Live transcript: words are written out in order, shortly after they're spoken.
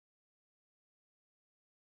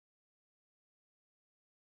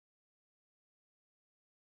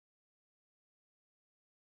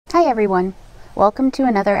Hi everyone, welcome to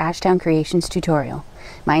another Ashtown Creations tutorial.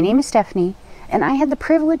 My name is Stephanie and I had the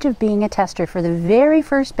privilege of being a tester for the very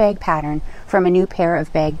first bag pattern from a new pair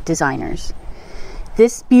of bag designers.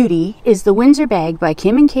 This beauty is the Windsor Bag by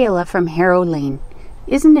Kim and Kayla from Harrow Lane.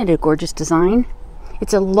 Isn't it a gorgeous design?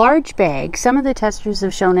 It's a large bag. Some of the testers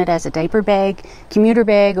have shown it as a diaper bag, commuter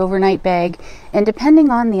bag, overnight bag, and depending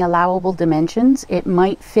on the allowable dimensions, it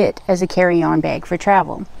might fit as a carry-on bag for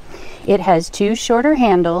travel. It has two shorter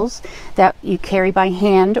handles that you carry by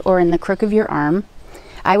hand or in the crook of your arm.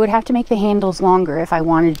 I would have to make the handles longer if I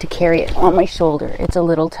wanted to carry it on my shoulder. It's a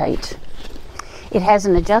little tight. It has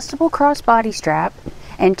an adjustable crossbody strap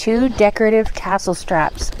and two decorative tassel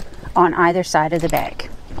straps on either side of the bag.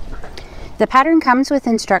 The pattern comes with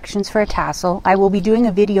instructions for a tassel. I will be doing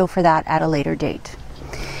a video for that at a later date.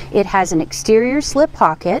 It has an exterior slip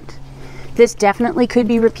pocket. This definitely could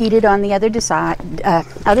be repeated on the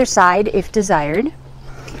other side if desired.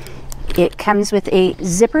 It comes with a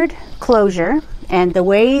zippered closure, and the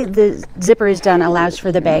way the zipper is done allows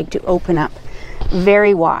for the bag to open up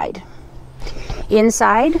very wide.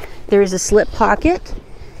 Inside there is a slip pocket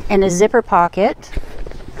and a zipper pocket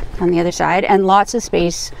on the other side, and lots of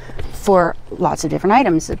space for lots of different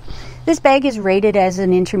items. This bag is rated as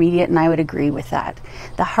an intermediate, and I would agree with that.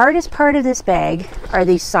 The hardest part of this bag are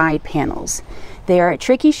these side panels. They are a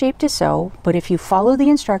tricky shape to sew, but if you follow the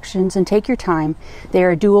instructions and take your time, they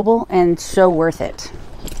are doable and so worth it.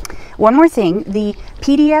 One more thing, the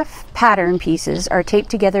PDF pattern pieces are taped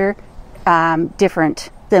together different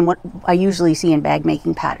than what I usually see in bag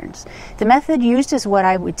making patterns. The method used is what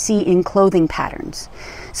I would see in clothing patterns.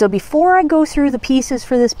 So before I go through the pieces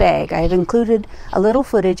for this bag, I have included a little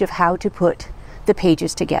footage of how to put the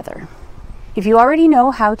pages together. If you already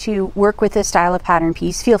know how to work with this style of pattern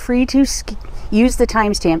piece, feel free to use the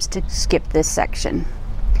timestamps to skip this section.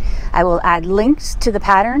 I will add links to the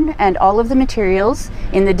pattern and all of the materials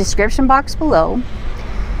in the description box below.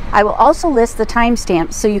 I will also list the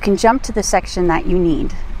timestamps so you can jump to the section that you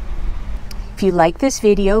need. If you like this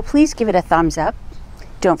video, please give it a thumbs up.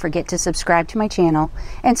 Don't forget to subscribe to my channel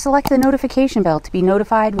and select the notification bell to be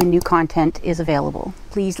notified when new content is available.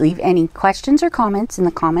 Please leave any questions or comments in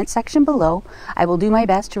the comment section below. I will do my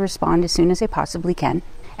best to respond as soon as I possibly can.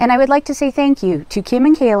 And I would like to say thank you to Kim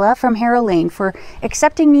and Kayla from Harrow Lane for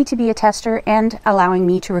accepting me to be a tester and allowing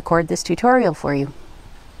me to record this tutorial for you.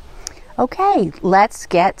 Okay, let's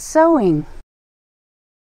get sewing.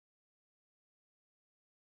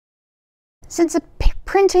 Since the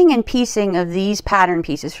printing and piecing of these pattern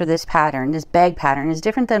pieces for this pattern, this bag pattern, is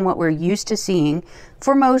different than what we're used to seeing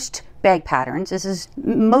for most bag patterns, this is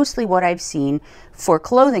mostly what I've seen for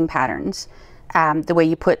clothing patterns, the way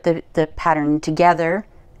you put the pattern together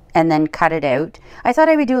and then cut it out. I thought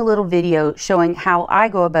I would do a little video showing how I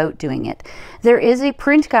go about doing it. There is a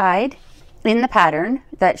print guide in the pattern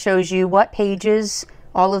that shows you what pages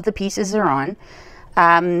all of the pieces are on.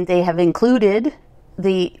 They have included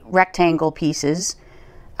the rectangle pieces.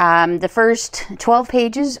 The first 12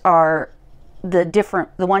 pages are the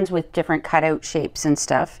ones with different cutout shapes and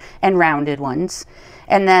stuff, and rounded ones.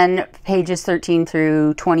 And then pages 13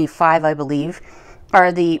 through 25, I believe,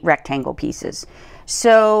 are the rectangle pieces.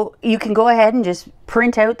 So you can go ahead and just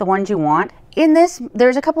print out the ones you want. In this,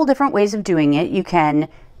 there's a couple different ways of doing it.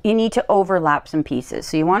 You need to overlap some pieces.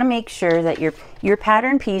 So you want to make sure that your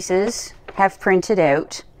pattern pieces have printed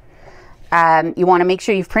out. You want to make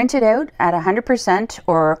sure you've printed out at 100%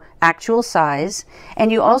 or actual size.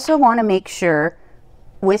 And you also want to make sure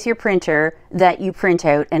with your printer that you print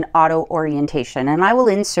out an auto orientation. And I will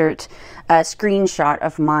insert a screenshot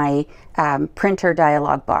of my printer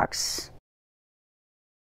dialog box.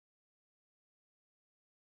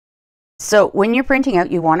 So when you're printing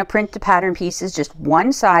out, you want to print the pattern pieces just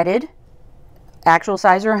one-sided, actual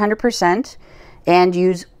size or 100%, and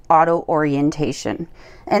use auto orientation.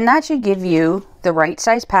 And that should give you the right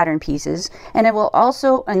size pattern pieces. And it will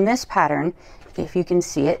also, in this pattern, if you can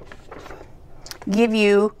see it, give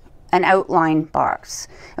you an outline box.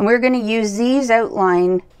 And we're going to use these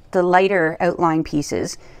the lighter outline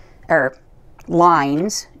pieces, or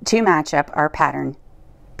lines, to match up our pattern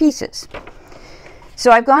pieces. So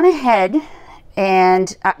I've gone ahead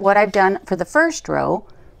and what I've done for the first row,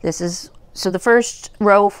 so the first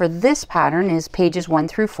row for this pattern is pages 1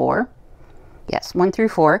 through 4. Yes, 1 through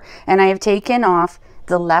 4. And I have taken off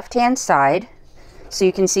the left-hand side, so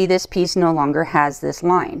you can see this piece no longer has this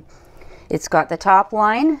line. It's got the top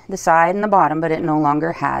line, the side, and the bottom, but it no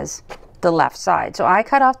longer has the left side. So I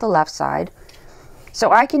cut off the left side,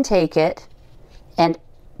 so I can take it and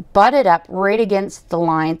butt it up right against the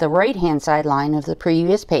line, the right-hand side line of the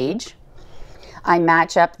previous page. I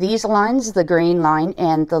match up these lines, the green line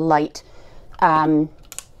and the light,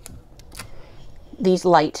 these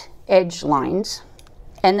light edge lines.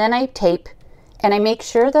 And then I tape, and I make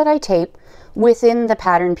sure that I tape within the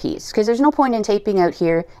pattern piece, because there's no point in taping out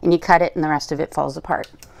here and you cut it and the rest of it falls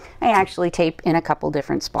apart. I actually tape in a couple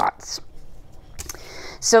different spots.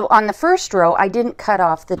 So on the first row, I didn't cut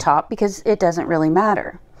off the top because it doesn't really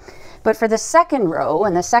matter. But for the second row,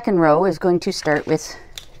 and the second row is going to start with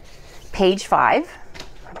page 5.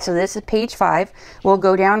 So this is page 5. We'll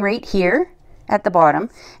go down right here at the bottom.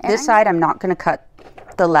 And this side, I'm not going to cut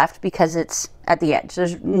the left because it's at the edge.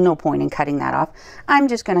 There's no point in cutting that off. I'm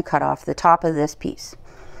just going to cut off the top of this piece.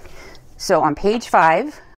 So on page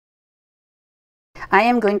 5, I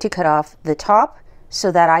am going to cut off the top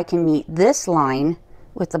so that I can meet this line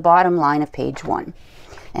with the bottom line of page 1.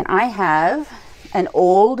 And I have an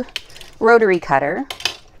old rotary cutter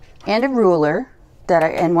and a ruler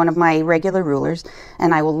and one of my regular rulers,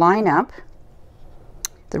 and I will line up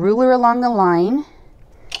the ruler along the line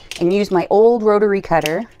and use my old rotary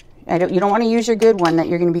cutter. You don't want to use your good one that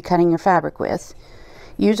you're going to be cutting your fabric with.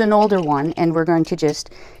 Use an older one, and we're going to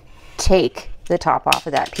just take the top off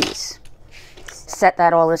of that piece. Set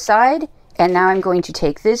that all aside, and now I'm going to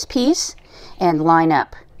take this piece and line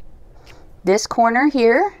up this corner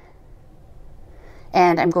here,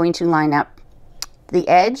 and I'm going to line up the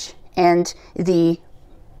edge and the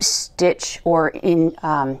stitch or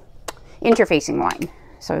interfacing line.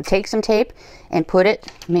 So take some tape and put it,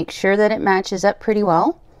 make sure that it matches up pretty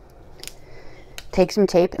well. Take some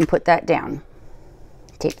tape and put that down.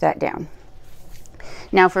 Tape that down.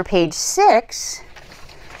 Now for page 6,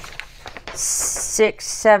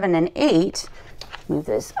 7, and 8, move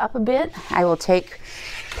this up a bit. I will take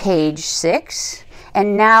page 6,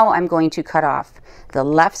 and now I'm going to cut off the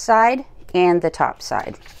left side and the top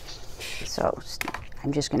side. So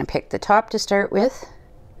I'm just going to pick the top to start with.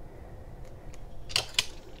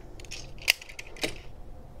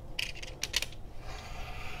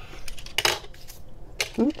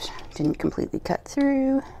 Oops, didn't completely cut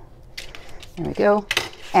through. There we go.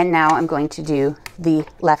 And now I'm going to do the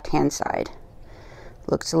left-hand side.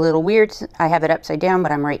 Looks a little weird. I have it upside down,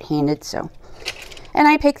 but I'm right-handed, so. And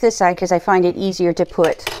I pick this side because I find it easier to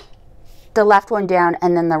put the left one down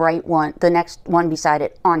and then the right one, the next one beside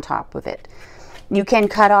it, on top of it. You can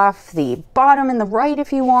cut off the bottom and the right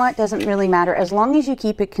if you want. Doesn't really matter, as long as you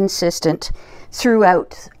keep it consistent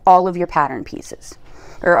throughout all of your pattern pieces,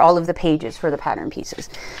 or all of the pages for the pattern pieces.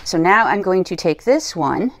 So now I'm going to take this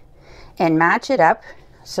one and match it up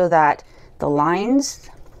so that the lines,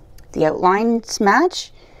 the outlines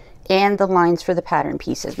match, and the lines for the pattern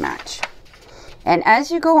pieces match. And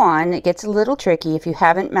as you go on, it gets a little tricky. If you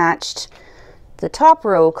haven't matched the top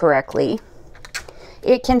row correctly,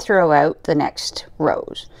 it can throw out the next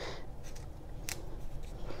rows.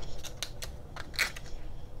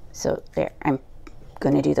 So there, I'm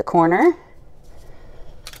going to do the corner.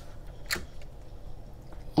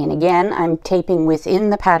 And again, I'm taping within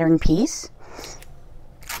the pattern piece.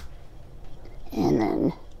 And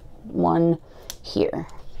then one here.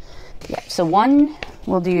 Yeah, so one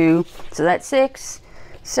we'll do, so that's 6,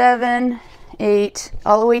 7, 8,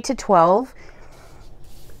 all the way to 12.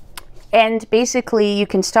 And basically you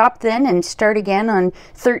can stop then and start again on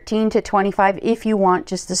 13 to 25 if you want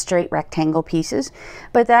just the straight rectangle pieces.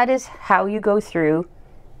 But that is how you go through.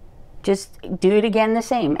 Just do it again the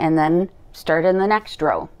same, and then start in the next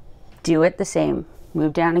row. Do it the same.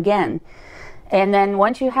 Move down again. And then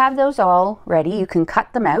once you have those all ready, you can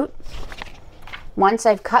cut them out. Once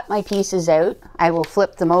I've cut my pieces out, I will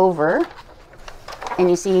flip them over. And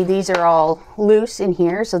you see these are all loose in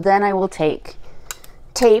here. So then I will take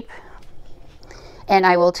tape, and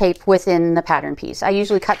I will tape within the pattern piece. I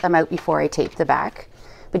usually cut them out before I tape the back,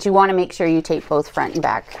 but you want to make sure you tape both front and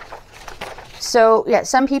back. So yeah,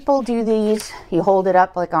 some people do these. You hold it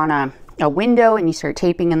up like on a window and you start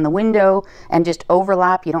taping in the window and just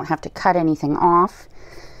overlap. You don't have to cut anything off.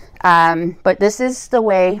 But this is the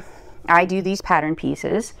way I do these pattern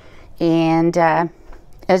pieces. And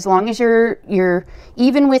as long as you're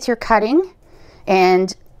even with your cutting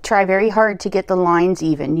and try very hard to get the lines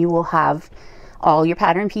even, you will have all your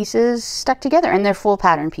pattern pieces stuck together, and they're full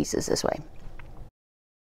pattern pieces this way.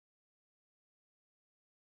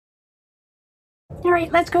 All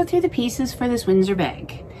right, let's go through the pieces for this Windsor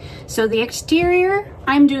bag. So the exterior,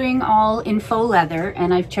 I'm doing all in faux leather,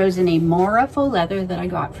 and I've chosen a Mora faux leather that I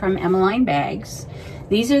got from Emmeline Bags.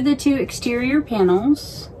 These are the two exterior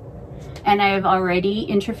panels, and I have already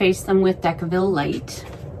interfaced them with Decaville Light.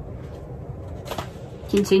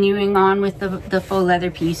 Continuing on with the faux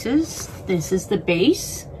leather pieces, this is the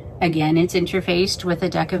base. Again, it's interfaced with a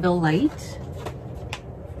Decaville Light.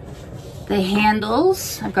 The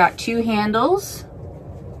handles, I've got 2 handles.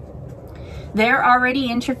 They're already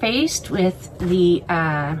interfaced with the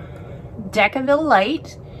Decaville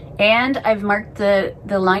light, and I've marked the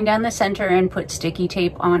line down the center and put sticky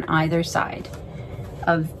tape on either side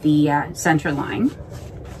of the center line.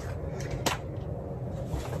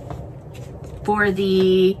 For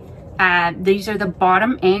the these are the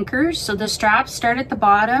bottom anchors. So the straps start at the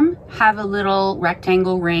bottom, have a little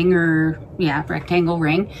rectangle ring, rectangle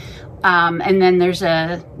ring. And then there's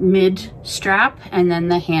a mid strap and then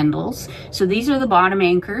the handles. So these are the bottom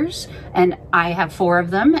anchors, and I have 4 of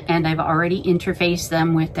them, and I've already interfaced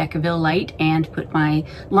them with Decaville light and put my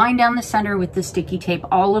line down the center with the sticky tape.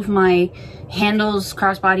 All of my handles,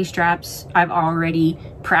 crossbody straps, I've already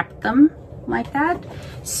prepped them like that.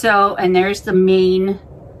 So, and there's the main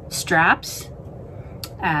straps,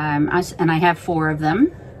 and I have 4 of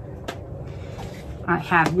them. I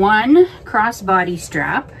have 1 crossbody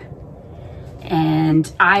strap,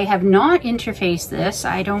 and I have not interfaced this.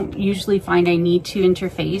 I don't usually find I need to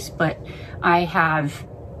interface, but I have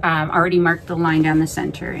already marked the line down the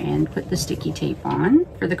center and put the sticky tape on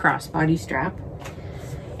for the crossbody strap.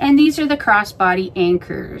 And these are the crossbody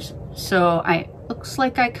anchors. So looks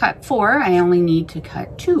like I cut 4. I only need to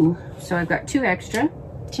cut 2. So I've got 2 extra,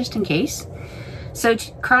 just in case. So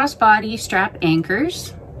crossbody strap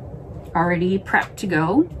anchors, already prepped to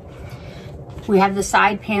go. We have the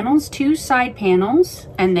side panels, 2 side panels,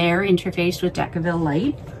 and they're interfaced with Decaville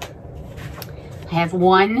light. I have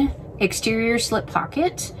 1 exterior slip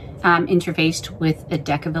pocket interfaced with a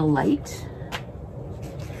Decaville light.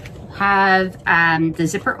 Have the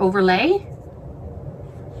zipper overlay,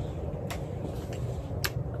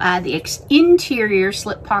 the interior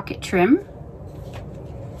slip pocket trim.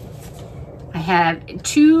 I have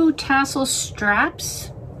 2 tassel straps.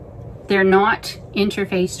 They're not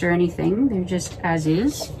interfaced or anything, they're just as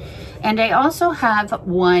is. And I also have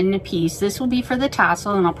 1 piece. This will be for the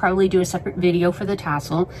tassel, and I'll probably do a separate video for the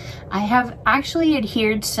tassel. I have actually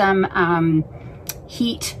adhered some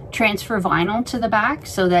heat transfer vinyl to the back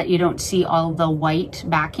so that you don't see all the white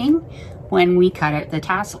backing when we cut out the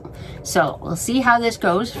tassel. So we'll see how this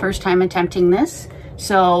goes. First time attempting this,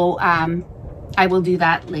 so I will do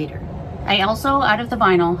that later. I also, out of the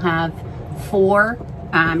vinyl, have 4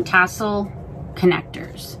 tassel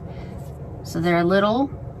connectors. So they're a little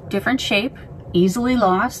different shape, easily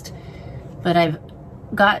lost, but I've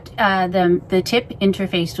got the tip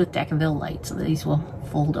interfaced with Decaville light. So these will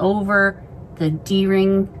fold over. The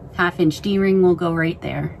D-ring, 1/2-inch D-ring will go right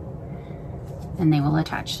there, and they will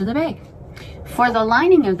attach to the bag. For the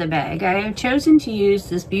lining of the bag, I have chosen to use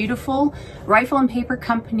this beautiful Rifle and Paper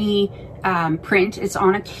Company print. It's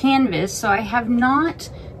on a canvas, so I have not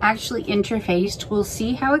actually interfaced. We'll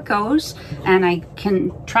see how it goes, and I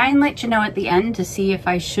can try and let you know at the end to see if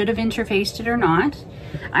I should have interfaced it or not.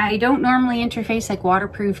 I don't normally interface like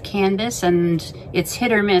waterproof canvas, and it's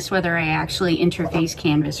hit or miss whether I actually interface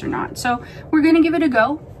canvas or not. So we're gonna give it a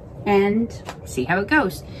go and see how it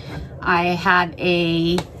goes. I have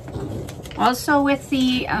also with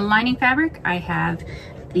the lining fabric, I have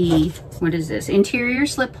the, what is this, interior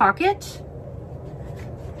slip pocket.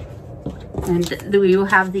 And we will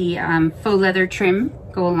have the faux leather trim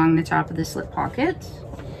go along the top of the slip pocket.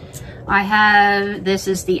 I have, this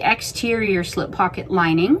is the exterior slip pocket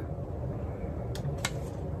lining.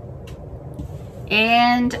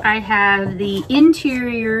 And I have the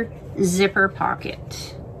interior zipper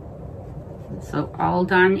pocket. So all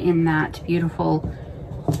done in that beautiful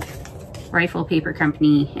Rifle Paper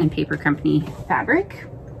Company and Paper Company fabric.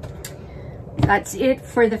 That's it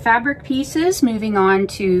for the fabric pieces. Moving on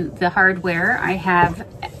to the hardware, I have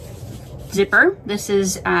zipper. This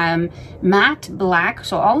is matte black.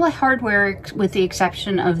 So all the hardware, with the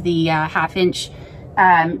exception of the 1/2-inch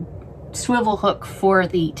swivel hook for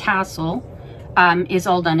the tassel, is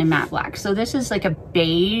all done in matte black. So this is like a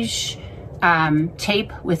beige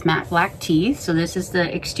tape with matte black teeth. So this is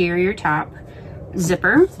the exterior top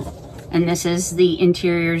zipper, and this is the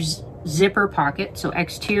interior zipper pocket. So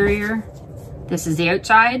exterior, this is the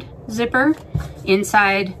outside zipper,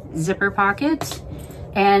 inside zipper pocket.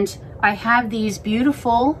 And I have these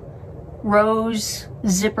beautiful rose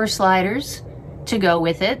zipper sliders to go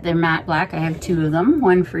with it. They're matte black. I have 2 of them,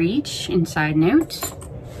 1 for each, inside and out.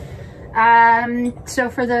 So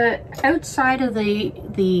for the outside of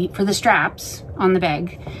for the straps on the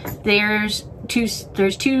bag, there's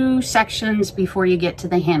 2 sections before you get to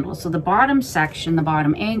the handle. So the bottom section, the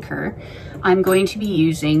bottom anchor, I'm going to be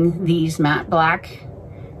using these matte black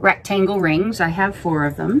rectangle rings. I have 4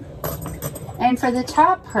 of them. And for the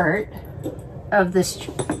top part of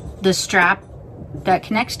the strap that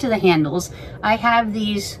connects to the handles, I have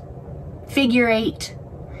these figure 8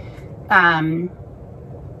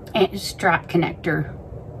 strap connector.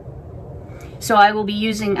 So I will be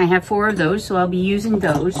using, I have 4 of those, so I'll be using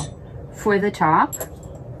those for the top.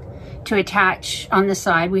 To attach on the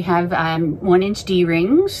side, we have 1-inch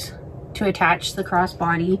D-rings to attach the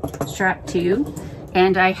crossbody strap to.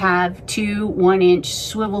 And I have 2 1-inch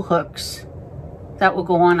swivel hooks that will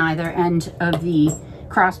go on either end of the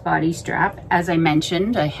crossbody strap. As I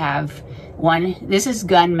mentioned, I have one, this is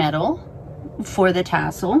gunmetal for the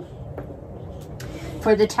tassel.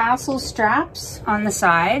 For the tassel straps on the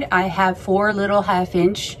side, I have 4 little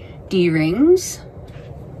 1/2-inch D-rings.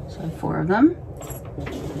 So I have 4 of them.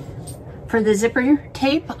 For the zipper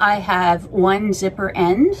tape, I have 1 zipper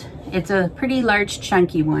end. It's a pretty large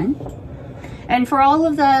chunky one. And for all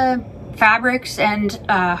of the fabrics and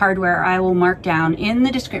hardware, I will mark down in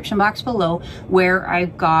the description box below where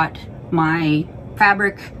I've got my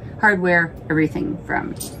fabric, hardware, everything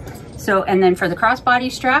from. So, and then for the crossbody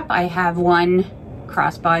strap, I have 1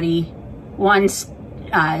 crossbody, 1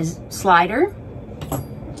 slider.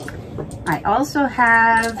 I also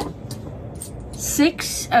have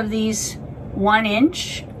 6 of these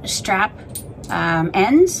 1-inch strap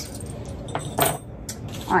ends.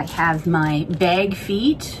 I have my bag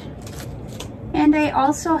feet, and I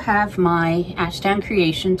also have my Ashdown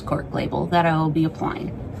Creations cork label that I will be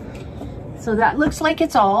applying. So that looks like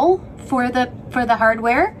it's all for the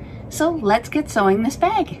hardware. So let's get sewing this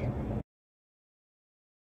bag.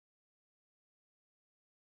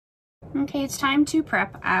 Okay, it's time to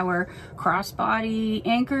prep our crossbody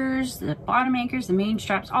anchors, the bottom anchors, the main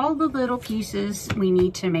straps, all the little pieces we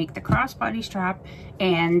need to make the crossbody strap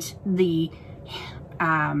and the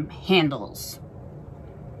handles.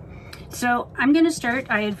 So I'm going to start.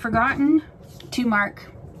 I had forgotten to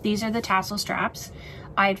mark, these are the tassel straps.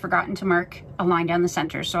 I had forgotten to mark a line down the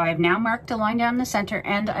center. So I have now marked a line down the center,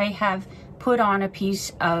 and I have put on a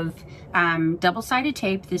piece of double-sided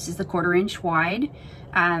tape. This is the 1/4 inch wide.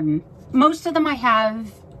 Most of them I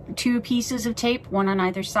have 2 pieces of tape, 1 on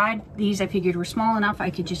either side. These I figured were small enough I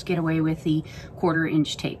could just get away with the 1/4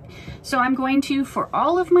 inch tape. So I'm going to, for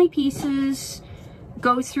all of my pieces,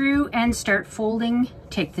 go through and start folding,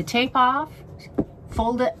 take the tape off,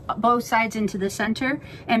 fold it both sides into the center,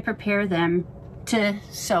 and prepare them to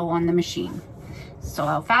sew on the machine. So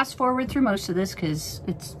I'll fast forward through most of this because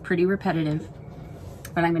it's pretty repetitive.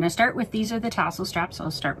 But I'm going to start with, these are the tassel straps, so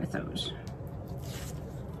I'll start with those.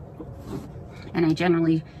 And I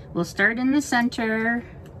generally will start in the center.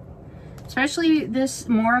 Especially this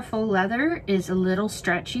more faux leather is a little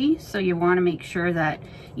stretchy, so you want to make sure that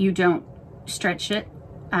you don't stretch it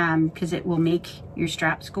because it will make your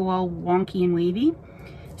straps go all wonky and wavy.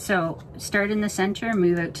 So start in the center,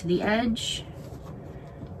 move out to the edge,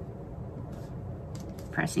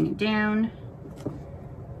 pressing it down,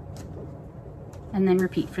 and then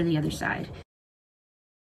repeat for the other side.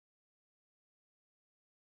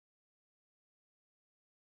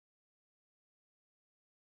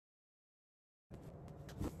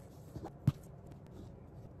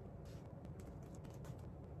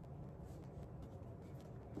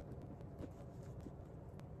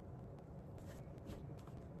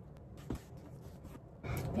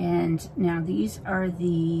 And now these are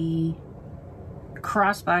the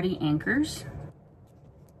crossbody anchors.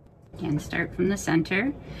 Again, start from the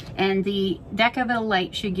center. And the Decaville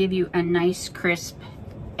light should give you a nice crisp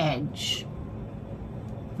edge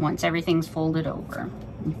once everything's folded over.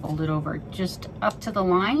 And fold it over just up to the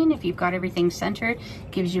line. If you've got everything centered,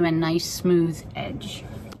 it gives you a nice smooth edge.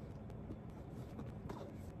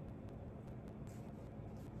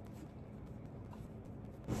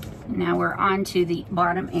 Now we're on to the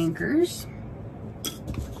bottom anchors.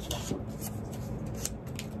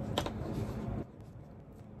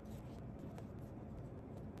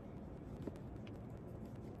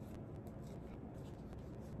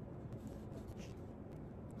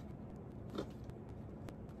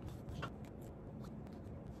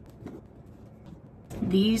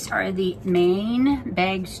 These are the main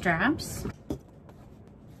bag straps.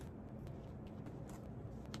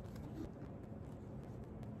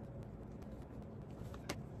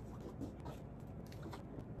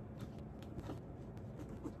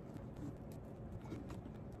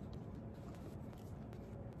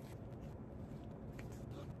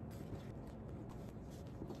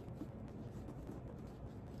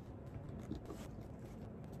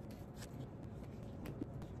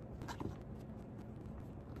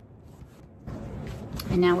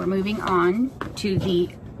 And now we're moving on to the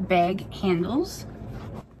bag handles.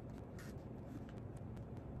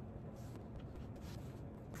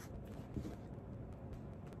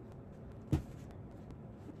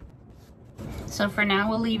 So for now,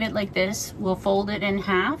 we'll leave it like this. We'll fold it in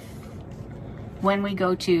half when we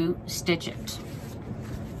go to stitch it.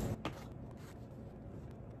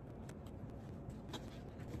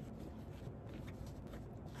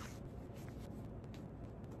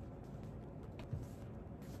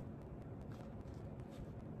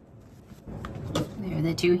 There are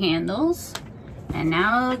the two handles. And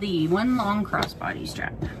now the one long crossbody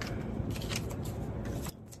strap.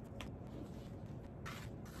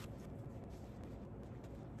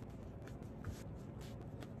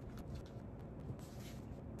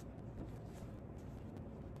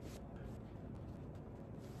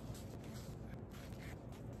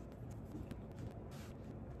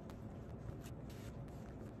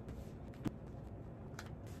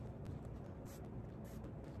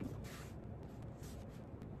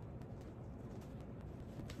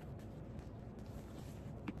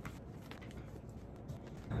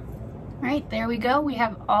 Right, there we go. We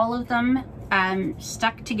have all of them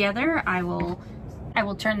stuck together. I will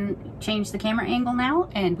change the camera angle now,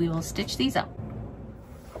 and we will stitch these up.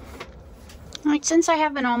 All right, since I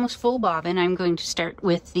have an almost full bobbin, I'm going to start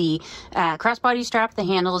with the crossbody strap, the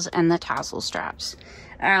handles, and the tassel straps.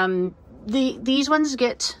 These ones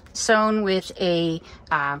get sewn with an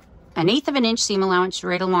 1/8 of an inch seam allowance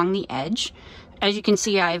right along the edge. As you can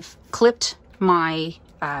see, I've clipped my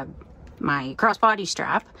my crossbody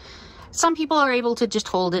strap. Some people are able to just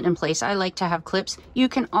hold it in place. I like to have clips. You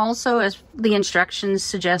can also, as the instructions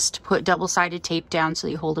suggest, put double-sided tape down so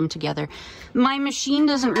you hold them together. My machine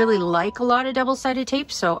doesn't really like a lot of double-sided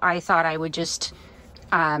tape, so I thought I would just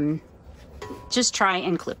try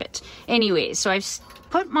and clip it. Anyways, so I've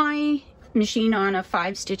put my machine on a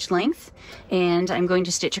 5-stitch length, and I'm going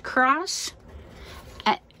to stitch across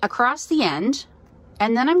the end,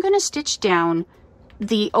 and then I'm going to stitch down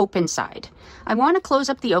the open side. I want to close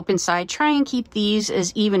up the open side, try and keep these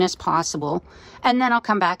as even as possible, and then I'll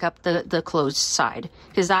come back up the closed side,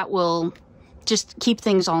 because that will just keep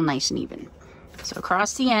things all nice and even. So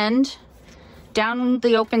across the end, down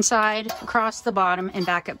the open side, across the bottom, and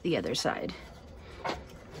back up the other side.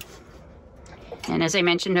 And as I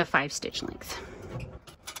mentioned, a 5-stitch length.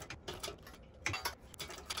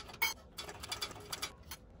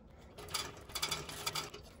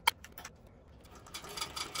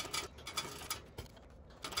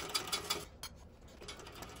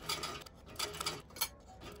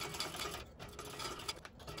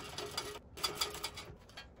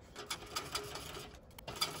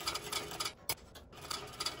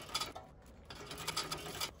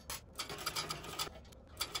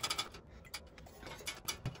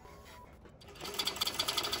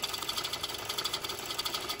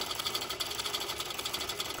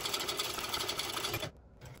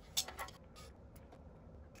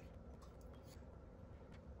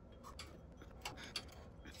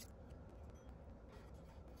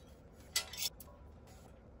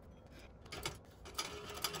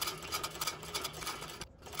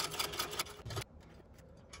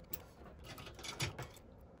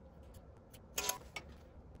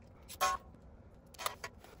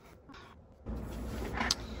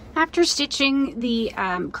 After stitching the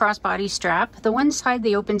crossbody strap, the one side,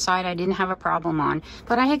 the open side, I didn't have a problem on,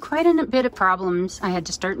 but I had quite a bit of problems. I had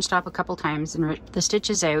to start and stop a couple times and rip the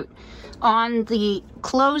stitches out on the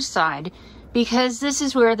closed side, because this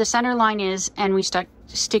is where the center line is, and we stuck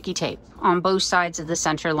sticky tape on both sides of the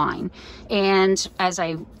center line. And as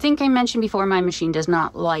I think I mentioned before, my machine does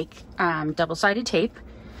not like double-sided tape.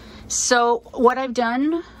 So what I've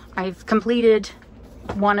done, I've completed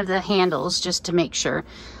one of the handles just to make sure.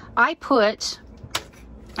 I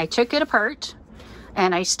took it apart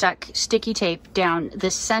and I stuck sticky tape down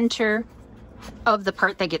the center of the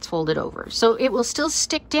part that gets folded over. So it will still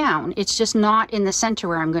stick down, it's just not in the center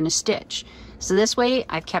where I'm going to stitch. So this way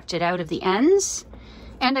I've kept it out of the ends,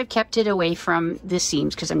 and I've kept it away from the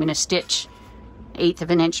seams, because I'm going to stitch 1/8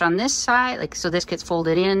 of an inch on this side, like so this gets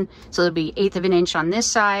folded in, so there'll be 1/8 of an inch on this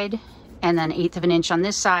side, and then 1/8 of an inch on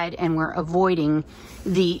this side, and we're avoiding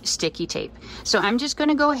the sticky tape. So I'm just going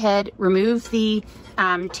to go ahead, remove the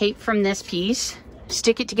tape from this piece,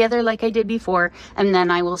 stick it together like I did before, and then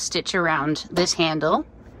I will stitch around this handle,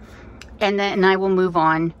 and then I will move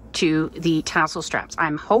on to the tassel straps.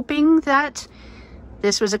 I'm hoping that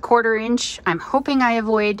this was a 1/4 inch. I'm hoping I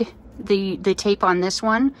avoid the tape on this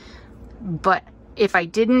one, but if I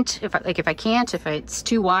didn't, if I can't, if it's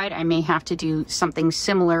too wide, I may have to do something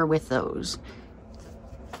similar with those.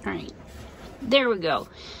 All right, there we go.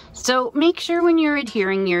 So make sure when you're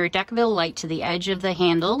adhering your Decaville light to the edge of the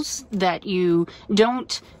handles that you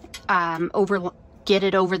don't get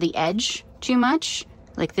it over the edge too much,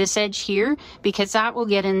 like this edge here, because that will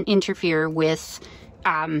interfere with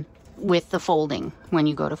with the folding when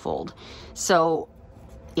you go to fold. So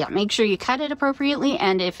yeah, make sure you cut it appropriately,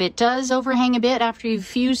 and if it does overhang a bit after you've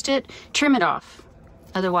fused it, trim it off.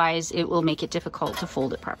 Otherwise, it will make it difficult to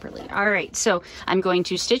fold it properly. All right, so I'm going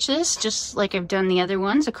to stitch this just like I've done the other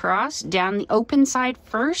ones, across, down the open side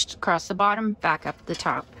first, across the bottom, back up the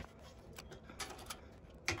top.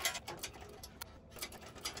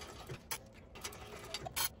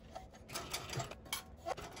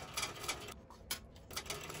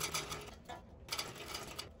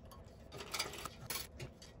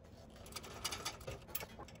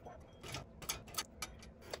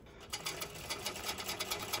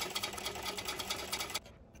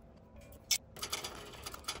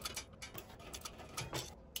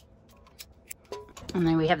 And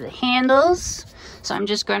then we have the handles. So I'm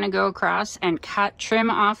just going to go across and trim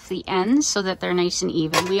off the ends so that they're nice and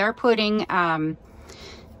even. We are putting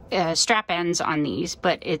strap ends on these,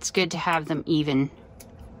 but it's good to have them even.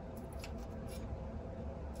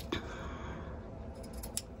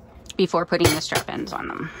 Before putting the strap ends on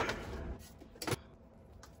them.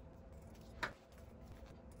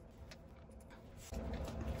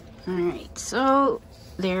 All right, so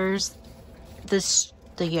there's this.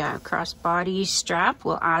 The crossbody strap.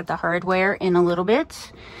 We'll add the hardware in a little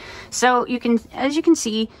bit. So you can, as you can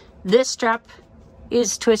see, this strap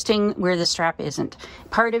is twisting where the strap isn't.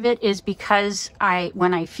 Part of it is because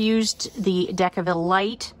when I fused the Decaville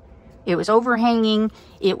light, it was overhanging,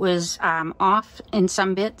 it was off in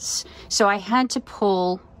some bits, so I had to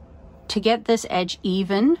pull to get this edge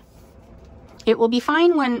even. It will be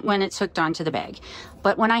fine when it's hooked onto the bag,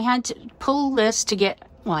 but when I had to pull this to get,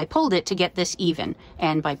 well, I pulled it to get this even,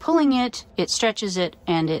 and by pulling it, it stretches it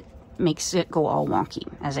and it makes it go all wonky.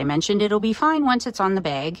 As I mentioned, it'll be fine once it's on the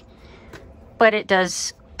bag, but it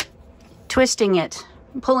does, twisting it,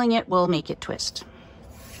 pulling it will make it twist.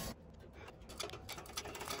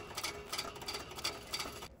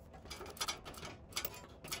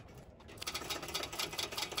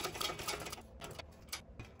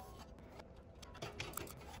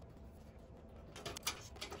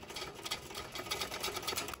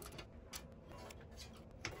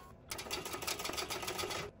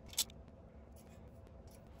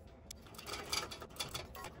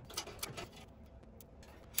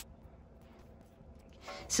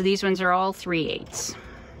 So these ones are all 3/8.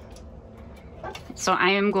 So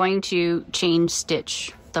I am going to chain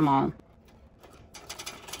stitch them all.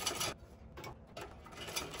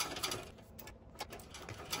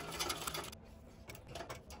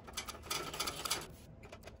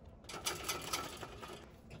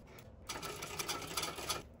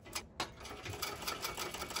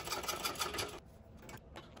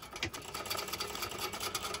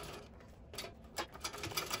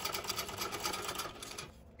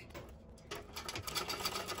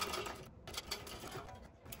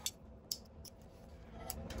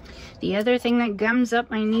 The other thing that gums up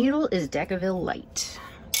my needle is Decaville light.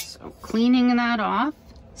 So cleaning that off,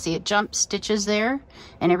 see it jump stitches there,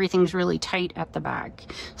 and everything's really tight at the back.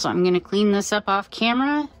 So I'm going to clean this up off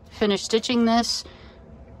camera, finish stitching this.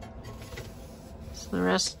 So the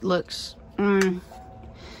rest looks,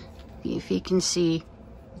 if you can see,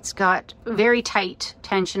 it's got very tight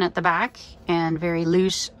tension at the back and very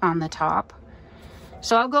loose on the top.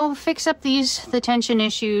 So I'll go fix up the tension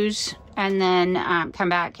issues and then come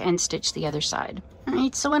back and stitch the other side. All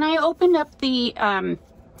right, so when I opened up the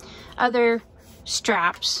other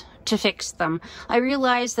straps to fix them, I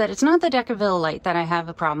realized that it's not the Decaville light that I have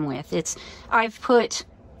a problem with. I've put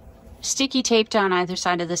sticky tape down either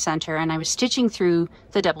side of the center, and I was stitching through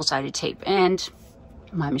the double-sided tape, and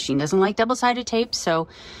my machine doesn't like double-sided tape, so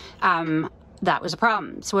that was a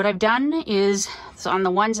problem. So what I've done is, so on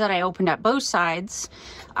the ones that I opened up both sides,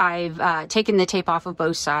 I've taken the tape off of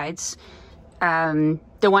both sides. The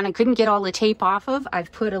one I couldn't get all the tape off of,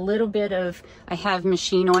 I've put a little bit of, I have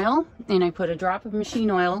machine oil, and I put a drop of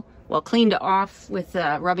machine oil, well, cleaned it off with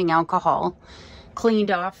rubbing alcohol,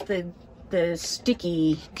 cleaned off the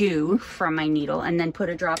sticky goo from my needle, and then put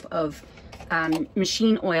a drop of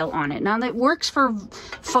machine oil on it. Now that works for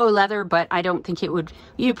faux leather, but I don't think it would,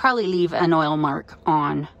 you'd probably leave an oil mark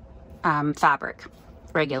on fabric,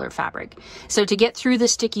 regular fabric. So to get through the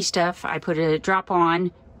sticky stuff, I put a drop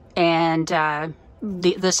on, and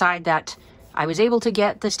the side that I was able to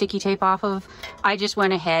get the sticky tape off of, I just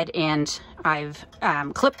went ahead and I've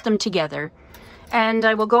clipped them together. And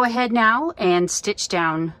I will go ahead now and stitch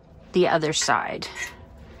down the other side.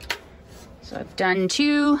 So I've done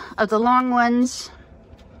 2 of the long ones,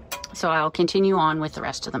 so I'll continue on with the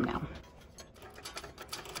rest of them now.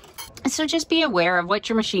 So just be aware of what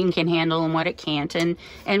your machine can handle and what it can't, and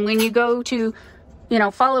when you go to you know,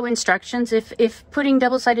 follow instructions. If putting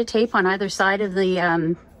double-sided tape on either side of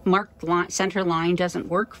the marked center line doesn't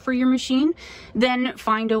work for your machine, then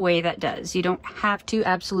find a way that does. You don't have to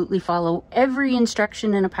absolutely follow every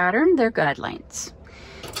instruction in a pattern. They're guidelines.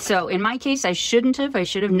 So in my case, I shouldn't have. I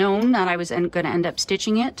should have known that I was going to end up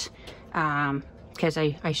stitching it, because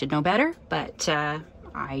I should know better, but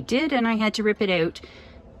I did, and I had to rip it out,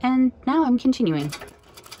 and now I'm continuing.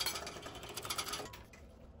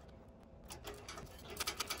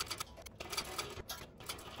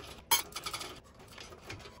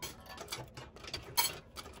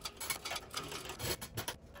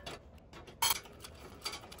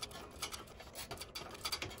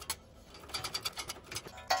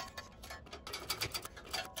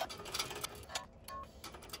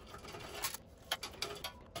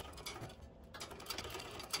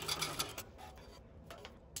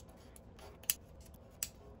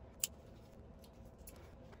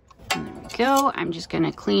 Go. I'm just going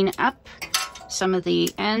to clean up some of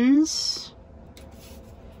the ends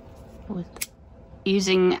with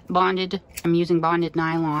using bonded, I'm using bonded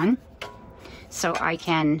nylon, so I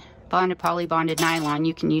can bonded poly, bonded nylon.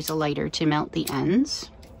 You can use a lighter to melt the ends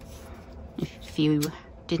if you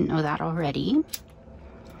didn't know that already.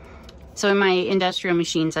 So in my industrial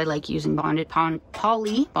machines, I like using bonded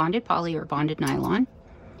poly or bonded nylon,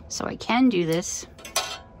 so I can do this.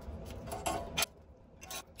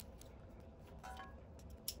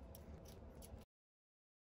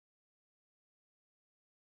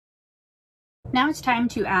 Now it's time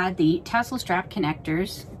to add the tassel strap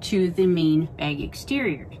connectors to the main bag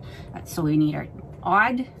exterior. So we need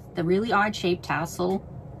our the really odd shaped tassel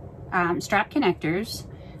strap connectors,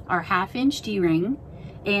 our 1/2-inch D-ring,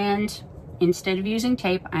 and instead of using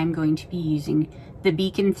tape, I'm going to be using the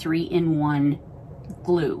Beacon 3-in-1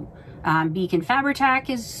 glue. Beacon Fabri-Tac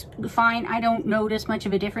is fine. I don't notice much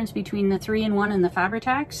of a difference between the 3-in-1 and the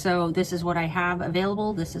Fabri-Tac, so this is what I have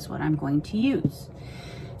available. This is what I'm going to use.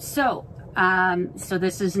 So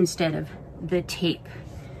this is instead of the tape.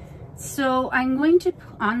 So I'm going to,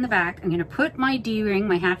 on the back, I'm going to put my D-ring,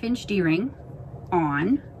 my 1/2-inch D-ring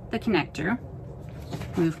on the connector.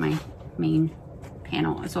 Move my main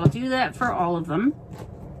panel. So I'll do that for all of them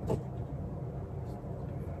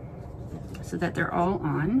so that they're all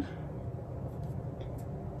on.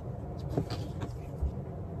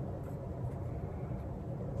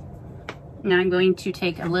 Now I'm going to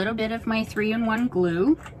take a little bit of my 3-in-1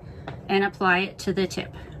 glue and apply it to the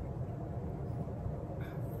tip.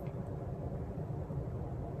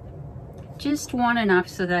 Just want enough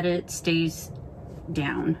so that it stays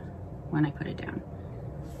down when I put it down.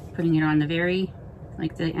 Putting it on the very,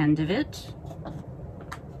 like the end of it.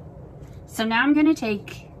 So now I'm going to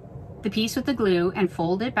take the piece with the glue and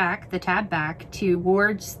fold it back, the tab back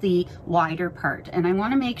towards the wider part. And I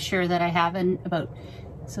want to make sure that I have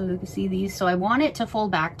so you can see these, so I want it to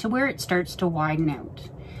fold back to where it starts to widen out.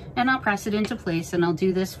 And I'll press it into place, and I'll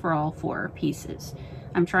do this for all 4 pieces.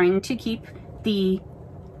 I'm trying to keep the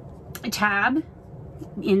tab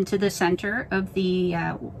into the center of the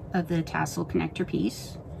tassel connector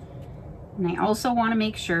piece. And I also want to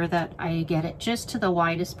make sure that I get it just to the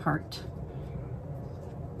widest part.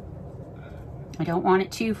 I don't want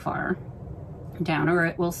it too far down or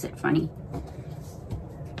it will sit funny.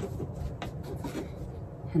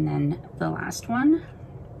 And then the last one.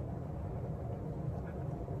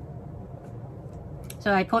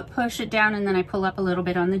 So I push it down and then I pull up a little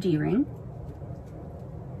bit on the D-ring.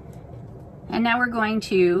 And now we're going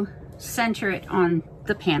to center it on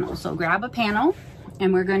the panel. So grab a panel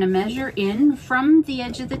and we're going to measure in from the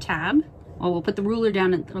edge of the tab. Well, we'll put the ruler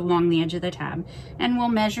down along the edge of the tab and we'll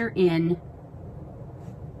measure in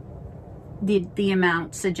the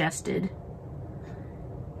amount suggested.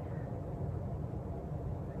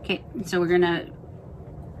 Okay, so we're going to,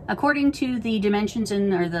 according to the dimensions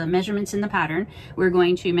or the measurements in the pattern, we're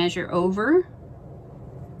going to measure over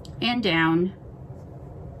and down.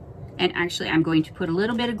 And actually, I'm going to put a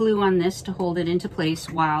little bit of glue on this to hold it into place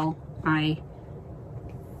while I'm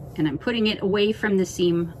putting it away from the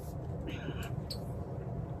seam.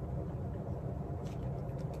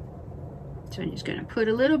 So I'm just going to put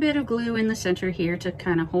a little bit of glue in the center here to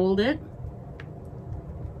kind of hold it.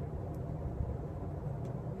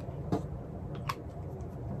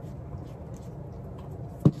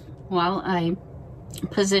 While I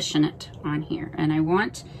position it on here. And I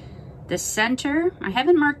want the center, I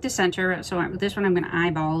haven't marked the center, so this one I'm going to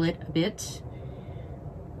eyeball it a bit.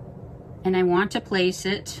 And I want to place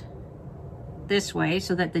it this way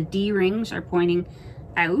so that the D-rings are pointing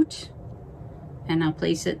out. And I'll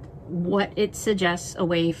place it what it suggests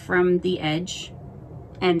away from the edge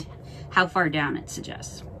and how far down it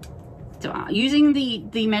suggests. So using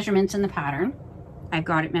the measurements in the pattern, I've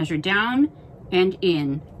got it measured down and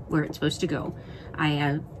in where it's supposed to go. I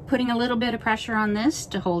am putting a little bit of pressure on this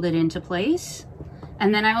to hold it into place,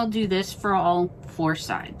 and then I will do this for all 4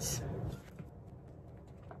 sides.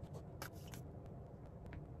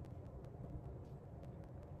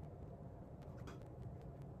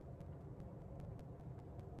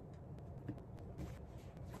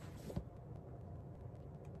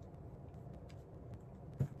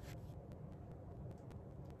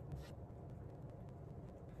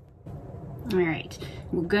 All right,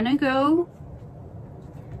 we're gonna go,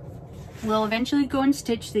 we'll eventually go and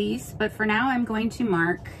stitch these, but for now I'm going to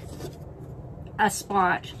mark a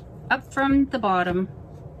spot up from the bottom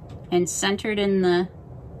and centered in the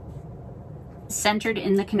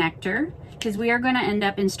connector, because we are going to end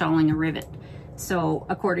up installing a rivet. So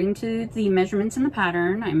according to the measurements in the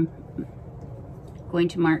pattern, I'm going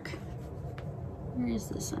to mark, where is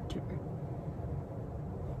the center?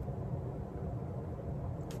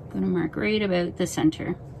 I'm going to mark right about the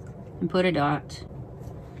center and put a dot.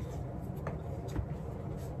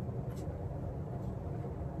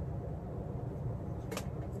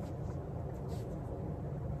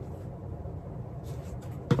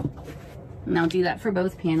 And I'll do that for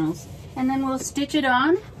both panels. And then we'll stitch it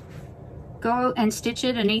on, go and stitch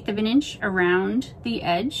it 1/8 of an inch around the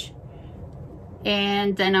edge,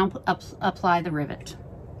 and then I'll apply the rivet.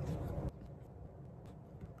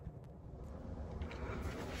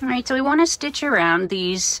 All right, so we want to stitch around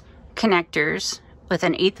these connectors with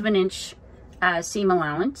 1/8 of an inch seam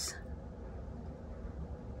allowance.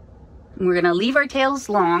 And we're going to leave our tails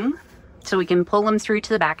long so we can pull them through to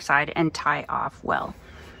the back side and tie off well.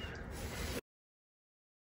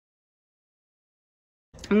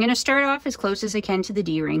 I'm going to start off as close as I can to the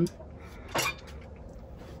D-ring.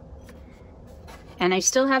 And I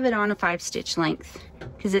still have it on a 5 stitch length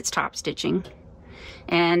because it's top stitching.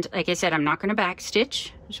 And like I said, I'm not going to back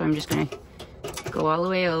stitch, so I'm just going to go all the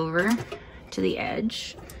way over to the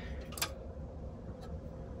edge.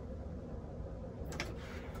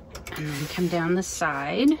 And then come down the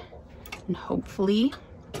side, and hopefully,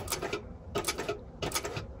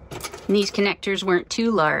 and these connectors weren't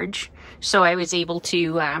too large, so I was able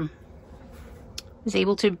to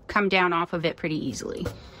come down off of it pretty easily.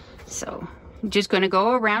 So I'm just going to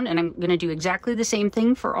go around, and I'm going to do exactly the same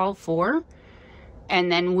thing for all 4,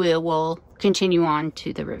 and then we'll continue on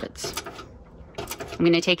to the rivets. I'm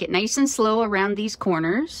going to take it nice and slow around these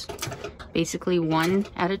corners, basically 1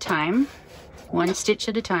 at a time, 1 stitch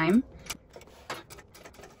at a time.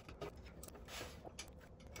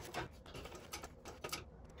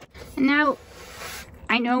 And now,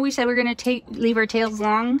 I know we said we're going to leave our tails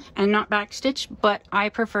long and not back stitch, but I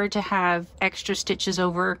prefer to have extra stitches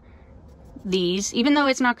over these. Even though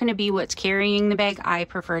it's not going to be what's carrying the bag, I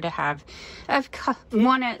prefer to have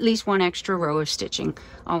at least one extra row of stitching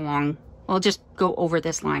along. I'll just go over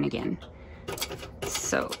this line again.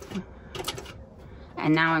 So,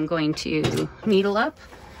 and now I'm going to needle up,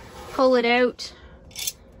 pull it out,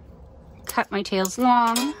 cut my tails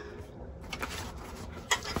long,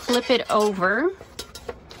 flip it over,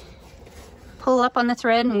 pull up on the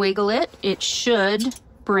thread and wiggle it. It should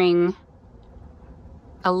bring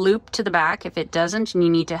a loop to the back. If it doesn't and you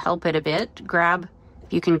need to help it a bit,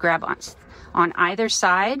 you can grab on either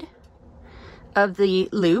side of the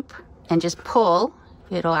loop and just pull.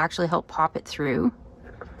 It'll actually help pop it through.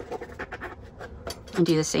 And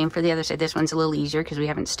do the same for the other side. This one's a little easier because we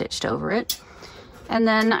haven't stitched over it. And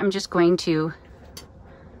then I'm just going to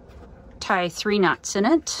tie 3 knots in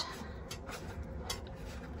it.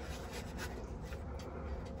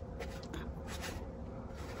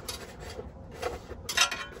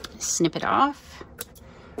 Snip it off,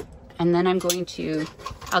 and then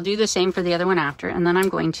I'll do the same for the other one after, and then I'm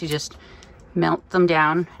going to just melt them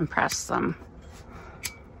down and press them.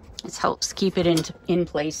 It helps keep it in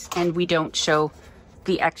place, and we don't show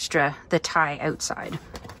the tie outside.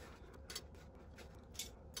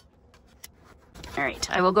 All right,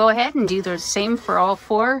 I will go ahead and do the same for all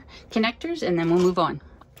 4 connectors, and then we'll move on.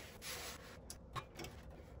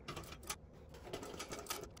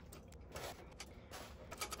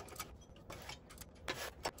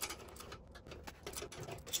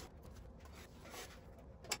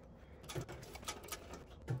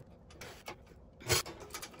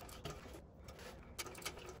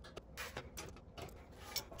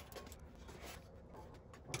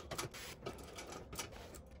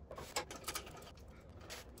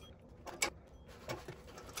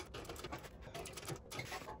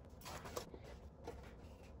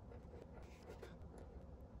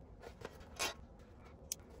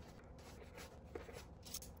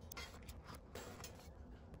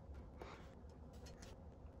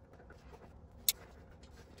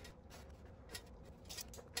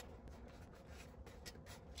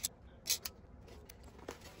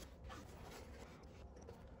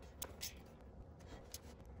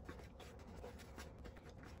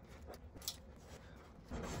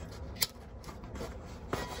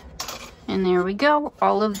 And there we go.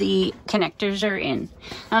 All of the connectors are in.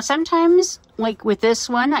 Now sometimes, like with this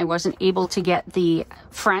one, I wasn't able to get the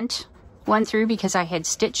front one through because I had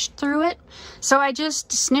stitched through it. So I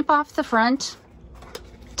just snip off the front,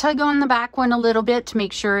 tug on the back one a little bit to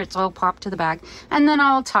make sure it's all popped to the bag, and then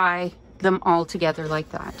I'll tie them all together like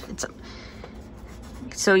that.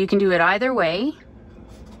 So you can do it either way,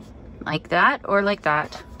 like that or like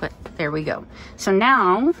that, but there we go. So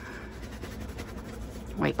now,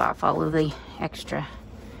 wipe off all of the extra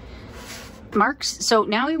marks. So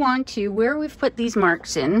now we want to, where we've put these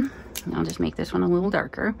marks in, I'll just make this one a little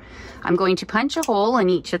darker. I'm going to punch a hole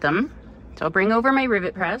in each of them. So I'll bring over my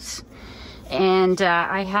rivet press, and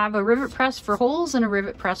I have a rivet press for holes and a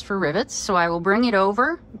rivet press for rivets. So I will bring it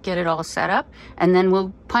over, get it all set up, and then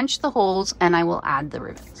we'll punch the holes and I will add the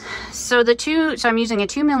rivets. So I'm using a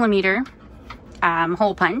 2mm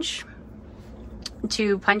hole punch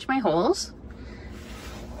to punch my holes.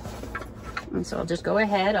 And so I'll just go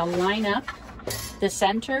ahead, I'll line up the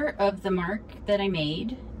center of the mark that I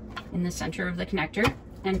made in the center of the connector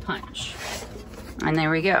and punch. And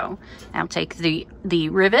there we go. I'll take the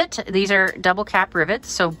rivet. These are double cap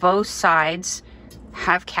rivets, so both sides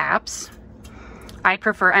have caps.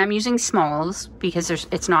 I'm using smalls because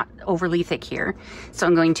it's not overly thick here. So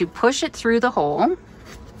I'm going to push it through the hole.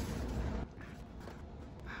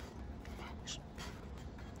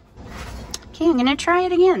 Okay, I'm gonna try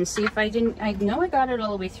it again. See if I know I got it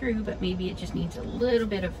all the way through, but maybe it just needs a little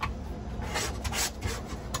bit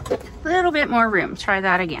more room. Try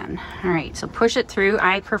that again. All right, so push it through.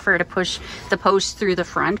 I prefer to push the post through the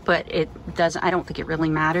front, but I don't think it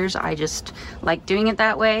really matters. I just like doing it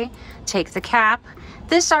that way. Take the cap.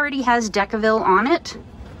 This already has Decaville on it.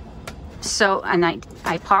 So, and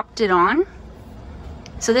I popped it on.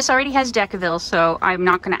 So this already has Decaville, so I'm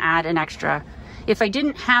not gonna add an extra. If I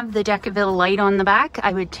didn't have the Decaville light on the back,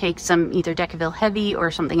 I would take some either Decaville heavy or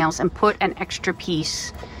something else and put an extra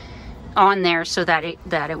piece on there so that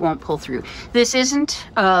it won't pull through. This isn't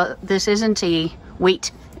a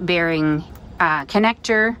weight bearing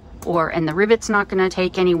connector, and the rivet's not going to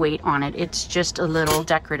take any weight on it. It's just a little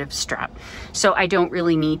decorative strap. So I don't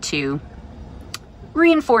really need to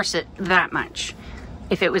reinforce it that much.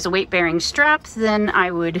 If it was a weight-bearing strap, then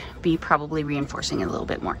I would be probably reinforcing it a little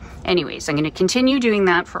bit more. Anyways, I'm going to continue doing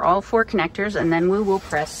that for all 4 connectors, and then we will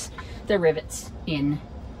press the rivets in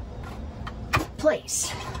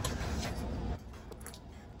place.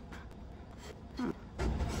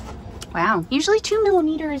 Wow, usually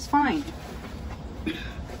 2mm is fine.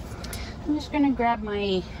 I'm just going to grab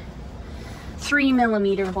my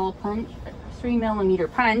 3mm hole punch,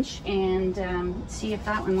 3mm punch, and see if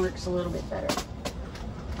that one works a little bit better.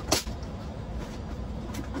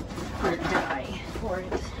 Die for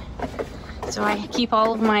it. So I keep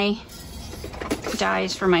all of my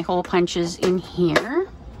dies for my hole punches in here.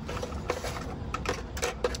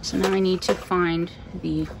 So now I need to find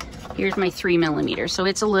here's my 3mm. So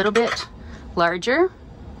it's a little bit larger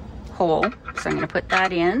hole. So I'm going to put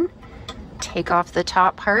that in, take off the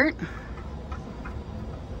top part.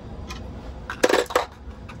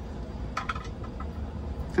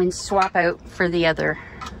 And swap out for the other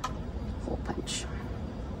hole punch.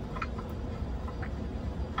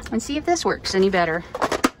 And see if this works any better.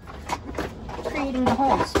 Creating the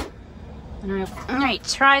holes. All right,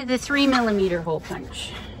 try the 3mm hole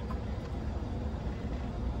punch.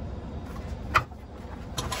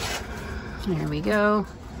 There we go.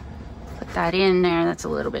 Put that in there, that's a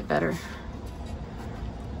little bit better.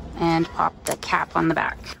 And pop the cap on the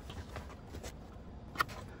back.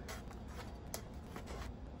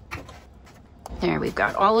 There, we've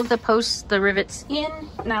got all of the posts, the rivets in.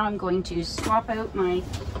 Now I'm going to swap out my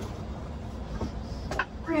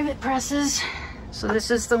rivet presses. So this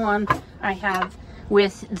is the one I have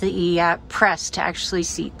with the press to actually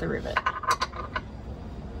seat the rivet.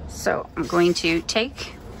 So I'm going to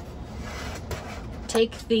take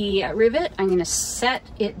the rivet, I'm going to set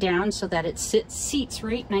it down so that it seats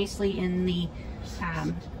right nicely in the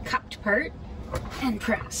cupped part and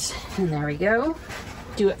press. And there we go.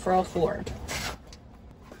 Do it for all 4.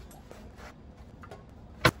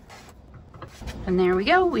 And there we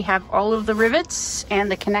go. We have all of the rivets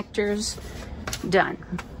and the connectors done.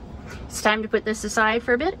 It's time to put this aside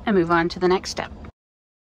for a bit and move on to the next step.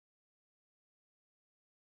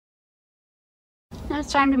 Now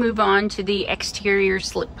it's time to move on to the exterior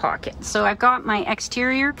slip pocket. So I've got my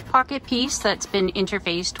exterior pocket piece that's been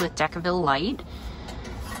interfaced with Decaville light.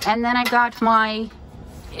 And then I've got my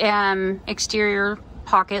exterior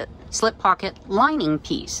pocket, slip pocket lining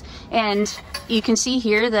piece. And you can see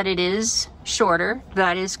here that it is shorter.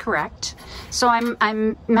 That is correct. So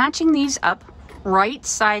I'm matching these up right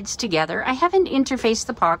sides together. I haven't interfaced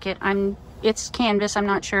the pocket. It's canvas. I'm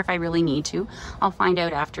not sure if I really need to. I'll find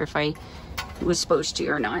out after if I was supposed to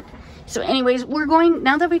or not. So anyways,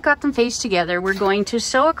 now that we've got them faced together, we're going to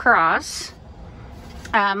sew across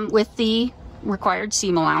with the required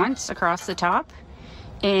seam allowance across the top.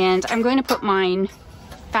 And I'm going to put mine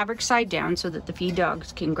fabric side down so that the feed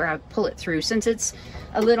dogs can pull it through, since it's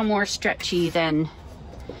a little more stretchy than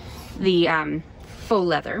the faux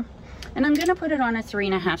leather. And I'm going to put it on a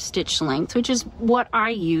 3.5 stitch length, which is what I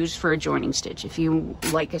use for a joining stitch. If you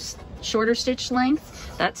like a shorter stitch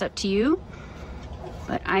length, that's up to you.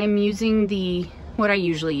 But I'm using what I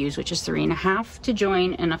usually use, which is 3.5 to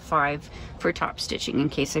join and a 5 for top stitching, in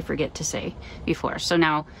case I forget to say before. So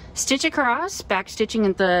now stitch across, back stitching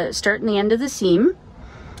at the start and the end of the seam.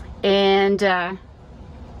 And yeah.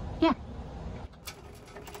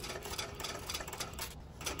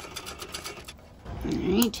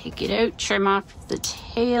 Alright, take it out, trim off the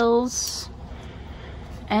tails.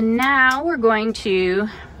 And now we're going to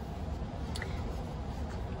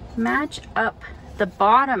match up the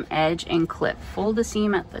bottom edge and clip. Fold the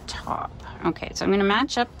seam at the top. Okay, so I'm going to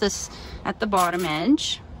match up this at the bottom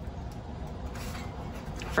edge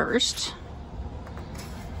first.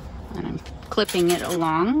 And I'm clipping it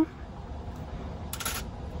along.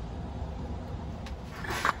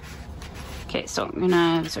 Okay, so I'm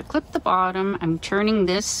gonna clip the bottom. I'm turning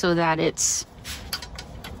this so that it's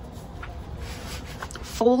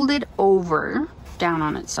folded over down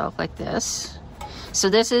on itself like this. So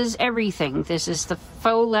this is everything. This is the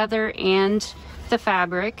faux leather and the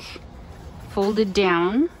fabric folded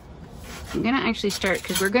down. I'm gonna actually start,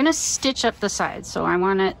 because we're gonna stitch up the sides, so I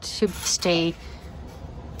want it to stay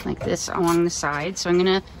like this along the side. So I'm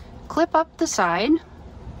gonna clip up the side,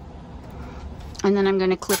 and then I'm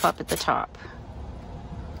gonna clip up at the top.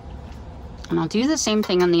 And I'll do the same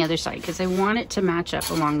thing on the other side, because I want it to match up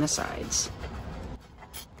along the sides.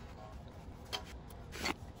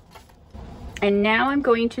 And now I'm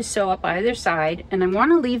going to sew up either side, and I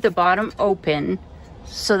want to leave the bottom open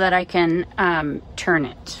so that I can turn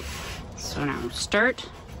it. So now start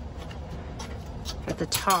at the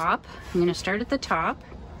top. I'm going to start at the top,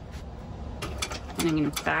 and I'm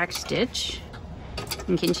going to back stitch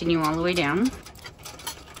and continue all the way down.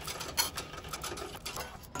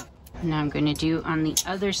 Now I'm going to do on the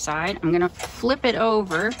other side. I'm going to flip it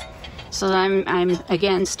over so that I'm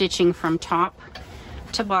again stitching from top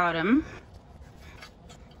to bottom.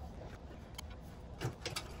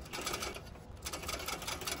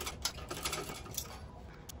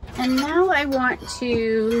 And now I want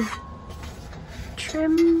to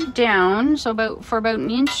trim down, so for about an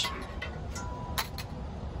inch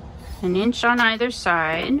on either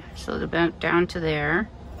side, so about down to there.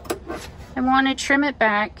 I want to trim it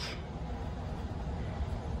back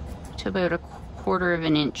to about 1/4 of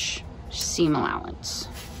an inch seam allowance.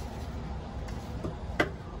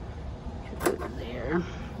 There.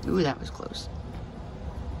 Ooh, that was close.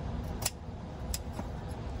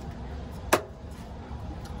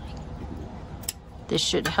 This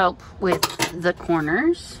should help with the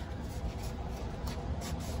corners.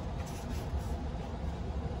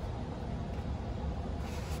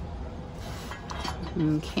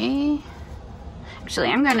 Okay. Actually,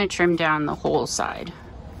 I'm going to trim down the whole side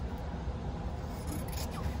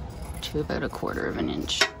to about 1/4 of an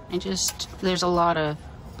inch. There's a lot of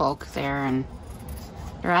bulk there, and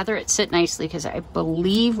I'd rather it sit nicely because I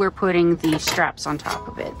believe we're putting the straps on top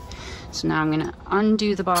of it. So now I'm going to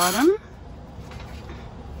undo the bottom.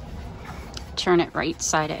 Turn it right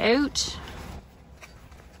side out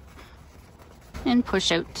and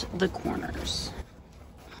push out the corners.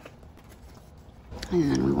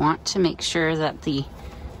 And then we want to make sure that the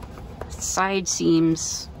side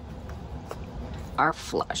seams are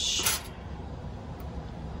flush.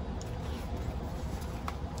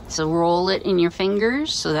 So roll it in your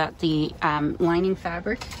fingers so that the lining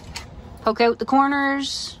fabric poke out the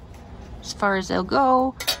corners as far as they'll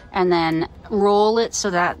go, and then roll it so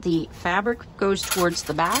that the fabric goes towards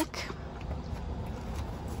the back.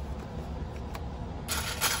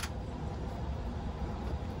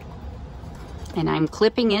 And I'm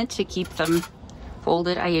clipping it to keep them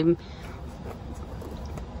folded.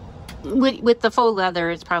 With the faux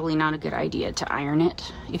leather, it's probably not a good idea to iron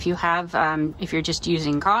it. If you have, if you're just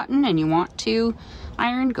using cotton and you want to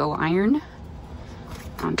iron, go iron.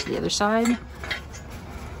 Onto the other side.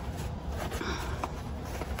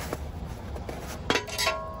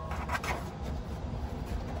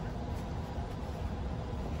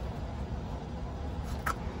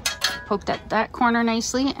 Poked at that corner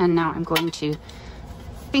nicely, and now I'm going to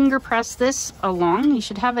finger press this along. You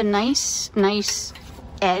should have a nice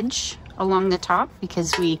edge along the top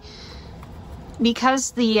because the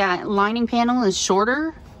lining panel is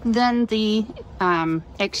shorter than the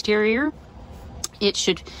exterior. It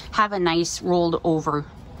should have a nice rolled over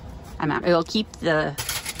amount. It'll keep the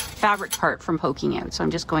fabric part from poking out. So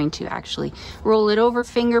I'm just going to actually roll it over,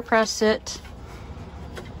 finger press it,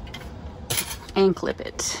 and clip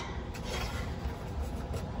it.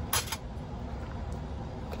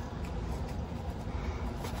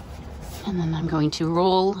 And then I'm going to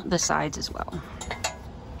roll the sides as well.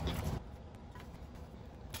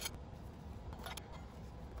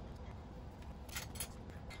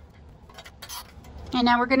 And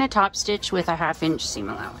now we're going to top stitch with a 1/2 inch seam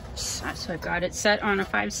allowance. So I've got it set on a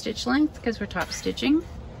 5 stitch length because we're top stitching.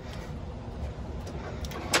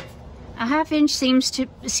 A 1/2 inch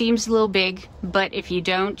seems a little big, but if you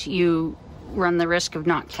don't, you run the risk of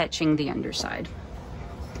not catching the underside.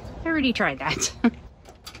 I already tried that.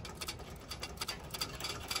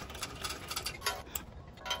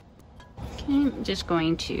 Okay, I'm just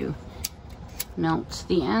going to melt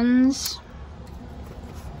the ends.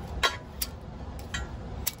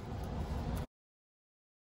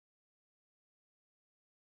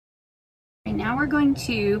 Now we're going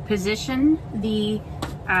to position the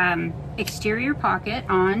exterior pocket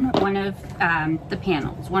on one of the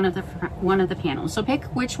panels, one of the panels. So pick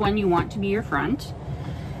which one you want to be your front,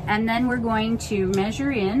 and then we're going to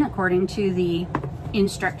measure in according to the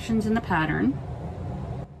instructions in the pattern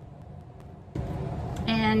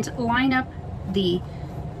and line up the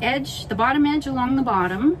edge, the bottom edge along the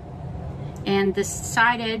bottom, and the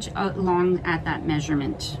side edge along at that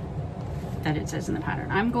measurement that it says in the pattern.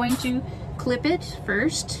 I'm going to clip it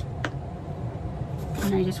first,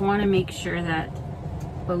 and I just want to make sure that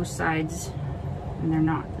both sides, and they're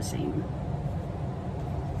not the same.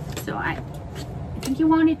 So I think you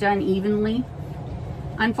want it done evenly.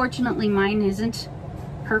 Unfortunately, mine isn't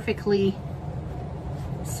perfectly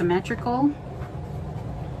symmetrical.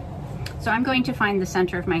 So I'm going to find the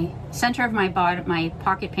center of my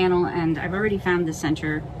pocket panel, and I've already found the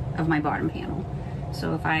center of my bottom panel.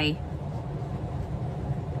 So if I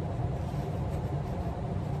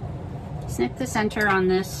snip the center on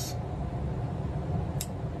this,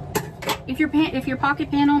 if your pocket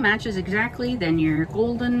panel matches exactly, then you're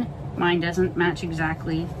golden. Mine doesn't match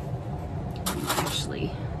exactly. I'll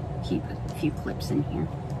actually keep a few clips in here.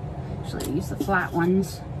 Actually, use the flat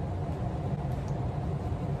ones.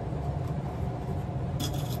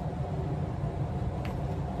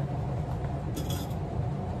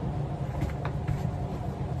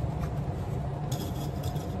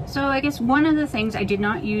 So I guess one of the things, I did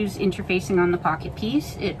not use interfacing on the pocket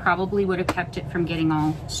piece. It probably would have kept it from getting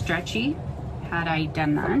all stretchy had I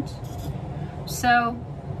done that. So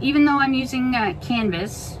even though I'm using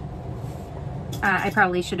canvas, I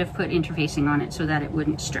probably should have put interfacing on it so that it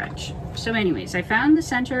wouldn't stretch. So anyways, I found the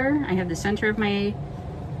center. I have the center of my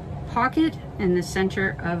pocket and the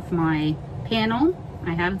center of my panel.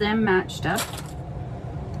 I have them matched up.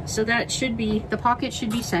 So that should be, the pocket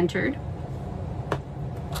should be centered.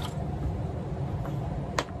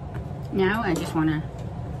 Now I just want to,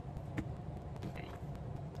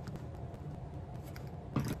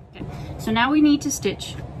 okay. So now we need to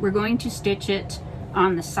stitch. We're going to stitch it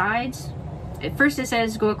on the sides. At first it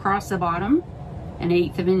says go across the bottom, an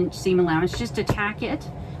 1/8 of an inch seam allowance, just to tack it,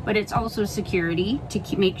 but it's also security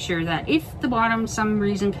to make sure that if the bottom some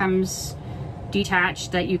reason comes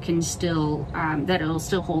detached, that you can still, that it'll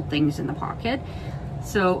still hold things in the pocket.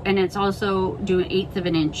 So, and it's also do an 1/8 of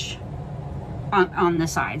an inch on the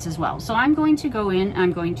sides as well. So I'm going to go in,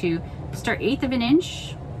 I'm going to start 1/8 of an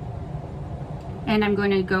inch, and I'm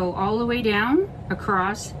going to go all the way down,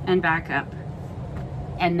 across, and back up,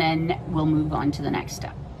 and then we'll move on to the next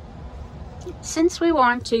step. Since we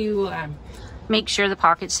want to make sure the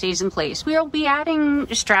pocket stays in place, we'll be adding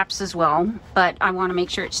straps as well, but I want to make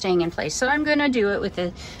sure it's staying in place. So I'm going to do it with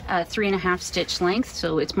a 3.5 stitch length,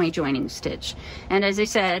 so it's my joining stitch. And as I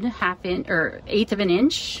said, 1/8 of an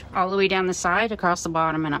inch all the way down the side, across the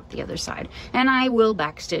bottom, and up the other side. And I will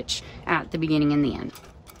back stitch at the beginning and the end.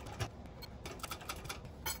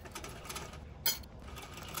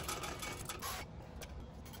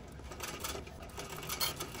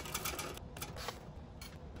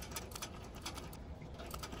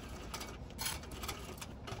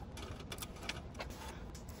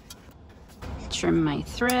 Trim my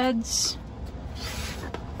threads.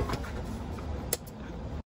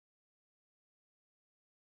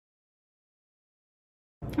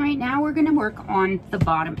 All right, now we're going to work on the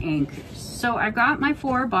bottom anchors. So I've got my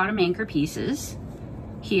 4 bottom anchor pieces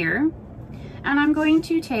here, and I'm going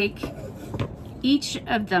to take each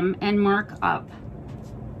of them and mark up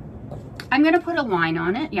I'm going to put a line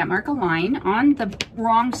on it. Yeah, mark a line on the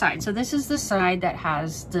wrong side. So this is the side that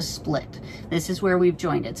has the split. This is where we've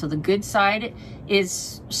joined it. So the good side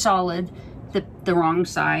is solid, the wrong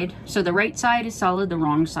side. So the right side is solid, the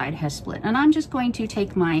wrong side has split. And I'm just going to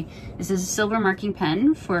take this is a silver marking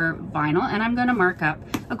pen for vinyl, and I'm going to mark up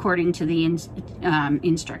according to the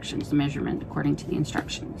instructions, the measurement according to the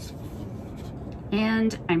instructions.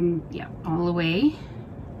 And I'm, yeah, all the way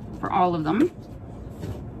for all of them.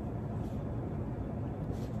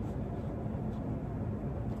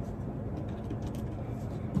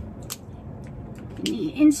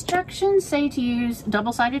 The instructions say to use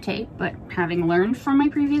double-sided tape, but having learned from my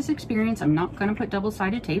previous experience, I'm not going to put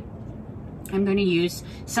double-sided tape. I'm going to use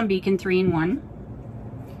some Beacon 3-in-1.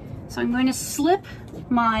 So I'm going to slip one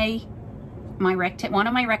of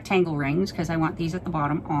my rectangle rings, because I want these at the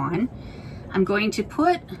bottom, on. I'm going to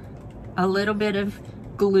put a little bit of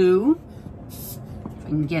glue, if I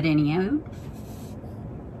can get any out,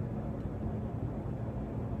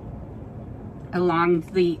 along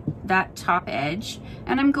that top edge,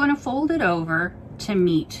 and I'm going to fold it over to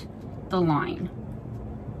meet the line.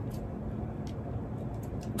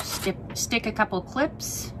 Stick a couple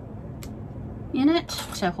clips in it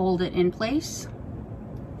to hold it in place.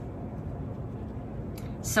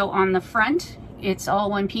 So on the front it's all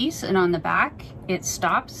one piece, and on the back it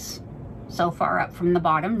stops so far up from the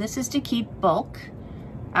bottom. This is to keep bulk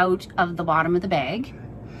out of the bottom of the bag.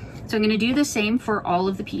 So I'm going to do the same for all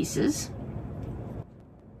of the pieces.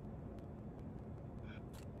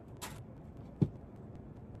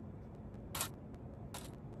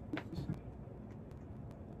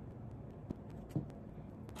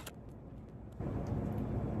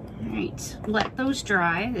 Alright, let those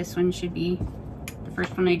dry. This one should be, the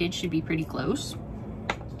first one I did should be pretty close.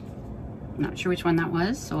 I'm not sure which one that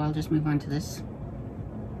was, so I'll just move on to this.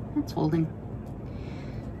 It's holding.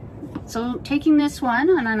 So taking this one,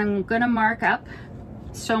 and then I'm going to mark up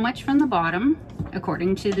so much from the bottom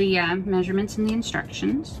according to the measurements in the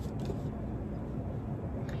instructions.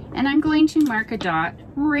 And I'm going to mark a dot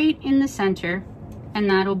right in the center, and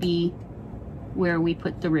that'll be where we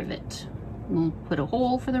put the rivet. We'll put a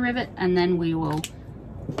hole for the rivet, and then we'll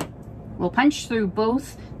punch through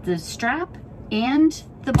both the strap and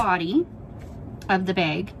the body of the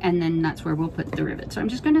bag, and then that's where we'll put the rivet. So I'm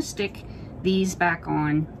just going to stick these back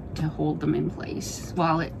on to hold them in place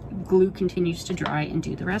while glue continues to dry and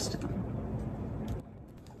do the rest of them.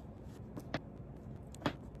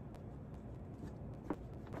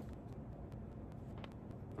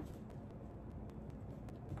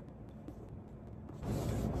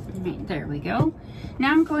 Right, there we go.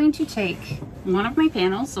 Now I'm going to take one of my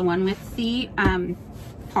panels, the one with the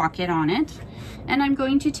pocket on it, and I'm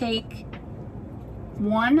going to take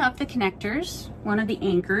one of the connectors, one of the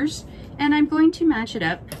anchors, and I'm going to match it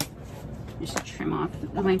up. Just trim off.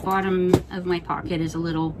 My bottom of my pocket is a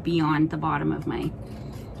little beyond the bottom of my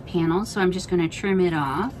panel, so I'm just going to trim it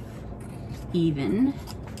off even.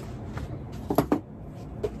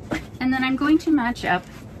 And then I'm going to match up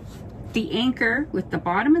the anchor with the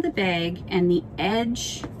bottom of the bag and the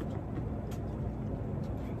edge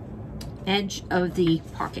of the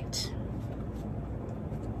pocket.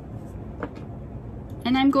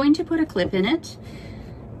 And I'm going to put a clip in it.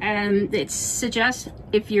 It suggests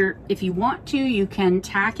if you want to, you can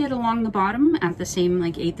tack it along the bottom at the same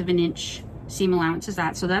like 1/8 of an inch seam allowance as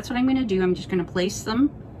that. So that's what I'm going to do. I'm just going to place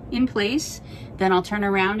them in place, then I'll turn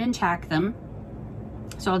around and tack them.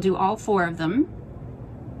 So I'll do all 4 of them.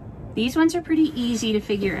 These ones are pretty easy to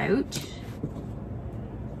figure out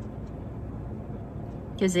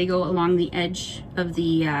because they go along the edge of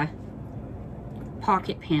the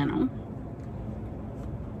pocket panel.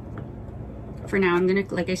 For now, I'm gonna,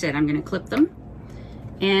 like I said, I'm gonna clip them,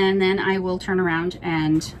 and then I will turn around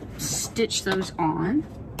and stitch those on.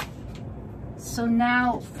 So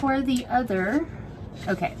now for the other,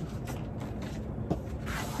 okay,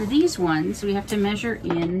 for these ones, we have to measure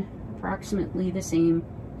in approximately the same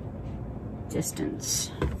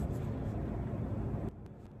distance.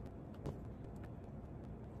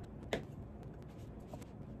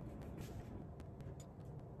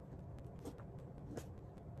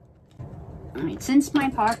 All right, since my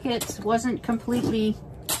pocket wasn't completely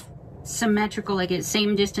symmetrical, like it's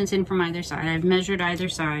same distance in from either side, I've measured either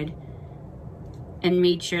side and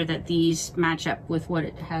made sure that these match up with what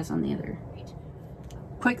it has on the other.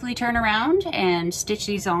 Quickly turn around and stitch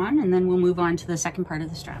these on, and then we'll move on to the second part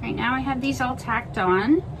of the strap. Right now I have these all tacked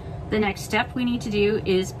on. The next step we need to do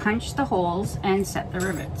is punch the holes and set the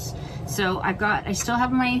rivets. So I still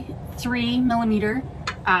have my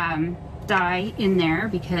 3mm die in there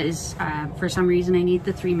because for some reason I need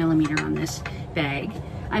the 3mm on this bag.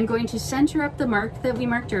 I'm going to center up the mark that we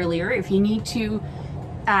marked earlier. If you need to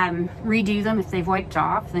redo them, if they've wiped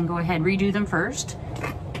off, then go ahead, redo them first.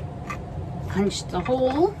 Punch the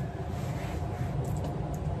hole.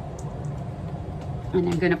 And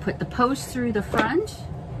I'm going to put the post through the front,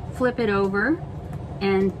 flip it over,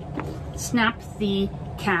 and snap the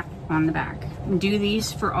cap on the back. And do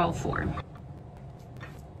these for all 4.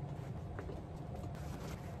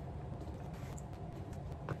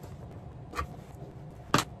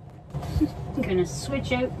 I'm going to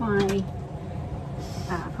switch out my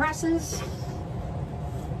presses.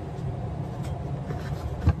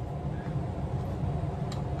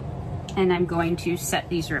 And I'm going to set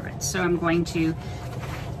these rivets. So I'm going to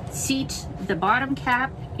seat the bottom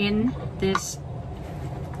cap in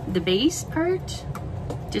the base part,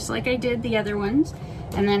 just like I did the other ones,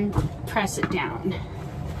 and then press it down.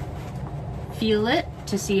 Feel it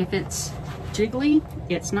to see if it's jiggly.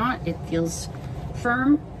 It's not, it feels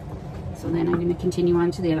firm. So then I'm going to continue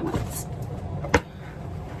on to the other ones.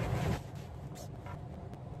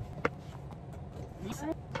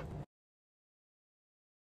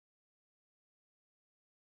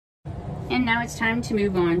 And now it's time to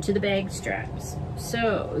move on to the bag straps.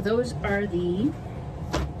 So those are pull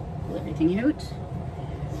everything out.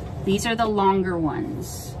 These are the longer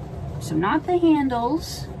ones. So not the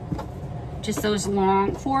handles, just those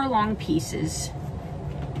 4 long pieces.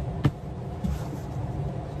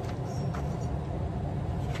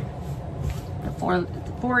 The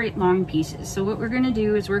four long pieces. So what we're going to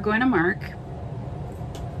do is we're going to mark,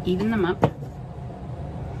 even them up,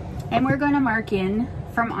 and we're going to mark in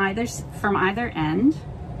from either end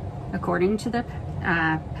according to the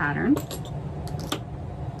pattern.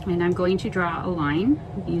 And I'm going to draw a line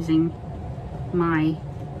using my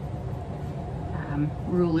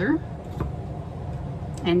ruler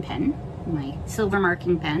and pen, my silver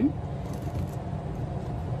marking pen.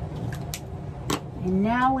 And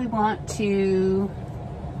now we want to,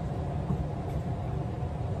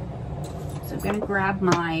 so I'm going to grab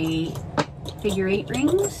my figure 8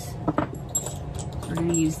 rings. We're going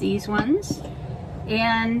to use these ones.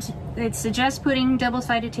 And it suggests putting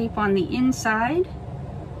double-sided tape on the inside.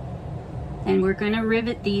 And we're going to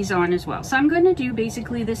rivet these on as well. So I'm going to do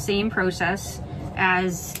basically the same process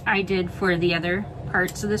as I did for the other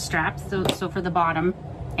parts of the strap. So for the bottom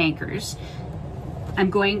anchors,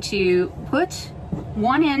 I'm going to put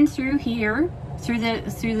one end through here, through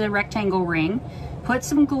the rectangle ring, put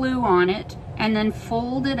some glue on it, and then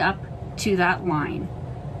fold it up to that line.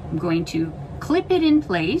 I'm going to clip it in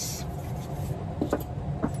place.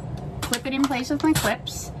 Clip it in place with my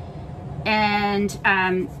clips, and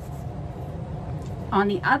on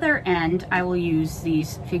the other end I will use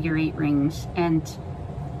these figure 8 rings and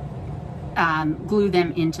glue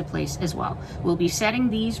them into place as well. We'll be setting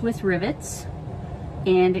these with rivets,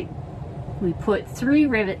 and we put 3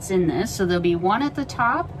 rivets in this, so there'll be 1 at the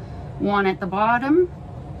top, 1 at the bottom,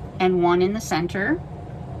 and 1 in the center,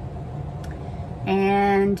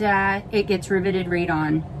 and it gets riveted right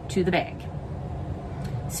on to the bag.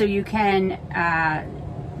 So you can,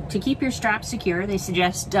 to keep your strap secure, they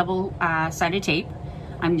suggest double-sided tape.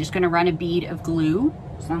 I'm just going to run a bead of glue,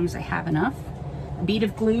 as long as I have enough. A bead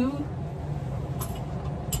of glue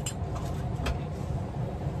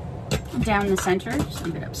down the center, just a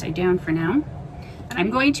bit upside down for now.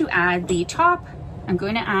 I'm going to add the top, I'm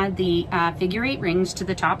going to add the figure 8 rings to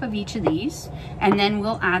the top of each of these, and then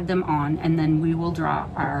we'll add them on, and then we will draw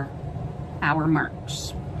our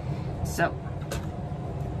marks. So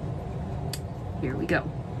here we go.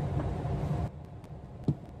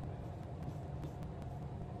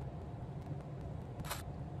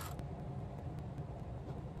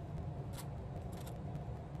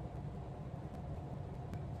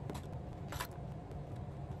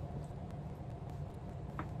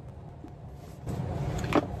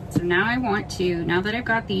 So now I want to, now that I've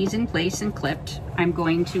got these in place and clipped, I'm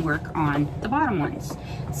going to work on the bottom ones.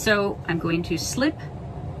 So I'm going to slip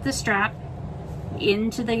the strap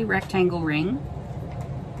into the rectangle ring,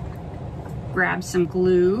 grab some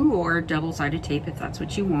glue or double-sided tape if that's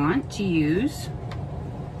what you want to use,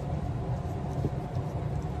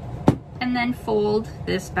 and then fold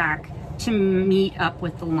this back to meet up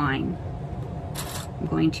with the line. I'm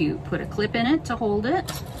going to put a clip in it to hold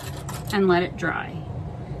it and let it dry.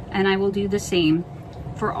 And I will do the same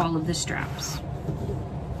for all of the straps.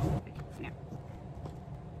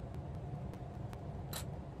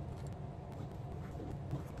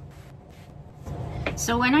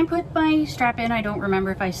 So when I put my strap in, I don't remember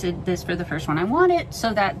if I said this for the first one. I want it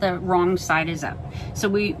so that the wrong side is up. So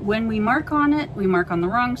when we mark on it, we mark on the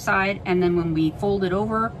wrong side, and then when we fold it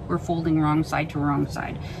over, we're folding wrong side to wrong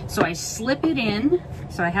side. So I slip it in,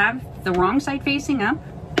 so I have the wrong side facing up.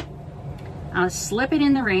 I'll slip it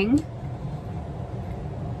in the ring,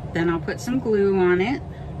 then I'll put some glue on it.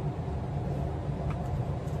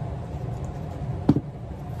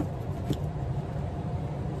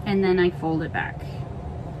 And then I fold it back.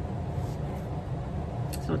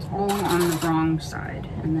 So it's all on the wrong side,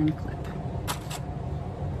 and then clip.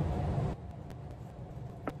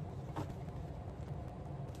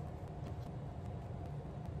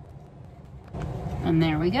 And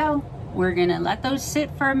there we go. We're gonna let those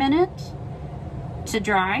sit for a minute to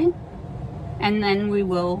dry, and then we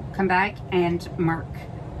will come back and mark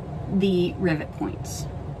the rivet points.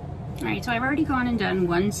 All right, so I've already gone and done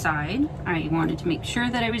one side. I wanted to make sure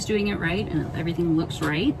that I was doing it right and everything looks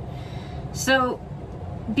right. So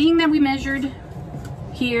being that we measured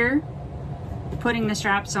here, putting the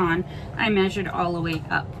straps on, I measured all the way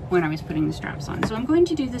up when I was putting the straps on. So I'm going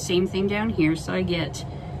to do the same thing down here so I get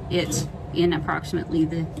it in approximately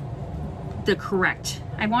the correct.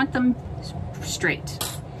 I want them straight.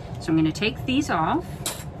 So I'm going to take these off,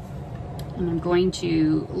 and I'm going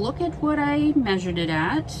to look at what I measured it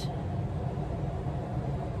at.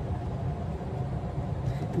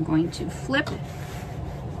 I'm going to flip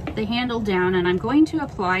the handle down, and I'm going to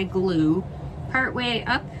apply glue part way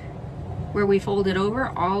up where we fold it over,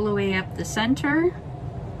 all the way up the center.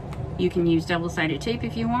 You can use double-sided tape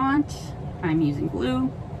if you want. I'm using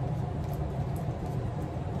glue.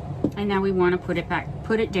 And now we want to put it back,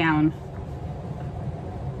 put it down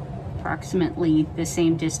approximately the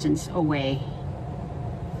same distance away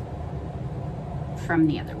from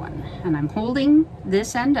the other one. And I'm holding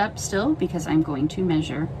this end up still because I'm going to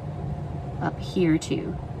measure up here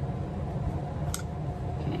too.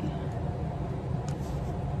 Okay.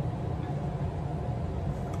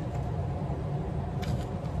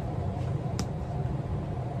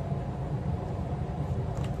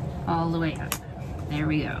 All the way up. There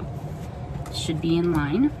we go. Should be in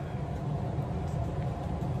line.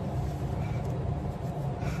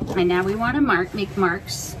 And now we want to make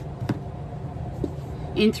marks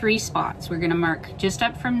in 3 spots. We're going to mark just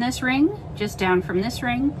up from this ring, just down from this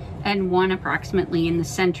ring, and one approximately in the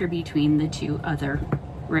center between the 2 other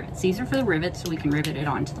rivets. These are for the rivets, so we can rivet it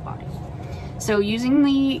onto the body. So using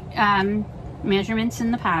the measurements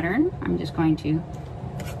in the pattern, I'm just going to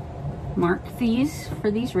mark these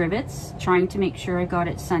for these rivets, trying to make sure I got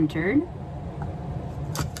it centered.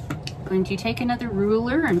 I'm going to take another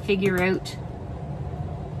ruler and figure out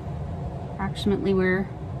approximately where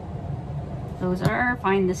those are,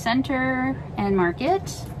 find the center and mark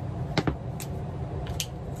it.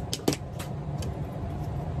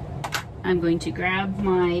 I'm going to grab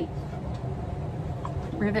my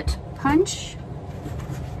rivet punch,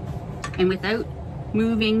 and without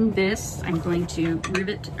moving this, I'm going to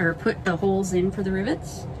rivet or put the holes in for the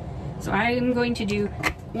rivets. So I'm going to do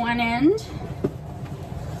one end.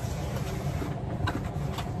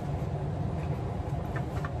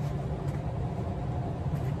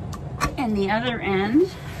 And the other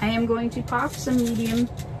end, I am going to pop some medium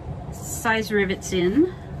size rivets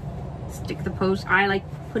in. Stick the post. I like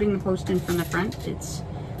putting the post in from the front. It's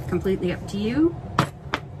completely up to you.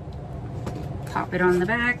 Pop it on the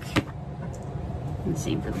back. And the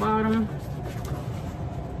same for the bottom.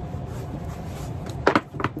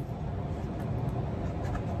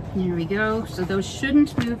 There we go. So those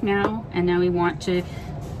shouldn't move now. And now we want to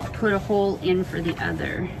put a hole in for the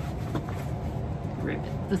other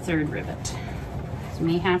rivet, the 3rd rivet. So we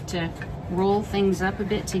may have to roll things up a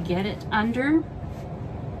bit to get it under.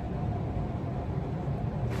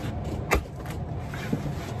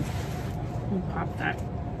 And pop that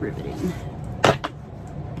rivet in.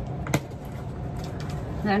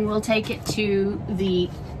 Then we'll take it to the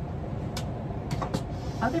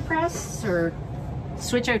other press, or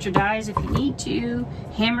switch out your dies if you need to,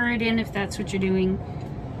 hammer it in if that's what you're doing.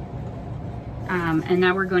 And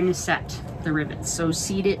now we're going to set the rivets. So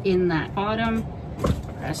seat it in that bottom,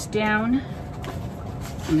 press down.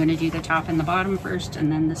 I'm going to do the top and the bottom first,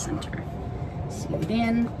 and then the center. Seat it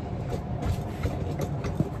in.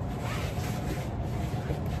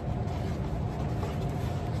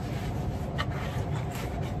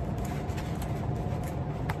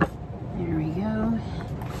 There we go.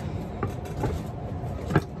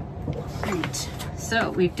 Right.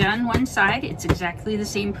 So we've done one side. It's exactly the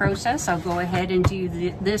same process. I'll go ahead and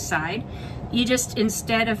do this side. You just,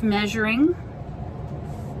 instead of measuring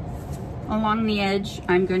along the edge,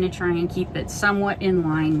 I'm going to try and keep it somewhat in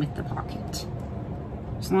line with the pocket.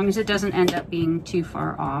 as long as it doesn't end up being too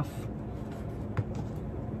far off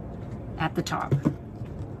at the top.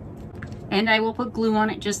 And I will put glue on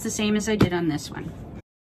it just the same as I did on this one.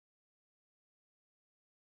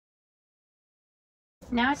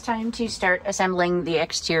 Now it's time to start assembling the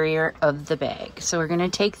exterior of the bag. So we're going to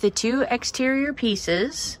take the two exterior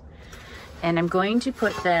pieces and I'm going to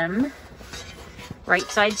put them right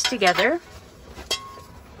sides together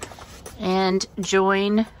and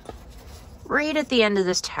join right at the end of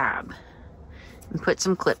this tab and put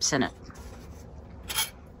some clips in it.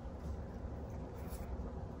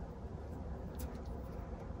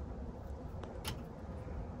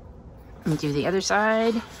 And do the other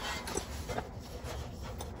side.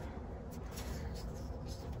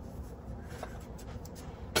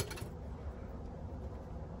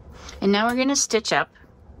 And now we're going to stitch up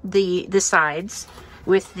the sides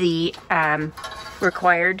with the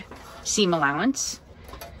required seam allowance.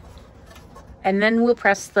 And then we'll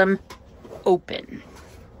press them open.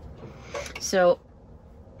 So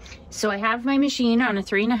I have my machine on a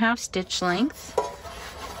 3.5 stitch length.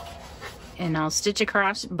 And I'll stitch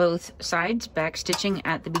across both sides, back stitching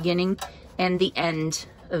at the beginning and the end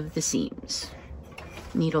of the seams.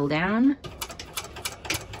 Needle down.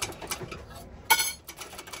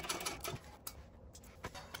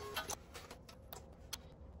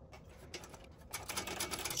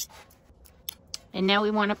 And now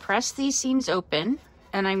we want to press these seams open,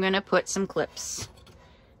 and I'm going to put some clips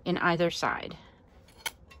in either side.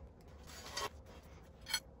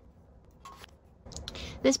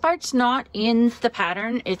 This part's not in the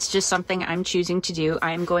pattern, it's just something I'm choosing to do.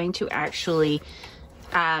 I'm going to actually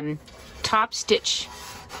top stitch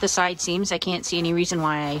the side seams. I can't see any reason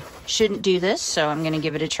why I shouldn't do this, so I'm going to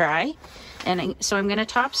give it a try. So I'm going to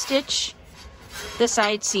top stitch the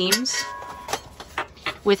side seams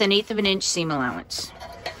with 1/8 of an inch seam allowance.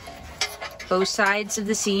 Both sides of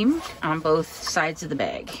the seam on both sides of the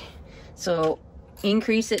bag. So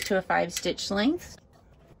increase it to a 5 stitch length.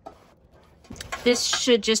 This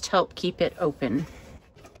should just help keep it open.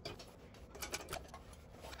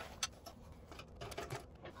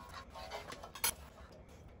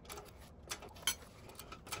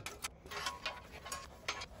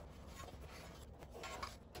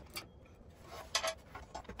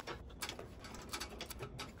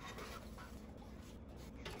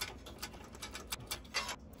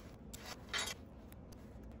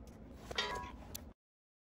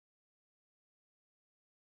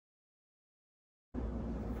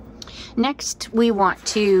 Next, we want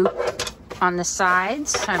to, on the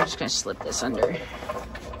sides, I'm just going to slip this under.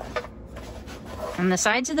 On the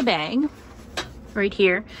sides of the bag, right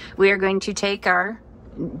here, we are going to take our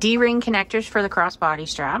D-ring connectors for the crossbody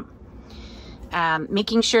strap,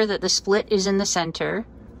 making sure that the split is in the center.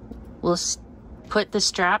 We'll put the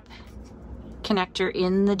strap connector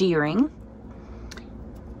in the D-ring.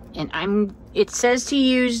 And it says to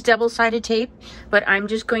use double-sided tape, but I'm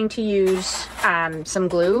just going to use some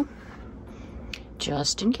glue,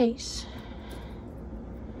 just in case.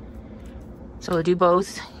 So we'll do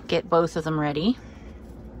both, get both of them ready.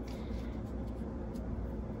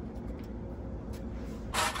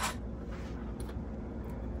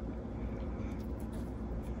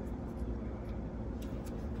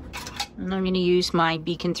 And I'm going to use my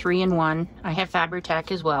Beacon 3-in-1. I have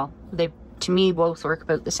Fabri-Tac as well. They, to me, both work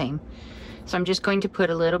about the same. So I'm just going to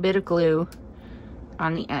put a little bit of glue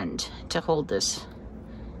on the end to hold this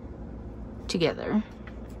together.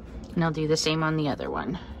 And I'll do the same on the other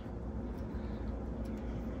one.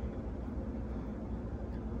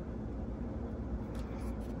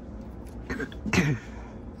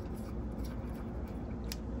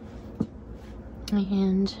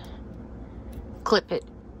 And clip it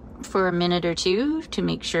for a minute or two to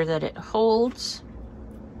make sure that it holds.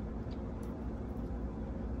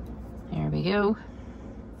 There we go.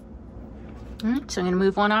 All right, so I'm going to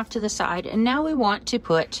move one off to the side, and now we want to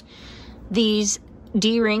put these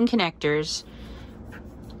D-ring connectors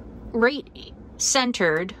right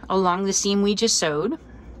centered along the seam we just sewed,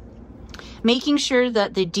 making sure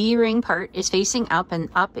that the D-ring part is facing up and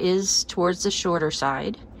up is towards the shorter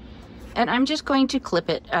side. And I'm just going to clip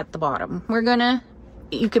it at the bottom.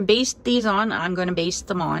 You can baste these on. I'm going to baste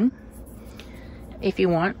them on. If you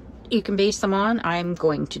want, you can baste them on. I'm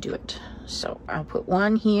going to do it. So I'll put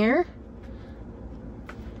one here.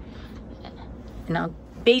 And I'll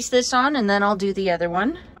baste this on, and then I'll do the other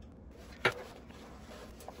one.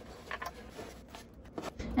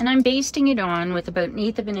 And I'm basting it on with about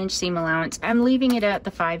 1/8 of an inch seam allowance. I'm leaving it at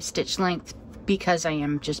the 5 stitch length because I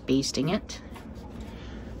am just basting it.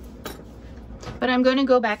 But I'm going to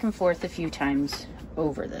go back and forth a few times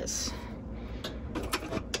over this.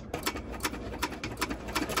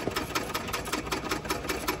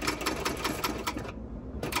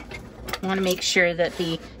 I want to make sure that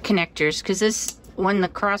the connectors, because this, when the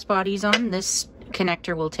crossbody's on, this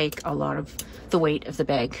connector will take a lot of the weight of the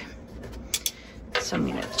bag. So I'm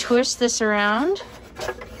going to twist this around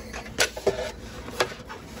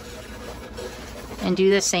and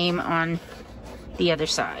do the same on the other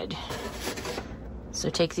side. So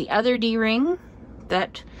take the other D-ring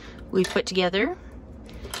that we put together,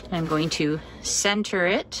 and I'm going to center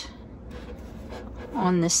it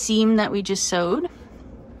on the seam that we just sewed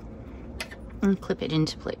and clip it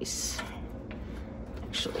into place.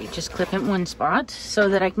 Actually, just clip it in one spot so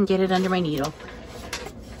that I can get it under my needle.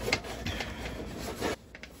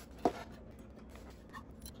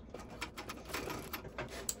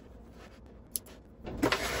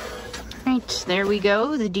 Right, there we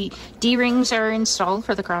go. The D-rings are installed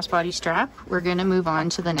for the crossbody strap. We're going to move on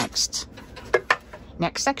to the next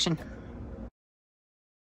section.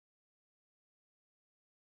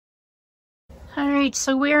 All right,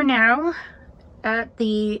 so we're now at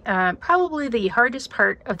the probably the hardest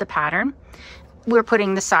part of the pattern. We're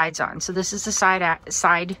putting the sides on. So this is the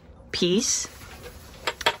side piece.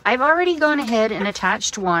 I've already gone ahead and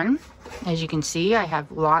attached one. As you can see, I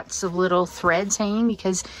have lots of little threads hanging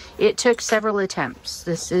because it took several attempts.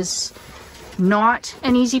 This is not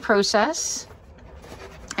an easy process.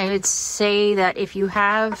 I would say that if you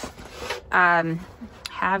have a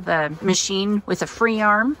machine with a free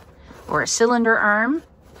arm or a cylinder arm,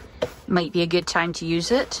 might be a good time to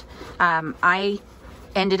use it. I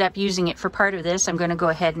ended up using it for part of this. I'm going to go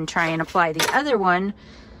ahead and try and apply the other one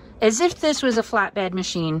as if this was a flatbed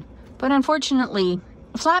machine, but unfortunately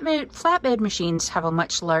flatbed machines have a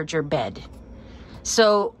much larger bed,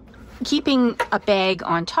 so keeping a bag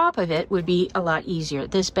on top of it would be a lot easier.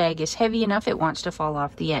 This bag is heavy enough, it wants to fall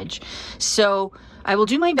off the edge. So I will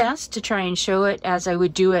do my best to try and show it as I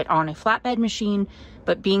would do it on a flatbed machine,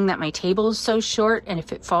 but being that my table is so short, and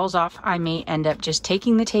if it falls off, I may end up just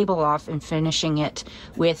taking the table off and finishing it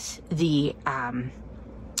with the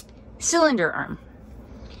cylinder arm.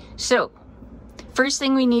 So first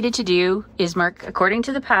thing we needed to do is mark according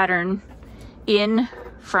to the pattern in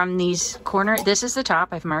from these corner. This is the top.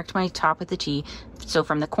 I've marked my top with the T. So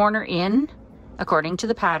from the corner in according to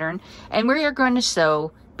the pattern, and we are going to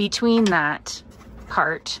sew between that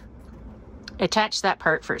part. Attach that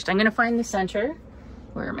part first. I'm going to find the center.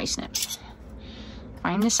 Where are my snips?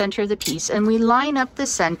 Find the center of the piece, and we line up the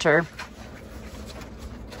center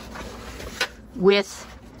with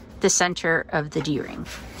the center of the D-ring.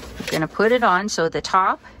 I'm going to put it on, so the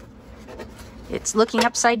top, it's looking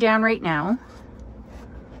upside down right now,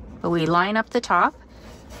 but we line up the top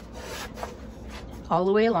all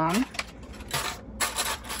the way along.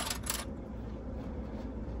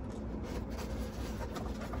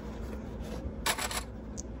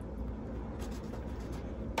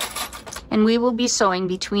 And we will be sewing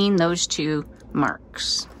between those two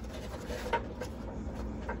marks.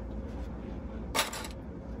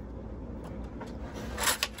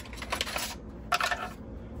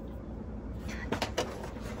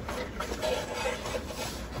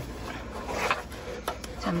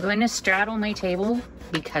 So I'm going to straddle my table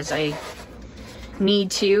because I need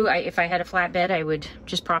to. If I had a flatbed, I would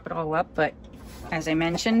just prop it all up, but as I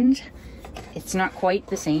mentioned, it's not quite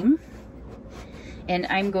the same. And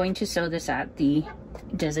I'm going to sew this at the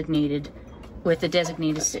designated, with the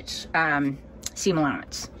designated stitch, seam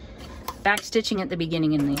allowance. Back stitching at the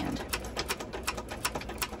beginning and the end.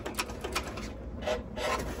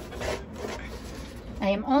 I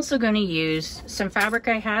am also going to use some fabric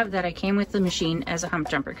I have that I came with the machine as a hump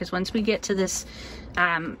jumper, because once we get to this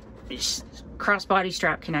crossbody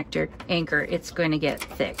strap connector anchor, it's going to get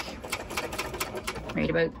thick. Right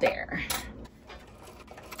about there.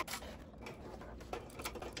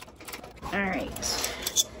 All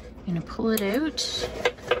right, I'm gonna pull it out,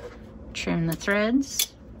 trim the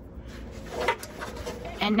threads.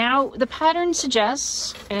 And now the pattern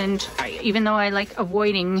suggests, and even though I like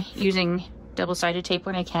avoiding using double-sided tape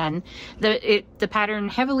when I can, the pattern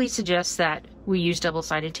heavily suggests that we use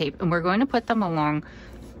double-sided tape, and we're going to put them along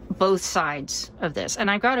both sides of this. And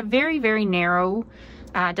I've got a very, very narrow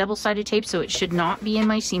double-sided tape, so it should not be in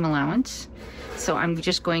my seam allowance. So I'm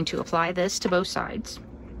just going to apply this to both sides,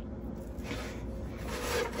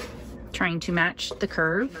 trying to match the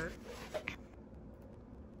curve.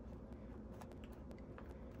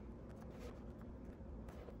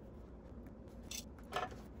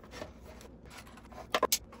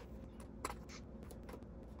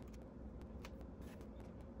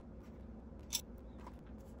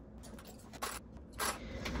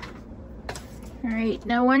 All right,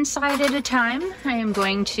 now one side at a time, I am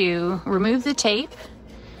going to remove the tape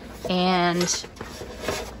and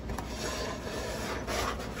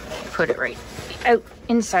put it right out,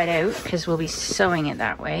 inside out, because we'll be sewing it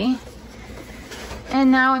that way. And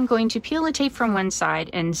now I'm going to peel the tape from one side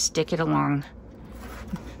and stick it along,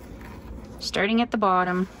 starting at the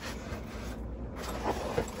bottom,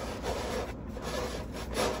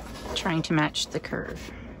 trying to match the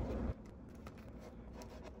curve.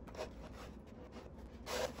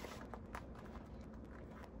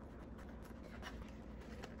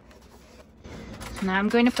 Now I'm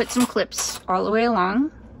going to put some clips all the way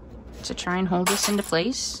along to try and hold this into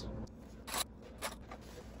place.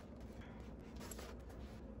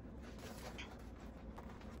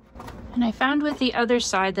 And I found with the other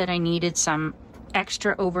side that I needed some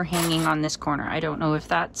extra overhanging on this corner. I don't know if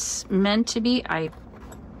that's meant to be. I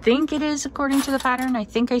think it is according to the pattern. I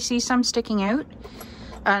think I see some sticking out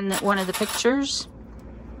on one of the pictures.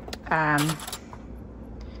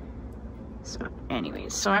 So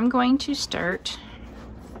anyways, so I'm going to start.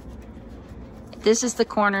 This is the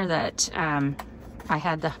corner that I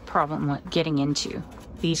had the problem with getting into,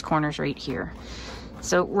 these corners right here.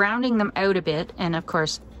 So rounding them out a bit, and of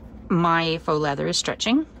course my faux leather is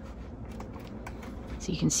stretching.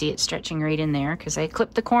 So you can see it stretching right in there because I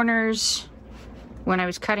clipped the corners when I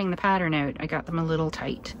was cutting the pattern out. I got them a little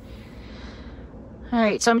tight. All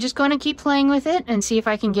right, so I'm just going to keep playing with it and see if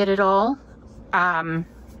I can get it all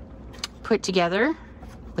put together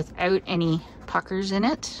without any puckers in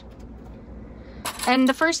it. And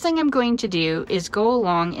the first thing I'm going to do is go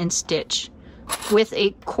along and stitch with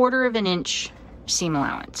a 1/4 of an inch seam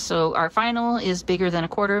allowance. So our final is bigger than a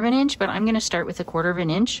 1/4 of an inch, but I'm going to start with a 1/4 of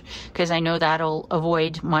an inch because I know that'll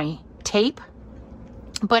avoid my tape,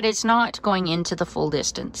 but it's not going into the full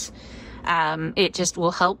distance. It just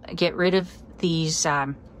will help get rid of these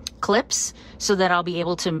clips so that I'll be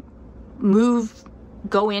able to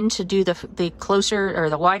go in to do the closer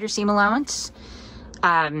or the wider seam allowance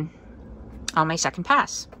on my second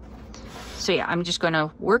pass. So yeah, I'm just going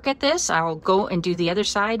to work at this. I'll go and do the other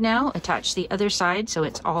side now, attach the other side so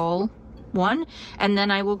it's all one, and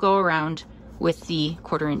then I will go around with the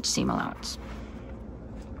 1/4 inch seam allowance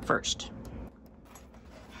first.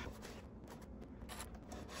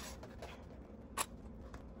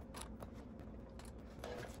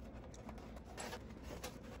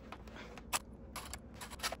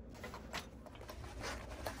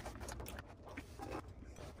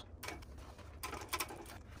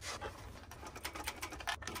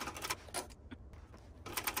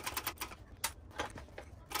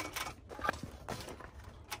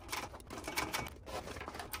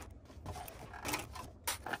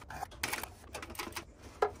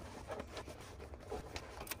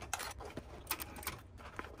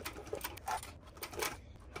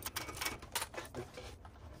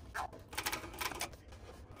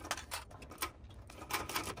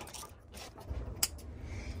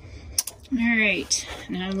 Alright,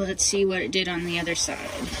 now let's see what it did on the other side.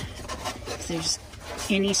 If there's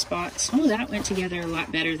any spots. Oh, that went together a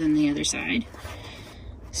lot better than the other side.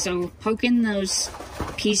 So poking those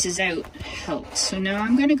pieces out helped. So now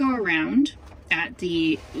I'm going to go around at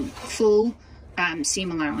the full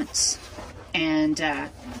seam allowance and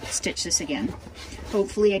stitch this again.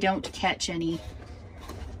 Hopefully I don't catch any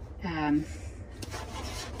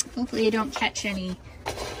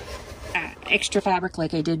extra fabric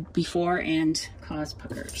like I did before and cause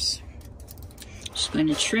puckers. Just going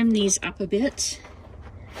to trim these up a bit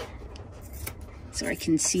so I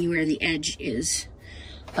can see where the edge is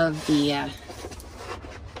of the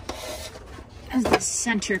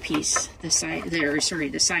center piece, the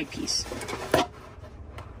side piece.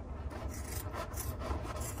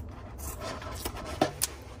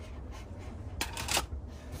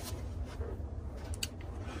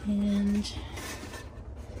 And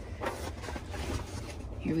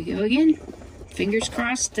here we go again. Fingers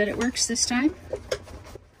crossed that it works this time.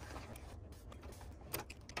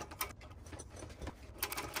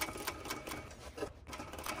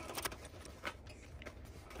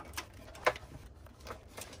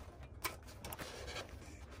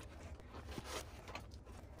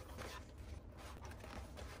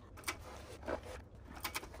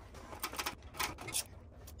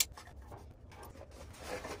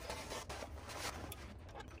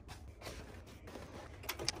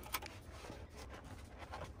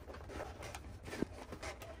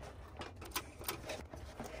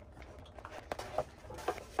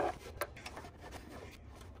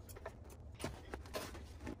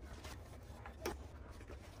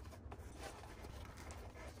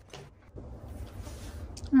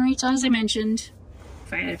 Alright, so as I mentioned,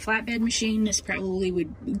 if I had a flatbed machine, this probably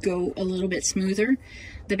would go a little bit smoother.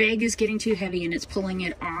 The bag is getting too heavy and it's pulling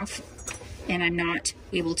it off and I'm not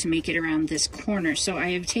able to make it around this corner. So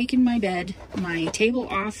I have taken my table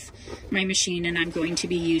off my machine, and I'm going to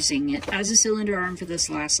be using it as a cylinder arm for this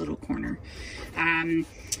last little corner.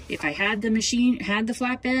 If I had the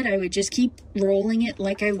flatbed, I would just keep rolling it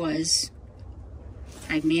like I was.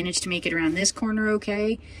 I've managed to make it around this corner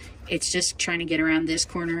okay. It's just trying to get around this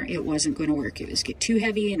corner. It wasn't going to work. It was too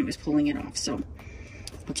heavy and it was pulling it off. So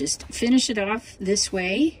I'll just finish it off this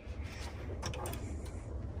way,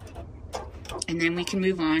 and then we can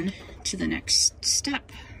move on to the next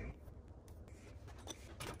step.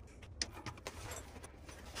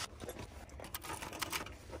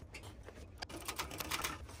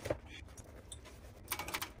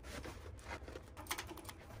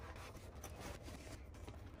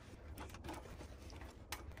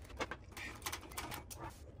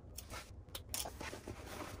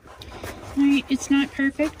 Alright, it's not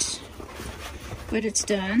perfect, but it's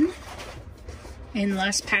done, and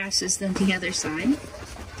less passes than the other side.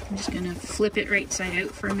 I'm just going to flip it right side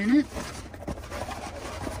out for a minute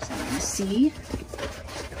so you can see.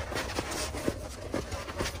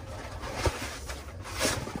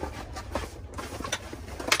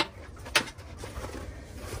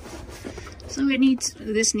 So it needs,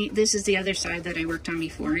 this is the other side that I worked on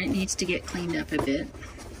before. It needs to get cleaned up a bit.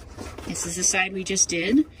 This is the side we just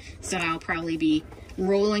did, so I'll probably be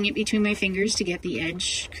rolling it between my fingers to get the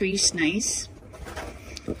edge creased nice.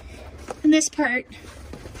 And this part,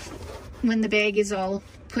 when the bag is all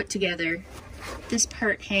put together, this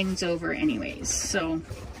part hangs over anyways, so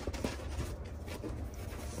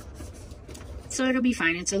it'll be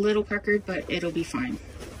fine. It's a little puckered, but it'll be fine.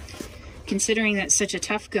 Considering that's such a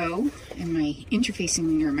tough go, and my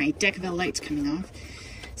interfacing or my Decaville light's coming off.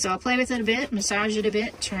 So I'll play with it a bit, massage it a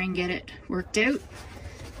bit, try and get it worked out.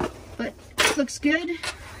 But it looks good.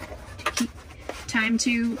 Time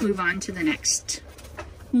to move on to the next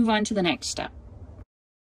step.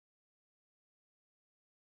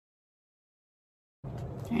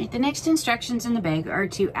 All right, the next instructions in the bag are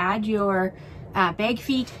to add your bag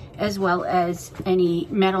feet as well as any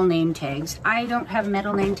metal name tags. I don't have a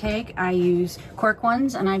metal name tag. I use cork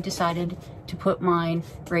ones, and I've decided to put mine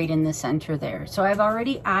right in the center there. So I've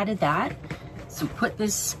already added that. So put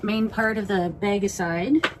this main part of the bag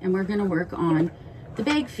aside, and we're going to work on the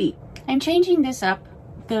bag feet. I'm changing this up,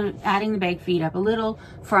 adding the bag feet up a little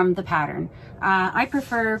from the pattern. I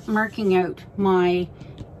prefer marking out my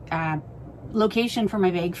location for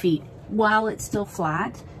my bag feet while it's still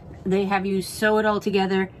flat. They have you sew it all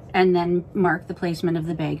together and then mark the placement of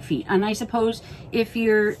the bag feet. And I suppose if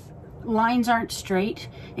your lines aren't straight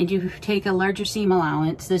and you take a larger seam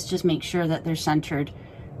allowance, this just makes sure that they're centered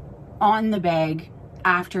on the bag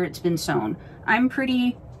after it's been sewn. I'm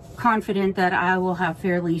pretty confident that I will have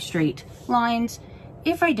fairly straight lines.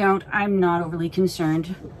 If I don't, I'm not overly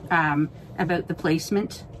concerned about the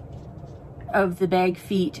placement of the bag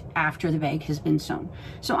feet after the bag has been sewn.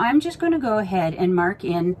 So I'm just going to go ahead and mark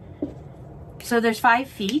in. So there's 5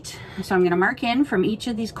 feet, so I'm going to mark in from each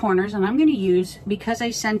of these corners, and I'm going to use, because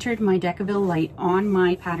I centered my Decaville light on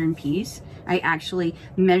my pattern piece, I actually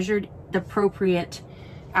measured the appropriate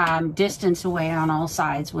distance away on all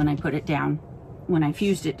sides when I put it down, when I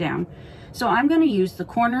fused it down. So I'm going to use the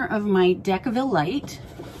corner of my Decaville light.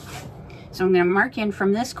 So I'm going to mark in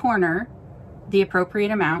from this corner the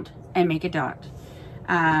appropriate amount and make a dot.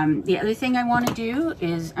 The other thing I want to do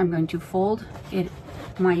is I'm going to fold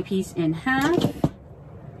my piece in half,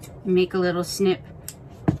 make a little snip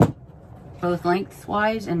both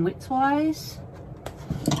lengthwise and widthwise.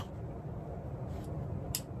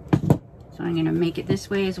 So I'm going to make it this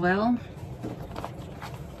way as well.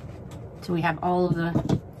 So we have all of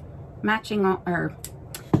the matching, or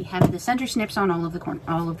we have the center snips on all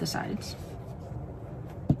of the sides.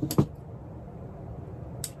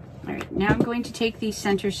 All right, now I'm going to take these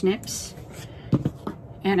center snips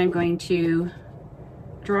and I'm going to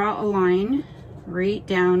draw a line right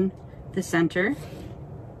down the center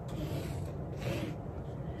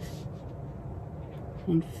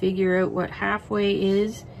and figure out what halfway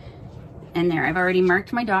is. And there, I've already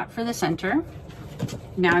marked my dot for the center.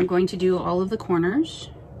 Now I'm going to do all of the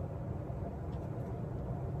corners.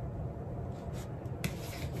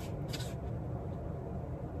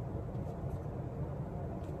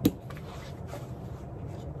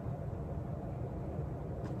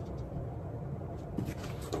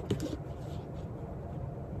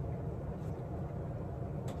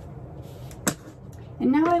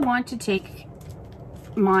 And now I want to take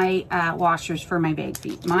my washers for my bag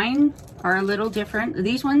feet. Mine are a little different.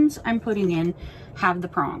 These ones I'm putting in have the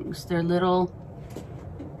prongs. They're little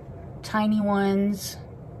tiny ones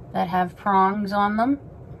that have prongs on them.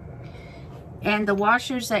 And the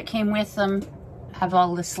washers that came with them have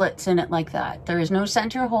all the slits in it like that. There is no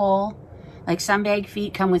center hole. Like some bag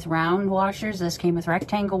feet come with round washers. This came with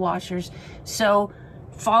rectangle washers. So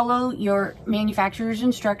follow your manufacturer's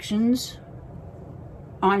instructions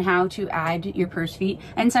on how to add your purse feet.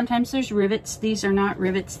 And sometimes there's rivets. These are not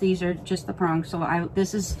rivets, these are just the prongs. So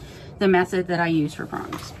this is the method that I use for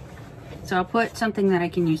prongs. So I'll put something that I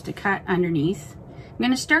can use to cut underneath. I'm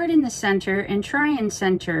going to start in the center and try and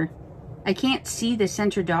center. I can't see the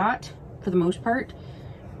center dot for the most part.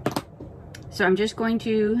 So I'm just going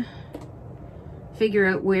to figure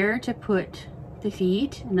out where to put the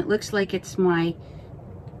feet. And it looks like it's my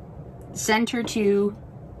center two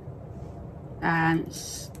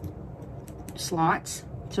slots.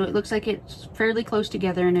 So it looks like it's fairly close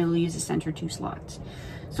together, and I'll use the center two slots.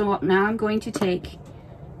 So now I'm going to take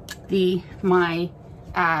my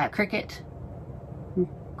Cricut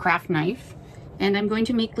craft knife, and I'm going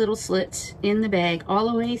to make little slits in the bag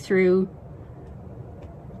all the way through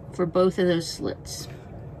for both of those slits,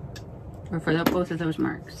 or for both of those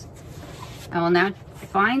marks. I will now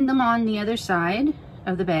find them on the other side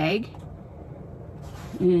of the bag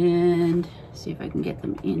and see if I can get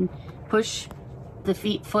them in. Push the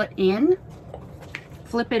foot in,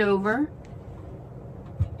 flip it over,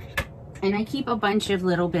 and I keep a bunch of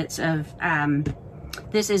little bits of,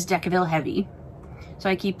 this is Decaville Heavy, so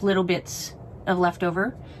I keep little bits of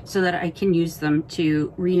leftover so that I can use them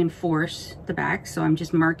to reinforce the back. So I'm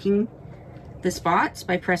just marking the spots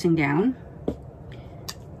by pressing down.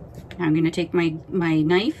 Now I'm going to take my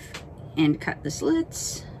knife and cut the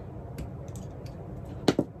slits,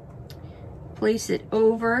 place it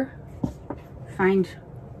over, find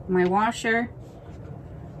my washer,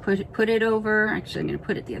 put it over. Actually, I'm going to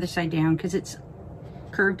put it the other side down because it's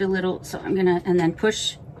curved a little. So I'm gonna, and then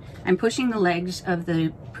I'm pushing the legs of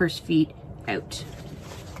the purse feet out.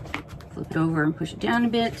 Flip it over and push it down a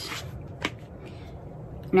bit.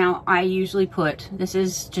 Now I usually put, this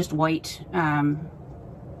is just white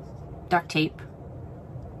duct tape.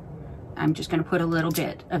 I'm just going to put a little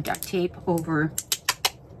bit of duct tape over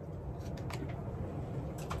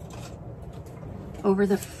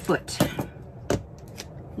the foot,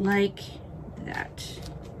 like that.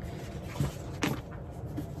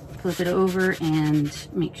 Flip it over and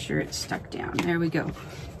make sure it's stuck down. There we go.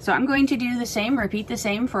 So I'm going to do the same, repeat the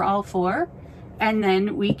same for all four, and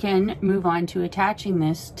then we can move on to attaching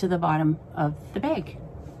this to the bottom of the bag.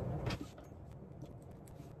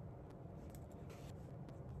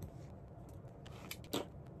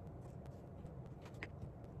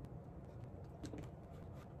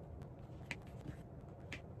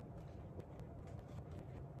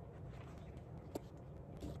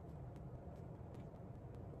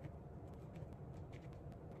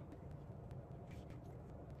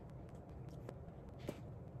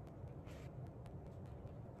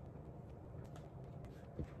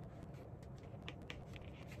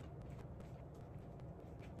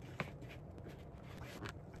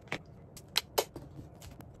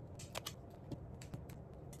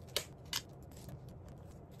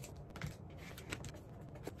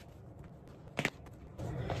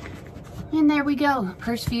 And there we go,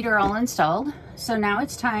 purse feet are all installed. So now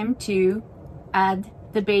it's time to add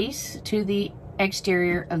the base to the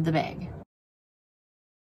exterior of the bag.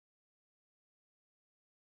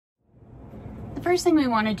 The first thing we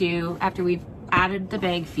want to do after we've added the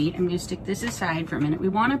bag feet, I'm going to stick this aside for a minute. We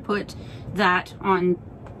want to put that on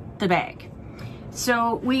the bag.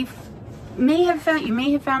 So you may have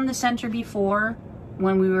found the center before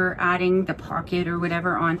when we were adding the pocket or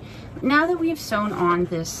whatever on. Now that we've sewn on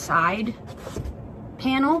this side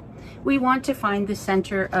panel, we want to find the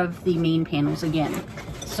center of the main panels again.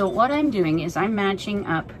 So what I'm doing is I'm matching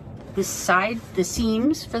up the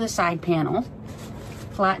seams for the side panel,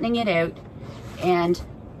 flattening it out, and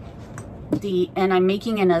I'm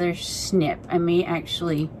making another snip. I may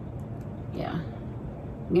actually, yeah,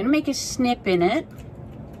 I'm gonna make a snip in it.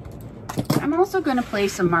 I'm also going to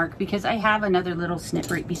place a mark because I have another little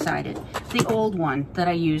snip right beside it. The old one that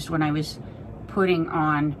I used when I was putting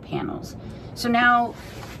on panels. So now,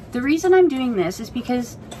 the reason I'm doing this is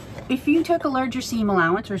because if you took a larger seam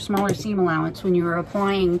allowance or smaller seam allowance when you were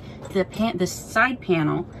applying the side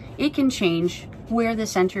panel, it can change where the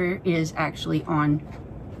center is actually on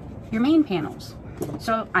your main panels.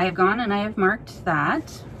 So I have gone and I have marked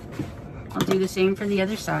that. I'll do the same for the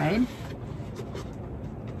other side.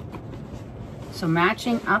 So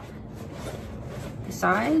matching up the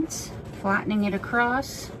sides, flattening it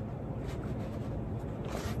across,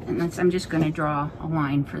 and I'm just going to draw a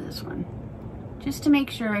line for this one, just to make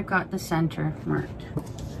sure I've got the center marked.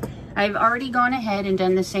 I've already gone ahead and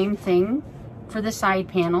done the same thing for the side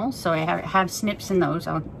panel, so I have snips in those.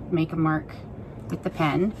 I'll make a mark with the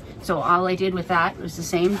pen. So all I did with that was the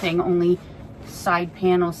same thing, only side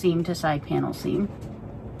panel seam to side panel seam.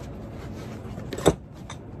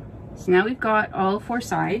 So now we've got all 4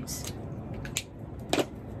 sides.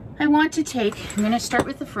 I want to take, I'm going to start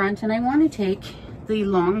with the front, and I want to take the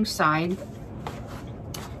long side.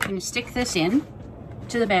 I'm going to stick this in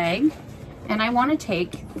to the bag, and I want to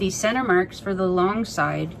take the center marks for the long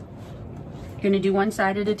side. I'm going to do one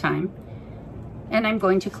side at a time, and I'm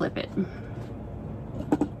going to clip it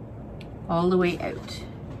all the way out.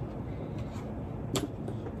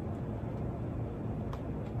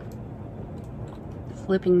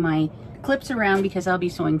 Flipping my clips around because I'll be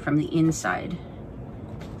sewing from the inside.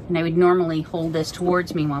 And I would normally hold this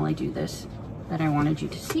towards me while I do this, but I wanted you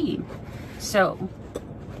to see. So,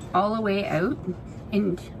 all the way out,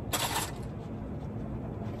 and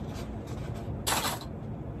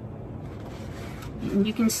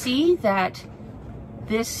you can see that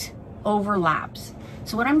this overlaps.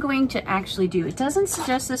 So what I'm going to actually do, it doesn't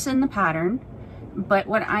suggest this in the pattern, but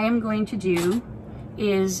what I am going to do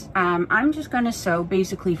is I'm just going to sew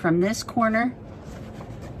basically from this corner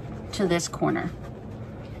to this corner.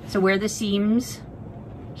 So where the seams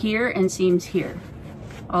here and seams here,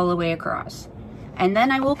 all the way across. And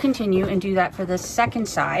then I will continue and do that for the second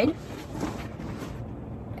side.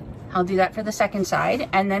 I'll do that for the second side,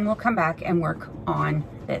 and then we'll come back and work on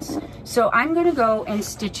this. So I'm going to go and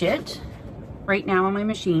stitch it right now on my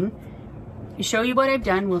machine, show you what I've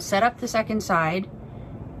done. We'll set up the second side,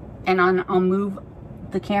 and I'll move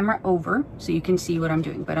the camera over so you can see what I'm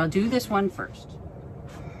doing, but I'll do this one first.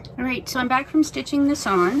 All right, so I'm back from stitching this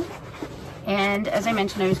on, and as I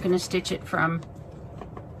mentioned, I was going to stitch it from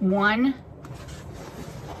one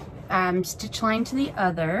stitch line to the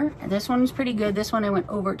other. This one's pretty good. This one I went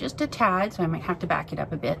over just a tad, so I might have to back it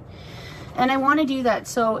up a bit. And I want to do that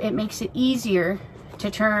so it makes it easier to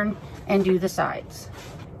turn and do the sides.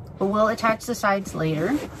 But we'll attach the sides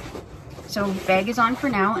later. So bag is on for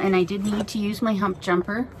now, and I did need to use my hump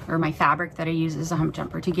jumper, or my fabric that I use as a hump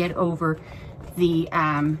jumper, to get over the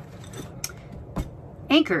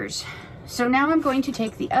anchors. So now I'm going to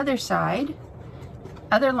take the other side,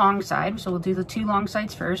 other long side, so we'll do the 2 long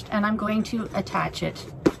sides first, and I'm going to attach it.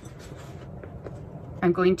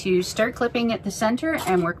 I'm going to start clipping at the center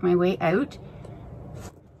and work my way out.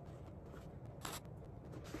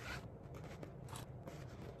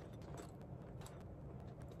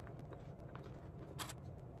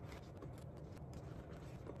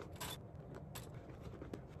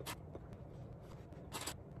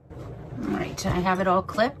 Alright, I have it all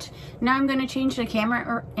clipped. Now I'm going to change the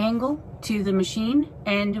camera angle to the machine,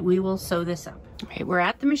 and we will sew this up. Okay, we're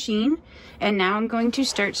at the machine, and now I'm going to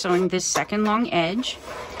start sewing this second long edge.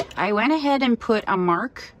 I went ahead and put a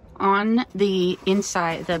mark on the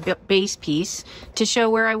inside, the base piece, to show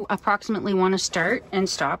where I approximately want to start and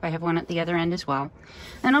stop. I have one at the other end as well.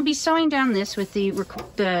 And I'll be sewing down this with the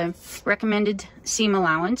recommended seam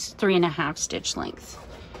allowance, 3.5 stitch length.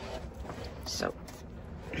 So,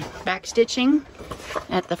 back stitching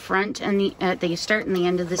at the front and at the start and the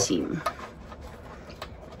end of the seam.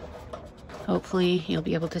 Hopefully you'll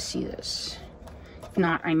be able to see this. If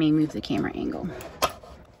not, I may move the camera angle.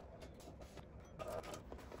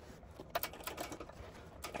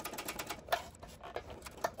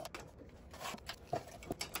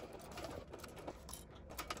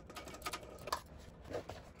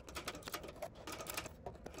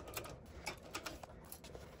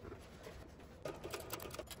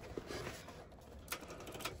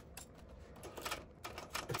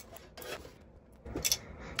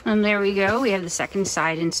 And there we go, we have the second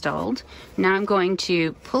side installed. Now I'm going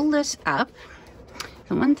to pull this up.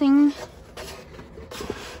 The one thing,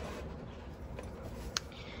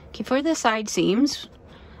 okay, for the side seams,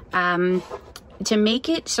 to make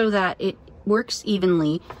it so that it works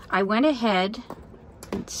evenly, I went ahead,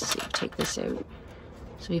 let's see, take this out.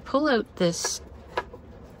 So we pull out this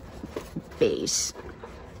base.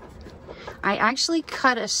 I actually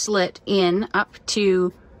cut a slit in up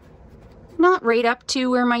to, not right up to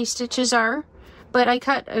where my stitches are, but I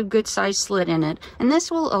cut a good size slit in it, and this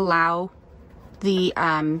will allow the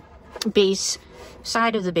base,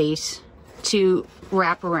 side of the base, to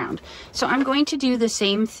wrap around. So I'm going to do the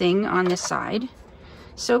same thing on this side.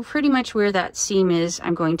 So pretty much where that seam is,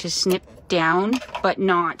 I'm going to snip down, but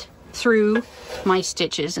not through my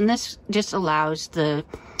stitches, and this just allows the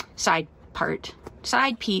side part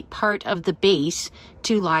of the base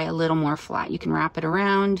to lie a little more flat. You can wrap it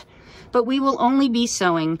around, but we will only be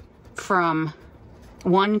sewing from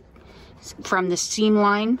the seam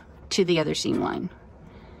line to the other seam line.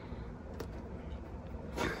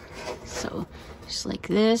 So just like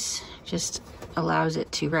this. Just allows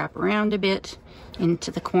it to wrap around a bit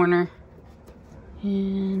into the corner.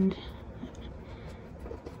 And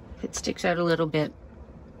if it sticks out a little bit,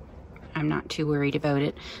 I'm not too worried about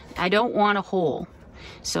it. I don't want a hole,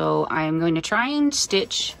 so I'm going to try and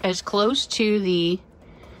stitch as close to the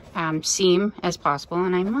seam as possible,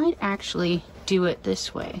 and I might actually do it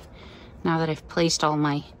this way. Now that I've placed all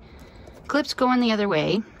my clips going the other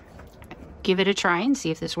way, give it a try and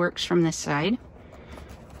see if this works from this side.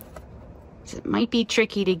 So it might be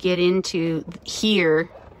tricky to get into here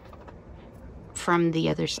from the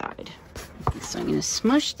other side. So I'm going to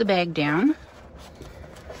smush the bag down.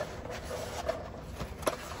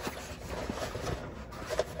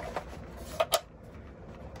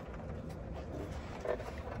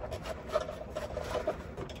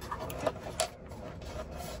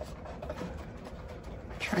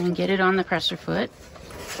 Try and get it on the presser foot.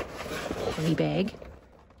 Heavy bag.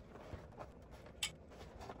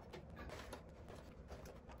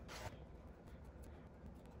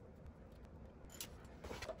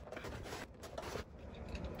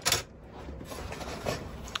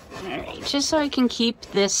 Alright, just so I can keep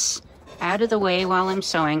this out of the way while I'm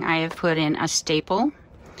sewing, I have put in a staple,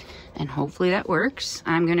 and hopefully that works.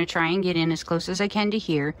 I'm going to try and get in as close as I can to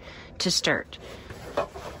here to start.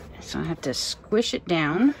 So I have to squish it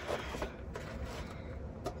down,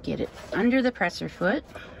 get it under the presser foot.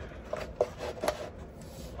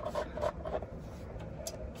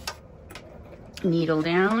 Needle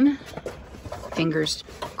down, fingers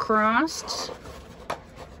crossed.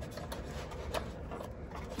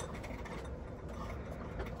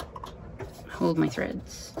 Hold my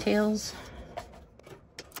threads, tails.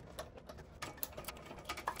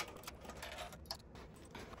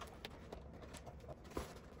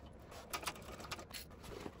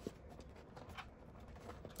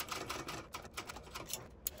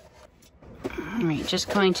 Alright, just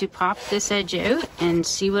going to pop this edge out and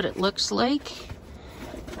see what it looks like.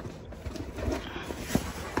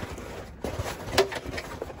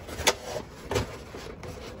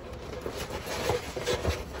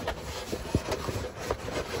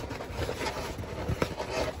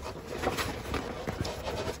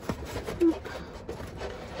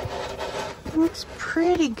 Looks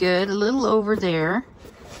pretty good, a little over there.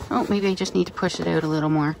 Oh, maybe I just need to push it out a little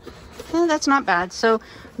more. Yeah, that's not bad. So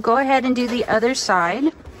go ahead and do the other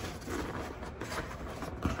side.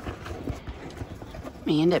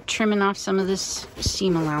 May end up trimming off some of this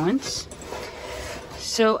seam allowance.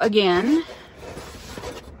 So again,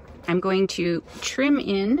 I'm going to trim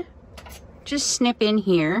in, just snip in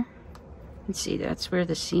here. Let's see, that's where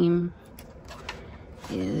the seam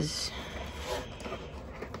is.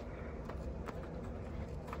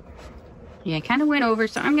 Yeah, I kind of went over,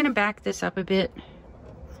 so I'm going to back this up a bit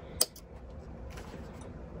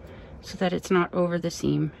so that it's not over the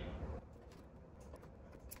seam.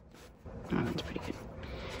 Oh, that's pretty good.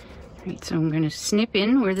 All right, so I'm going to snip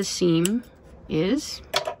in where the seam is.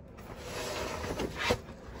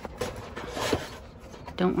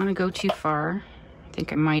 Don't want to go too far. I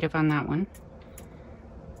think I might have on that one.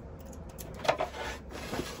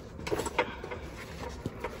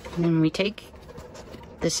 And then we take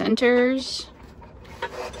the centers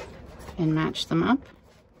and match them up.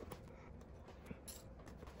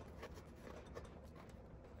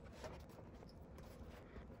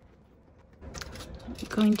 I'm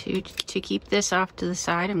going to keep this off to the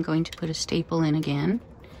side, I'm going to put a staple in again.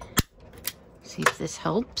 See if this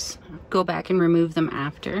helps. I'll go back and remove them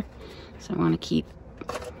after. So I want to keep,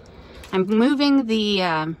 I'm moving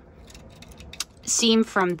the seam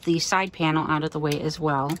from the side panel out of the way as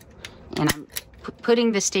well. And I'm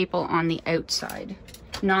putting the staple on the outside,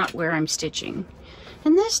 not where I'm stitching.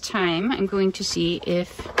 And this time I'm going to see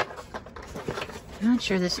if, I'm not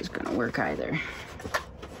sure this is going to work either.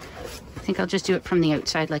 I think I'll just do it from the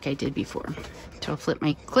outside like I did before. So I'll flip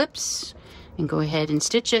my clips and go ahead and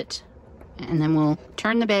stitch it, and then we'll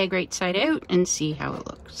turn the bag right side out and see how it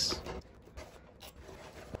looks.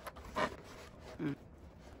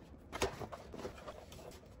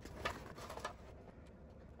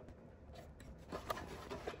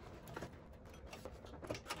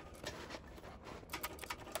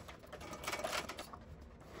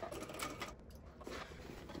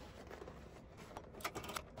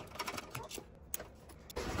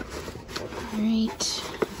 Alright,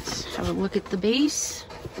 let's have a look at the base,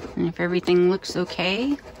 and if everything looks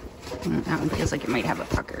okay, that one feels like it might have a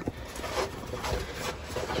pucker.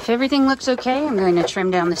 If everything looks okay, I'm going to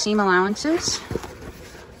trim down the seam allowances,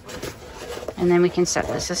 and then we can set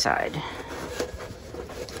this aside.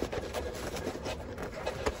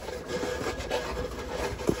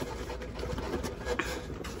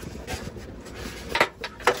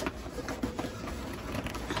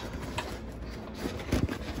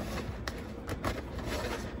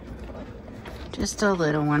 Just a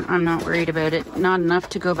little one. I'm not worried about it. Not enough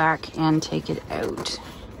to go back and take it out.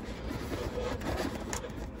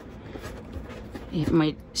 It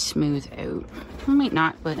might smooth out. It might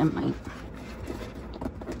not, but it might.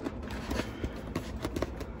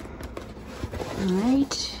 All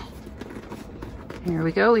right. There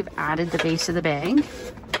we go. We've added the base of the bag.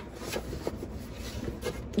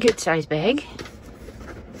 Good size bag.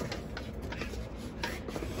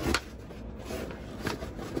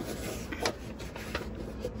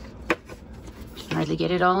 Hardly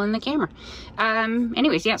get it all in the camera.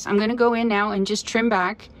 Anyways, yes, I'm going to go in now and just trim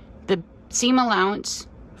back the seam allowance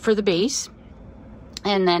for the base,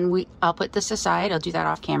 and then I'll put this aside. I'll do that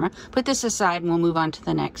off camera. Put this aside and we'll move on to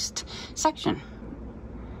the next section.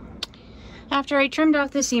 After I trimmed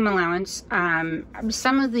off the seam allowance, for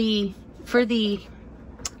the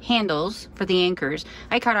handles, for the anchors,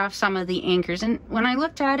 I cut off some of the anchors, and when I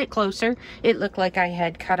looked at it closer, it looked like I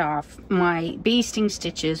had cut off my basting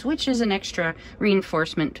stitches, which is an extra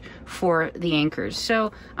reinforcement for the anchors.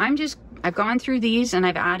 So I've gone through these and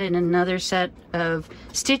I've added another set of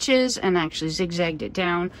stitches and actually zigzagged it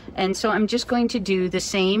down, and so I'm just going to do the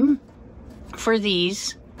same for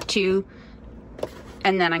these two,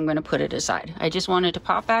 and then I'm going to put it aside. I just wanted to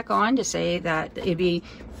pop back on to say that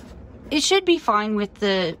it should be fine with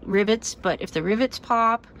the rivets, but if the rivets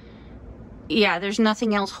pop, yeah, there's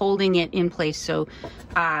nothing else holding it in place. So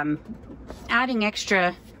adding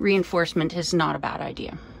extra reinforcement is not a bad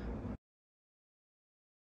idea.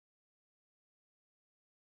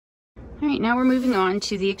 All right, now we're moving on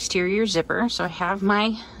to the exterior zipper. So I have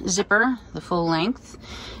my zipper, the full length,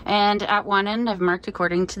 and at one end I've marked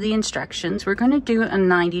according to the instructions. We're going to do a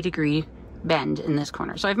 90-degree bend in this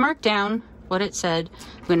corner. So I've marked down what it said.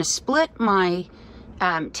 I'm going to split my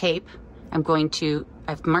tape.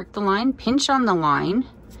 I've marked the line, pinch on the line,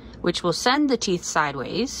 which will send the teeth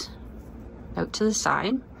sideways out to the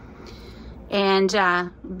side, and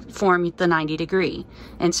form the 90-degree.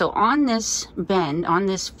 And so on this bend, on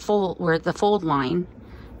this fold, where the fold line,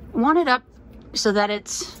 I want it up so that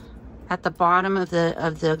it's at the bottom of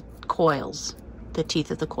the coils, the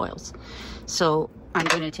teeth of the coils. So I'm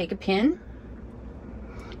going to take a pin,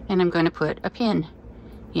 and I'm going to put a pin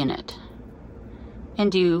in it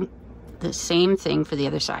and do the same thing for the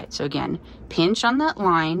other side. So again, pinch on that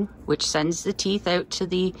line, which sends the teeth out to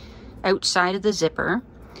the outside of the zipper.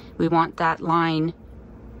 We want that line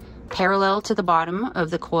parallel to the bottom of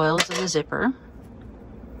the coils of the zipper.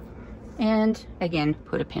 And again,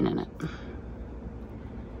 put a pin in it.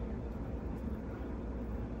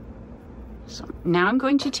 So now I'm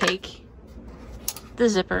going to take the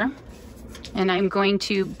zipper and I'm going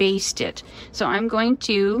to baste it. So I'm going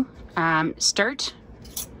to start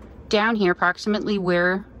down here approximately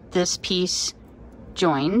where this piece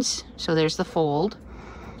joins. So there's the fold.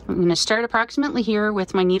 I'm going to start approximately here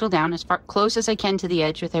with my needle down as close as I can to the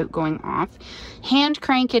edge without going off. Hand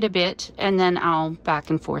crank it a bit, and then I'll back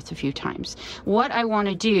and forth a few times. What I want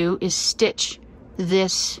to do is stitch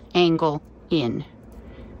this angle in.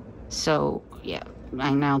 So yeah,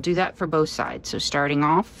 and I'll do that for both sides. So starting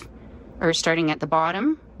at the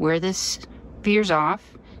bottom where this veers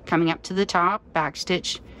off, coming up to the top, back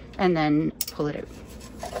stitch, and then pull it out.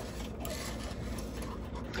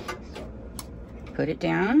 Put it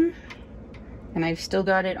down, and I've still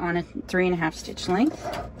got it on a 3.5 stitch length.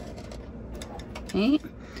 Okay,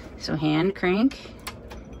 so hand crank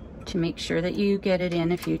to make sure that you get it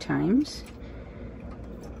in a few times.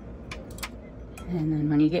 And then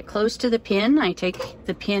when you get close to the pin, I take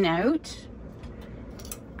the pin out.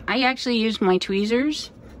 I actually use my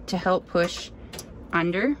tweezers to help push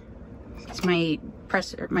under, because my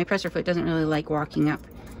presser foot doesn't really like walking up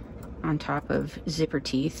on top of zipper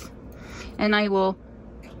teeth. And I will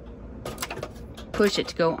push it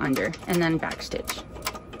to go under and then back stitch.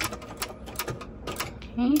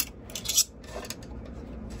 Okay.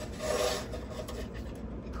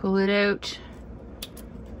 Pull it out,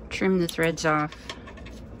 trim the threads off.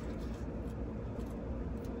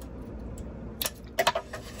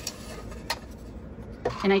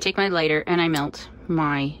 And I take my lighter and I melt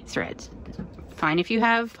my threads. Fine if you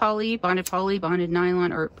have bonded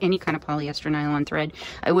nylon, or any kind of polyester nylon thread.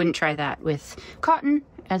 I wouldn't try that with cotton,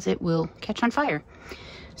 as it will catch on fire.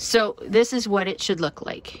 So this is what it should look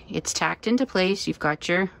like. It's tacked into place. You've got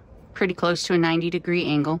your pretty close to a 90-degree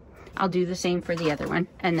angle. I'll do the same for the other one,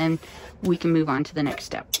 and then we can move on to the next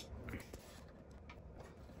step.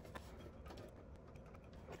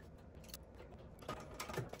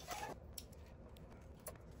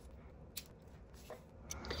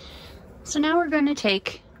 So now we're going to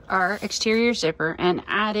take our exterior zipper and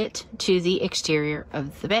add it to the exterior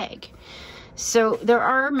of the bag. So there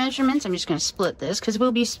are measurements. I'm just going to split this because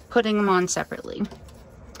we'll be putting them on separately.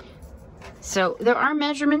 So there are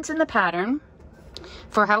measurements in the pattern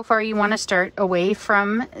for how far you want to start away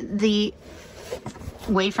from the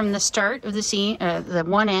start of the seam, the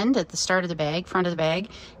one end at the start of the bag, front of the bag,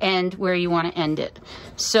 and where you want to end it.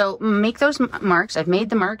 So make those marks. I've made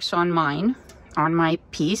the marks on mine, on my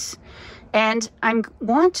piece, and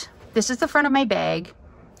this is the front of my bag,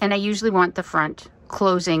 and I usually want the front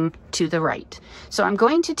closing to the right. So I'm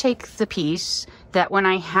going to take the piece that when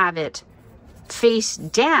I have it face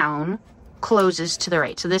down closes to the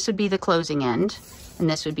right. So this would be the closing end, and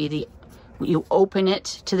this would be you open it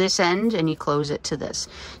to this end and you close it to this.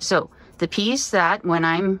 So the piece that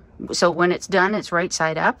when it's done, it's right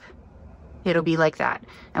side up, it'll be like that.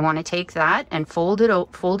 I want to take that and fold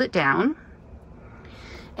it down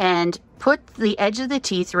and put the edge of the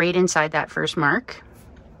teeth right inside that first mark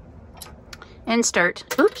and start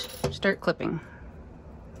clipping.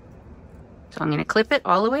 So I'm going to clip it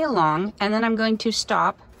all the way along, and then I'm going to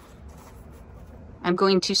stop.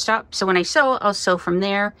 So when I sew, I'll sew from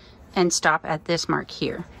there and stop at this mark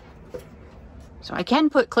here. So I can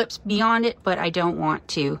put clips beyond it, but I don't want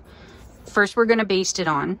to. First, we're going to baste it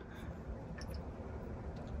on.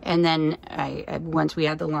 And then once we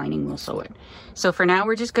add the lining, we'll sew it. So for now,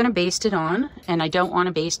 we're just going to baste it on, and I don't want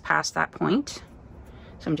to baste past that point.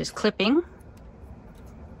 So I'm just clipping.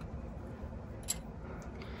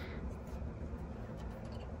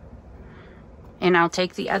 And I'll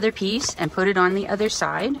take the other piece and put it on the other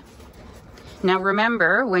side. Now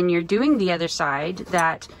remember, when you're doing the other side,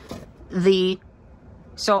 that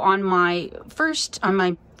on my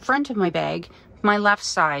front of my bag, my left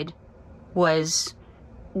side was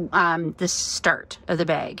the start of the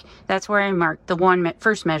bag. That's where I marked the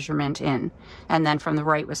first measurement in, and then from the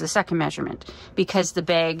right was the second measurement. Because the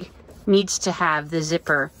bag needs to have the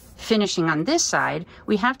zipper finishing on this side,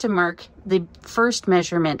 we have to mark the first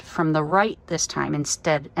measurement from the right this time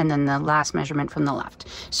instead, and then the last measurement from the left,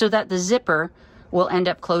 so that the zipper will end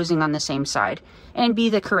up closing on the same side and be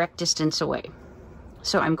the correct distance away.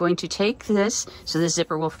 So I'm going to take this, so the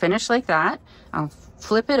zipper will finish like that. I'll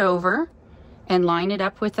flip it over and line it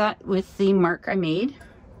up with the mark I made.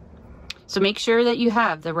 So make sure that you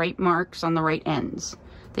have the right marks on the right ends.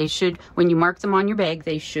 They should, when you mark them on your bag,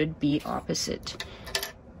 they should be opposite.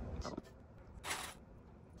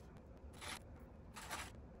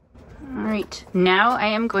 All right, now I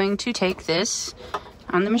am going to take this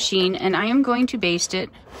on the machine and I am going to baste it.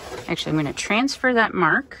 Actually, I'm going to transfer that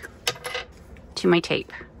mark to my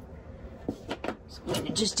tape. So I'm going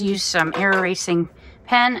to just use some air erasing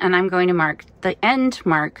pen, and I'm going to mark the end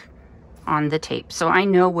mark on the tape so I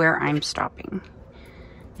know where I'm stopping,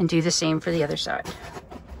 and do the same for the other side.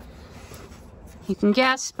 You can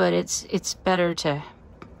guess, but it's better to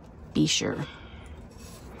be sure.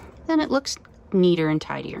 Then it looks neater and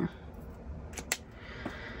tidier.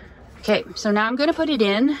 Okay, so now I'm going to put it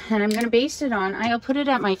in and I'm going to baste it on. I'll put it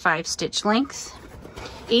at my 5 stitch length,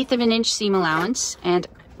 1/8 of an inch seam allowance, and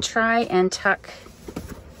try and tuck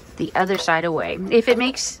the other side away. If it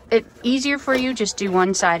makes it easier for you, just do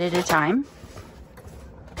one side at a time.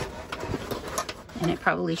 And I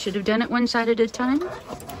probably should have done it one side at a time,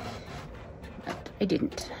 but I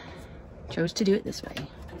didn't. Chose to do it this way.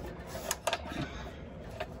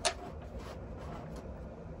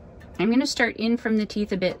 I'm going to start in from the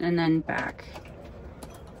teeth a bit and then back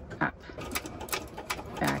up,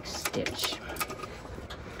 back stitch,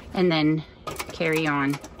 and then carry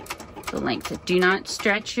on the length. Do not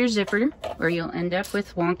stretch your zipper or you'll end up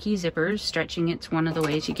with wonky zippers. Stretching it's one of the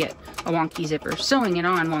ways you get a wonky zipper. Sewing it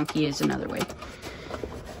on wonky is another way.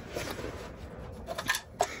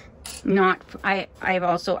 I've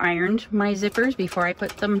also ironed my zippers before I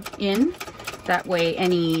put them in. That way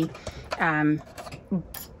any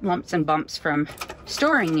lumps and bumps from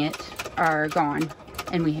storing it are gone,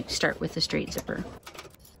 and we start with the straight zipper.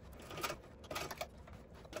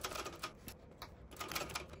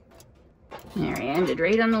 There, I ended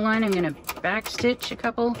right on the line. I'm going to back stitch a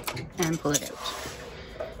couple and pull it out.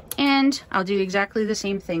 And I'll do exactly the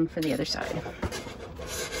same thing for the other side.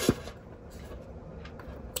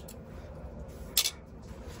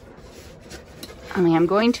 Only I'm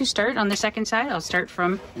going to start on the second side. I'll start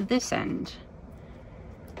from this end.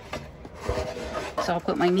 So I'll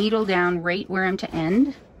put my needle down right where I'm to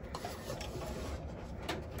end.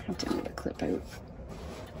 I have to move the clip out.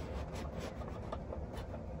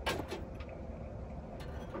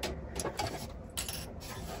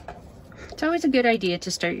 It's always a good idea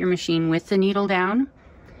to start your machine with the needle down.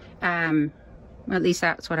 At least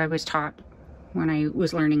that's what I was taught when I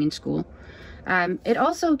was learning in school. It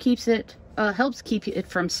also keeps it helps keep it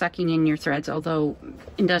from sucking in your threads, although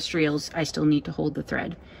industrials, I still need to hold the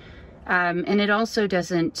thread. And it also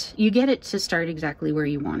doesn't, you get it to start exactly where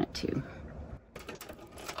you want it to.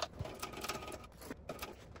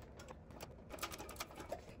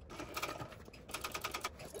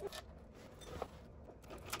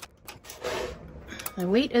 The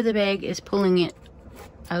weight of the bag is pulling it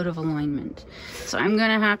out of alignment. So I'm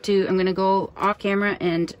gonna go off camera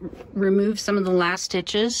and remove some of the last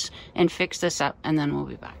stitches and fix this up, and then we'll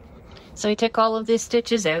be back. So I took all of these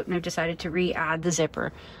stitches out and I've decided to re-add the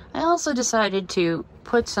zipper. I also decided to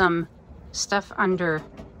put some stuff under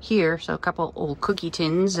here, so a couple old cookie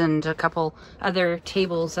tins and a couple other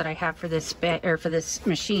tables that I have for this for this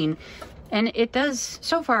machine. And it does,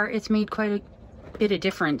 so far it's made quite a bit of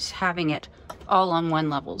difference having it all on one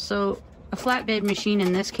level. So a flatbed machine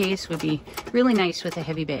in this case would be really nice with a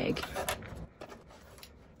heavy bag.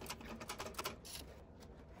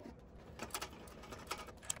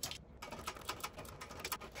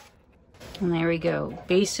 And there we go,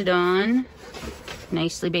 basted on,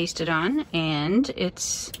 nicely basted on, and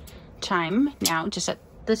it's time now to set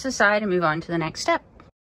this aside and move on to the next step.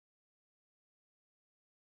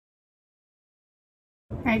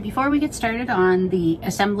 All right, before we get started on the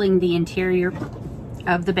assembling the interior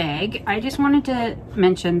of the bag, I just wanted to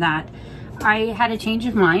mention that I had a change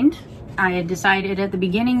of mind. I had decided at the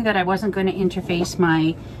beginning that I wasn't going to interface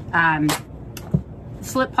my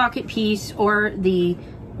slip pocket piece or the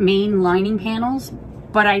main lining panels,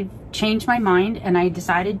 but I changed my mind and I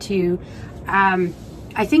decided to,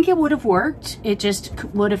 I think it would have worked. It just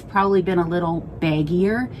would have probably been a little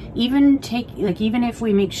baggier. Even if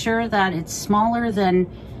we make sure that it's smaller than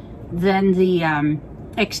the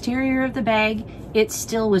exterior of the bag, it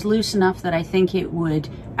still was loose enough that I think it would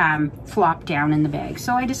flop down in the bag.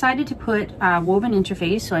 So I decided to put woven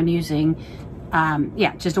interface. So I'm using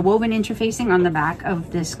just a woven interfacing on the back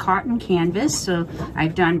of this cotton canvas. So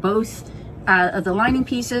I've done both of the lining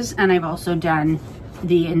pieces, and I've also done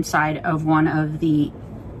the inside of one of the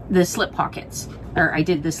slip pockets, or I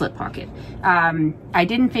did the slip pocket. I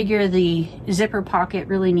didn't figure the zipper pocket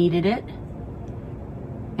really needed it,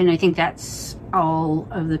 and I think that's all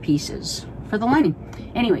of the pieces for the lining.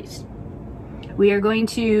 Anyways, we are going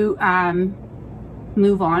to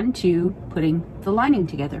move on to putting the lining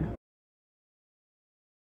together.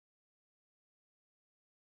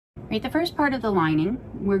 Right, the first part of the lining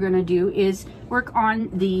we're going to do is work on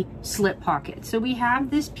the slip pocket. So we have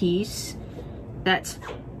this piece that's,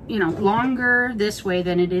 you know, longer this way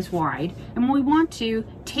than it is wide, and we want to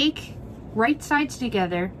take right sides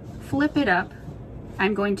together, flip it up.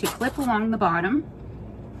 I'm going to clip along the bottom,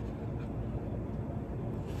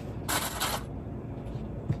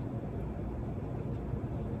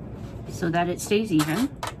 so that it stays even.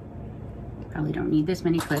 Probably don't need this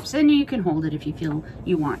many clips, and you can hold it if you feel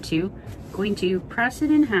you want to. Going to press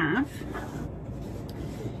it in half,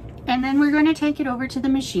 and then we're going to take it over to the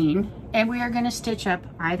machine, and we are going to stitch up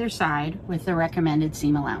either side with the recommended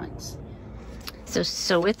seam allowance.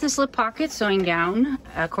 So with the slip pocket, sewing down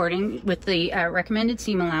according with the recommended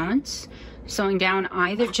seam allowance, sewing down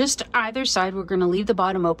either side. We're going to leave the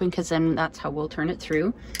bottom open because then that's how we'll turn it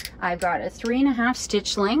through. I've got a 3.5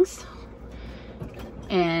 stitch length,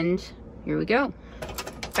 and here we go.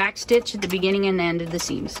 Back stitch at the beginning and end of the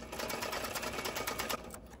seams.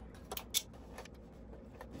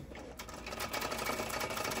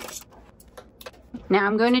 Now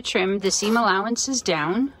I'm going to trim the seam allowances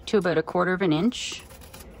down to about 1/4 inch.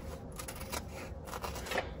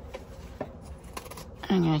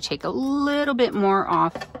 I'm going to take a little bit more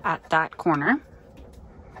off at that corner.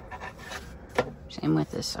 Same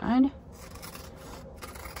with this side.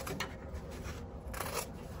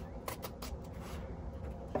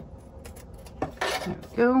 There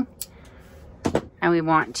we go. And we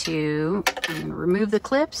want to, I'm going to remove the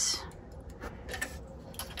clips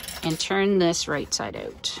and turn this right side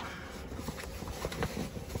out.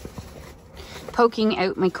 Poking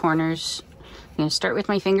out my corners. I'm going to start with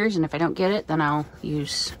my fingers, and if I don't get it, then I'll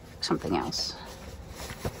use something else.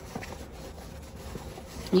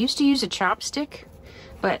 I used to use a chopstick,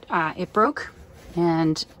 but it broke,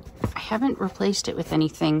 and I haven't replaced it with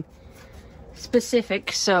anything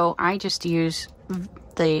specific, so I just use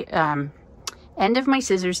the end of my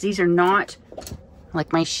scissors. These are not,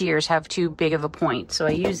 like my shears have too big of a point, so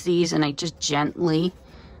I use these and I just gently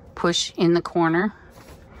push in the corner,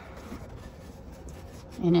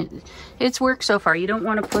 and it's worked so far. You don't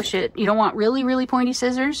want to push it, you don't want really pointy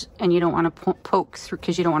scissors, and you don't want to poke through,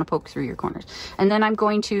 because you don't want to poke through your corners. And then I'm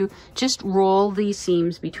going to just roll these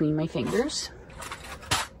seams between my fingers,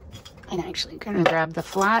 and actually I'm going to grab the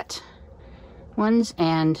flat ones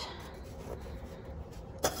and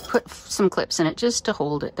put some clips in it just to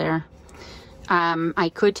hold it there.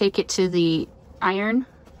 I could take it to the iron.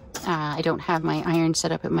 I don't have my iron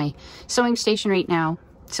set up at my sewing station right now,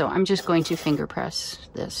 so I'm just going to finger press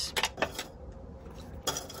this.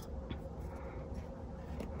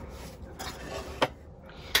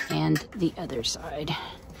 And the other side.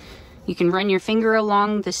 You can run your finger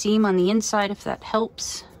along the seam on the inside if that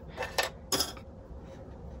helps.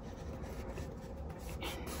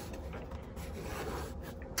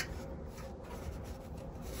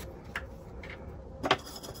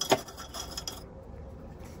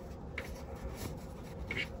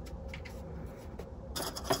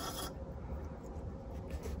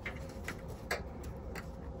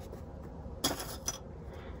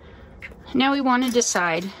 Now we want to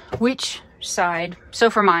decide which side, so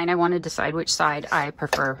for mine, I want to decide which side I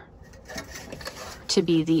prefer to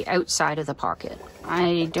be the outside of the pocket.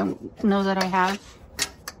 I don't know that I have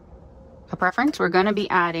a preference. We're going to be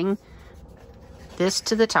adding this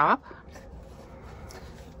to the top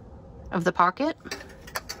of the pocket.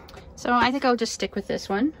 So I think I'll just stick with this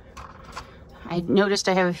one. I noticed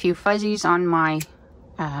I have a few fuzzies on my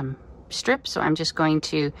strip, so I'm just going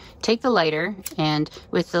to take the lighter, and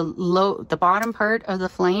with the bottom part of the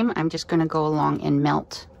flame, I'm just going to go along and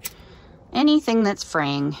melt anything that's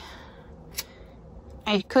fraying.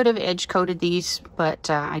 I could have edge coated these, but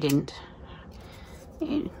I didn't.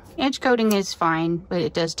 Edge coating is fine, but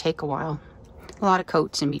it does take a while. A lot of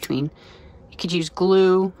coats in between. You could use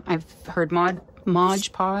glue. I've heard Mod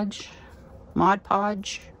Podge.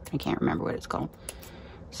 I can't remember what it's called.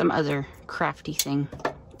 Some other crafty thing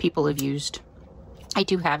people have used. I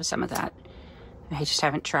do have some of that. I just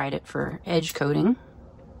haven't tried it for edge coating.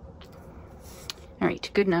 All right,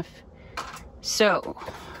 good enough. So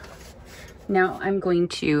now I'm going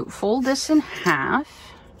to fold this in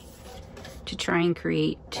half to try and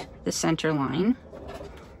create the center line.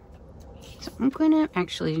 So I'm going to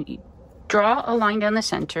actually draw a line down the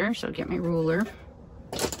center. So get my ruler.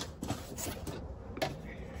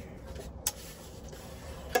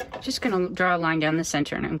 Just going to draw a line down the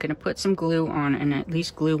center, and I'm going to put some glue on and at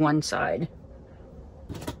least glue one side.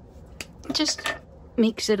 It just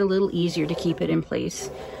makes it a little easier to keep it in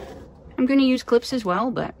place. I'm going to use clips as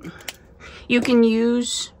well, but you can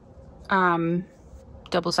use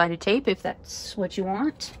double-sided tape if that's what you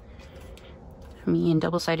want. Me and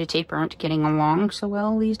double-sided tape aren't getting along so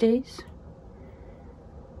well these days.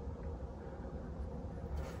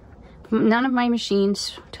 None of my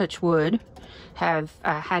machines, touch wood, have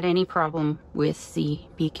had any problem with the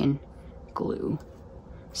beacon glue,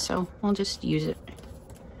 so I'll just use it.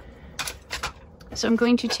 So I'm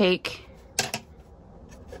going to take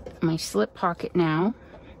my slip pocket now,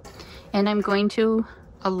 and I'm going to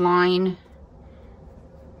align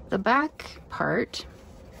the back part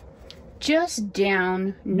just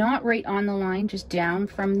down, not right on the line, just down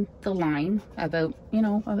from the line, about, you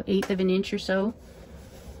know, 1/8 of an inch or so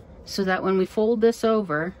that when we fold this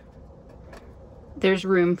over, there's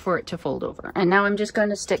room for it to fold over. And now I'm just going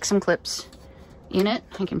to stick some clips in it.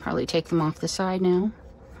 I can probably take them off the side now.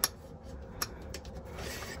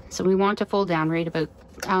 So we want to fold down right about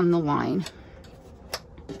on the line.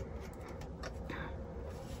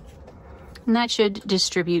 And that should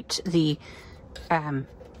distribute the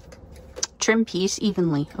trim piece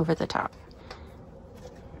evenly over the top.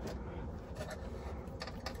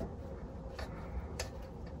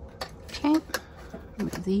 Okay,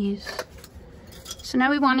 move these. So now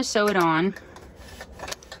we want to sew it on,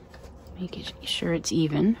 make sure it's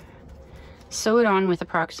even. Sew it on with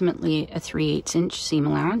approximately a 3/8 inch seam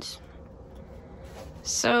allowance.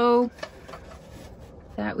 So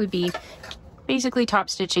that would be basically top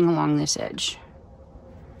stitching along this edge.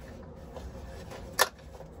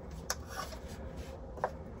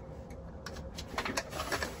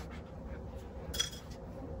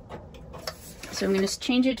 So I'm going to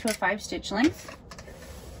change it to a 5-stitch length.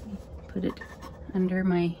 Put it under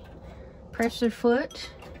my presser foot,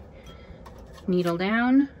 needle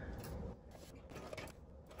down.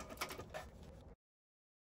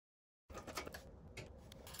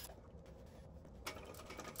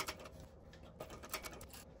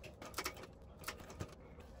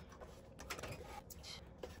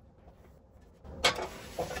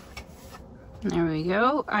 There we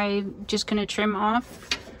go. I'm just going to trim off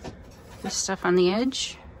the stuff on the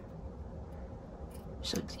edge,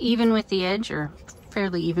 so it's even with the edge, or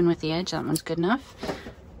fairly even with the edge. That one's good enough.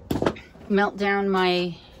 Melt down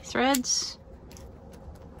my threads,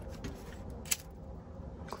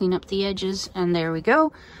 clean up the edges, and there we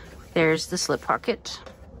go. There's the slip pocket.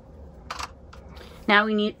 Now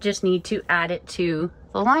we just need to add it to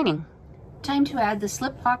the lining. Time to add the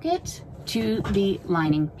slip pocket to the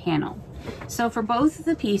lining panel. So for both of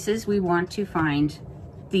the pieces, we want to find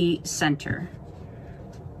the center.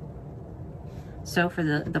 So for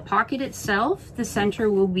the pocket itself, the center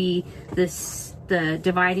will be the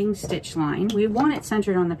dividing stitch line. We want it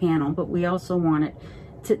centered on the panel, but we also want it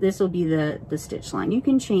to, this will be the stitch line. You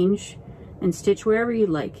can change and stitch wherever you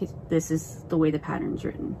like. This is the way the pattern's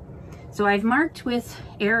written. So I've marked with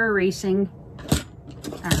air erasing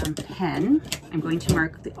pen. I'm going to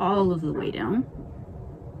mark all of the way down.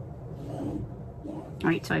 All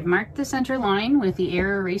right, so I've marked the center line with the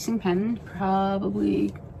air erasing pen,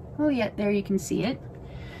 probably, oh yeah, there you can see it.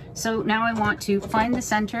 So now I want to find the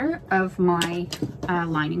center of my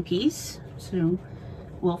lining piece. So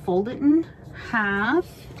we'll fold it in half.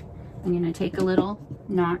 I'm gonna take a little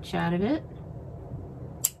notch out of it.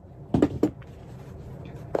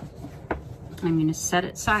 I'm going to set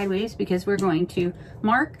it sideways because we're going to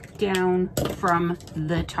mark down from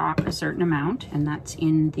the top a certain amount, and that's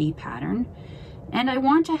in the pattern. And I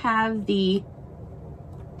want to have the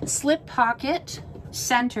slip pocket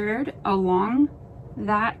centered along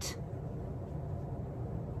that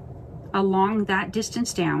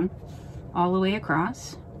distance down all the way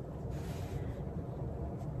across.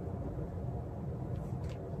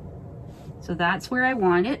 So that's where I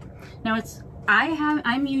want it. Now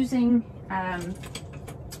I'm using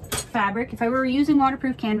fabric. If I were using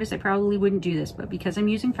waterproof canvas, I probably wouldn't do this, but because I'm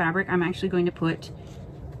using fabric, I'm actually going to put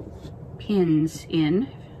pins in.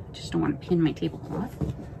 Just don't want to pin my tablecloth.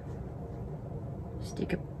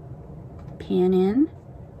 Stick a pin in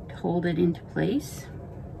to hold it into place.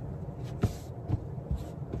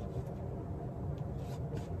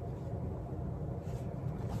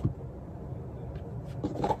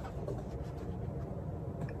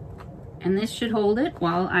 And this should hold it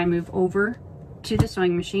while I move over to the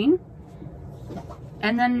sewing machine.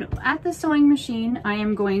 And then at the sewing machine, I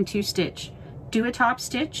am going to do a top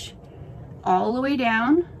stitch all the way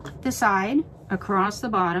down the side, across the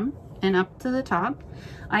bottom, and up to the top.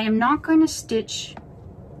 I am not going to stitch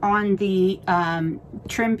on the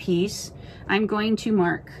trim piece. I'm going to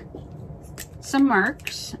mark some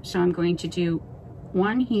marks. So I'm going to do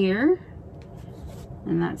one here.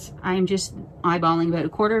 And I'm just eyeballing about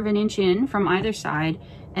 1/4 of an inch in from either side,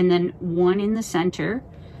 and then one in the center.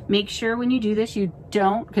 Make sure when you do this, you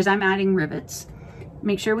don't, because I'm adding rivets,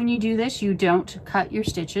 make sure when you do this, you don't cut your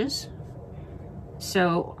stitches.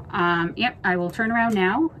 So, yep, I will turn around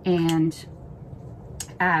now and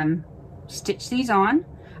stitch these on.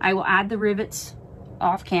 I will add the rivets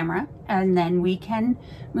off camera, and then we can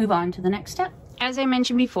move on to the next step. As I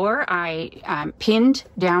mentioned before, I pinned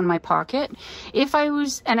down my pocket.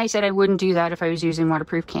 And I said I wouldn't do that if I was using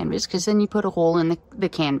waterproof canvas, because then you put a hole in the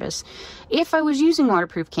canvas. If I was using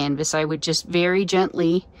waterproof canvas, I would just very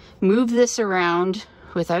gently move this around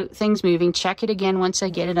without things moving, check it again once I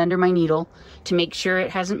get it under my needle to make sure it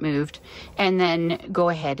hasn't moved, and then go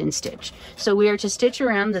ahead and stitch. So we are to stitch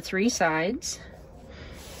around the 3 sides.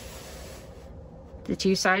 The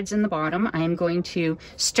 2 sides and the bottom. I am going to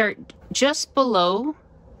start just below,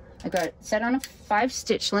 I got it set on a 5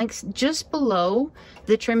 stitch length, just below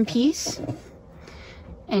the trim piece,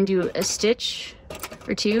 and do a stitch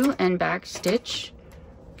or 2 and back stitch,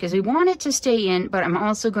 because we want it to stay in, but I'm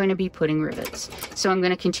also going to be putting rivets. So I'm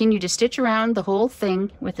going to continue to stitch around the whole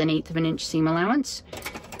thing with an 1/8 of an inch seam allowance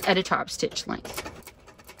at a top stitch length.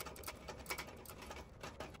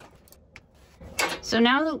 So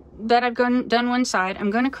now that I've done one side,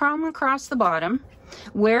 I'm going to come across the bottom.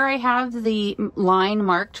 Where I have the line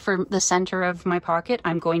marked for the center of my pocket,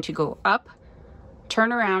 I'm going to go up,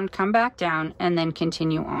 turn around, come back down, and then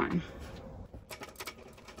continue on.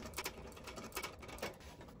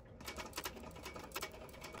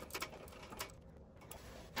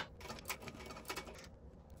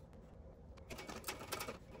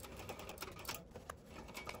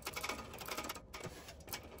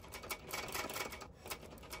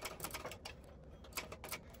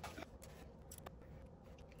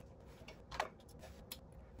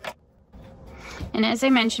 And as I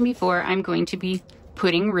mentioned before, I'm going to be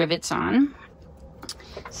putting rivets on.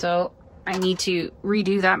 So I need to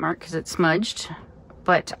redo that mark because it's smudged.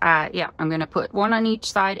 But yeah, I'm going to put one on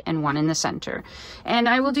each side and one in the center. And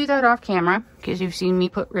I will do that off camera because you've seen me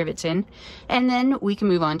put rivets in. And then we can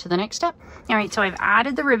move on to the next step. All right, so I've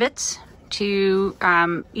added the rivets to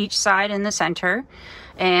each side in the center.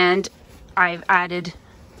 And I've added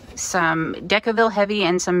some Decaville Heavy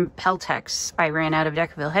and some Peltex. I ran out of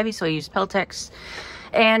Decaville Heavy, so I used Peltex.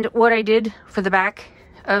 And what I did for the back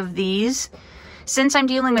of these, since I'm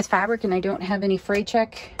dealing with fabric and I don't have any fray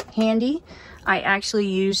check handy, I actually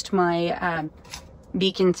used my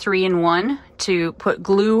beacon 3-in-1 to put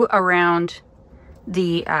glue around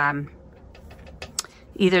the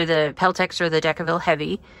either the Peltex or the Decaville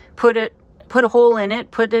Heavy. Put a hole in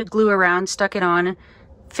it, put the glue around, stuck it on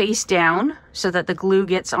face down so that the glue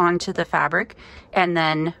gets onto the fabric, and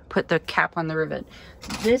then put the cap on the rivet.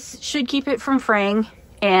 This should keep it from fraying,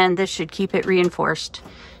 and this should keep it reinforced,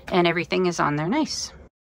 and everything is on there nice.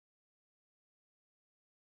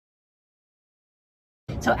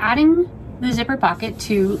 So adding the zipper pocket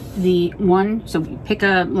to the one, so pick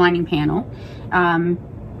a lining panel,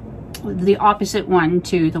 the opposite one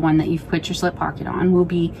to the one that you've put your slip pocket on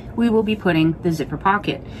we will be putting the zipper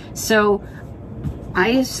pocket. So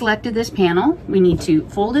I selected this panel. We need to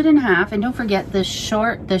fold it in half, and don't forget the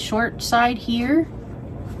short side here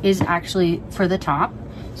is actually for the top.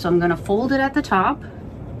 So I'm going to fold it at the top,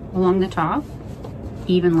 along the top,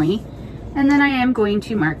 evenly, and then I am going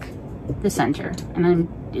to mark the center. And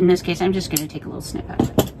in this case, I'm just going to take a little snip out of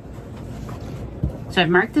it. So I've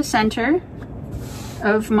marked the center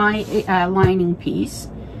of my lining piece,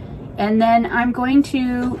 and then I'm going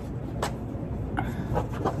to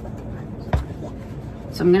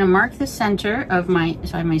mark the center of my,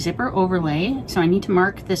 so I have my zipper overlay, so I need to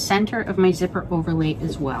mark the center of my zipper overlay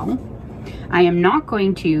as well. I am not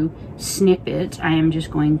going to snip it, I am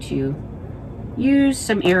just going to use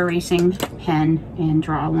some air erasing pen and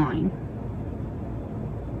draw a line.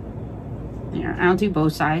 There, I'll do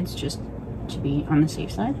both sides just to be on the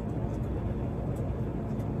safe side.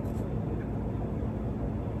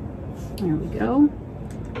 There we go.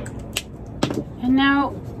 And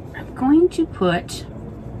now I'm going to put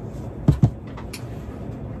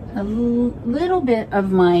a little bit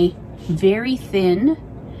of my very thin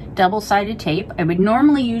double-sided tape. I would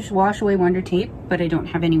normally use wash away wonder tape, but I don't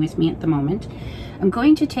have any with me at the moment. I'm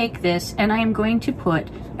going to take this and I am going to put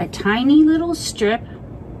a tiny little strip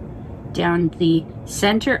down the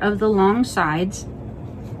center of the long sides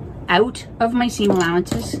out of my seam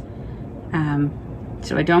allowances,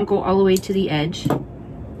 so I don't go all the way to the edge.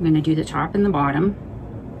 I'm going to do the top and the bottom.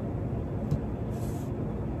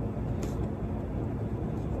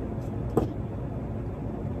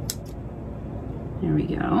 There we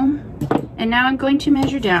go. And now I'm going to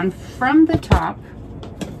measure down from the top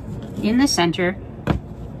in the center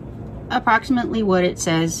approximately what it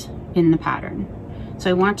says in the pattern. So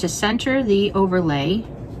I want to center the overlay.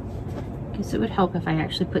 I guess it would help if I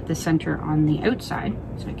actually put the center on the outside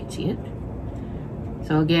so I could see it.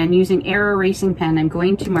 So again, using air erasing pen, I'm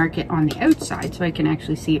going to mark it on the outside so I can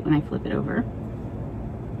actually see it when I flip it over.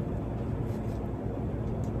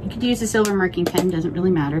 You could use a silver marking pen, doesn't really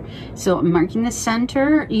matter. So I'm marking the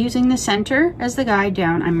center, using the center as the guide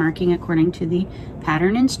down. I'm marking according to the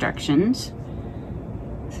pattern instructions.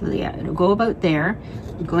 So yeah, it'll go about there.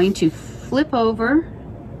 I'm going to flip over,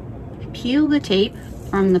 peel the tape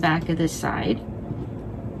from the back of this side,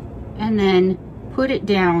 and then put it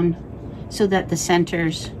down so that the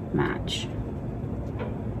centers match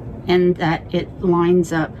and that it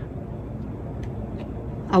lines up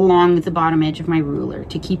along the bottom edge of my ruler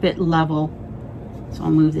to keep it level. So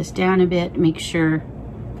I'll move this down a bit, make sure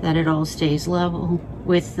that it all stays level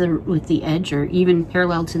with the edge, or even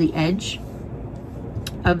parallel to the edge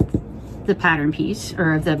of the pattern piece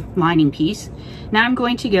or of the lining piece. Now I'm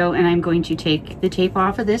going to go and I'm going to take the tape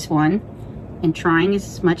off of this one, and trying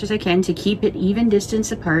as much as I can to keep it even distance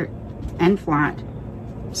apart and flat,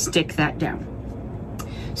 stick that down.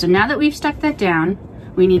 So now that we've stuck that down,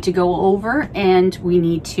 we need to go over and we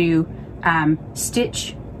need to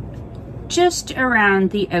stitch just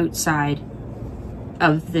around the outside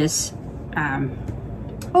of this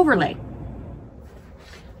overlay.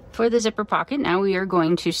 For the zipper pocket, now we are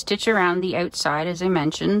going to stitch around the outside, as I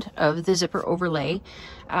mentioned, of the zipper overlay.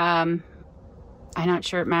 I'm not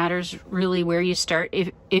sure it matters really where you start.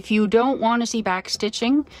 If you don't want to see back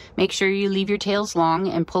stitching, make sure you leave your tails long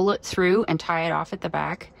and pull it through and tie it off at the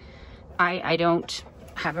back. I don't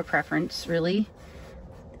have a preference really.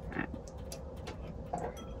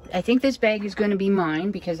 I think this bag is going to be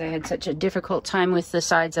mine because I had such a difficult time with the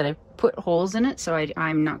sides that I put holes in it, so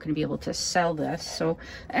I'm not going to be able to sell this. So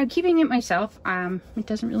keeping it myself, it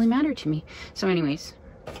doesn't really matter to me. So anyways.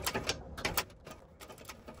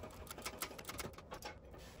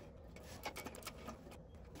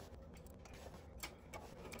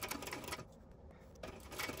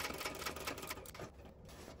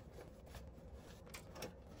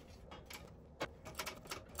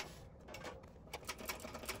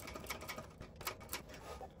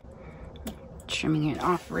 Trimming it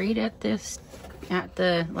off right at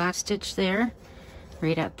the last stitch there,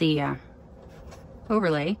 right at the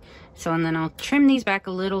overlay. So, and then I'll trim these back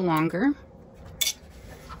a little longer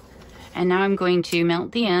And now I'm going to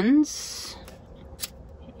melt the ends.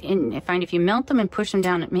 And I find if you melt them and push them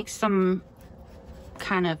down, it makes them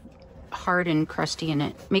kind of hard and crusty, and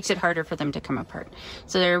it makes it harder for them to come apart.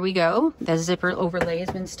 So there we go. The zipper overlay has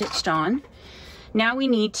been stitched on. Now we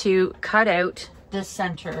need to cut out the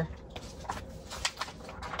center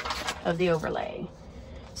of the overlay.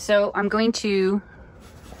 So I'm going to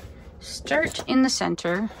start in the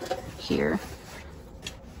center here.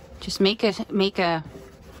 Just make a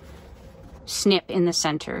snip in the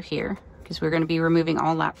center here, because we're going to be removing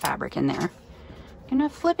all that fabric in there. I'm going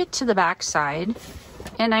to flip it to the back side,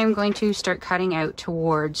 and I'm going to start cutting out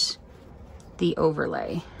towards the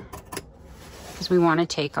overlay, because we want to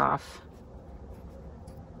take off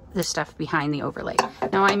the stuff behind the overlay.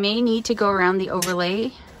 Now I may need to go around the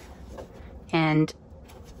overlay, and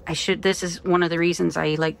this is one of the reasons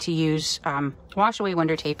I like to use wash away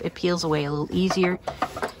Wonder Tape. It peels away a little easier,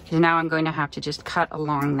 because now I'm going to have to just cut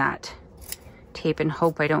along that tape and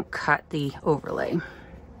hope I don't cut the overlay.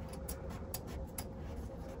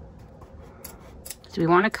 So we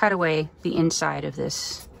want to cut away the inside of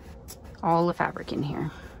this, all the fabric in here.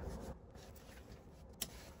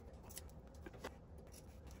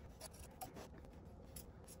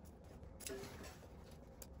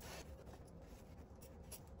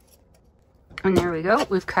 And there we go.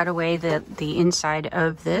 We've cut away the inside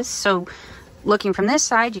of this. So looking from this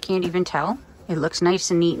side, you can't even tell. It looks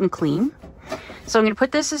nice and neat and clean. So I'm going to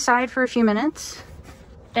put this aside for a few minutes,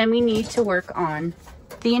 and we need to work on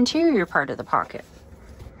the interior part of the pocket.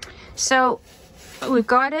 So we've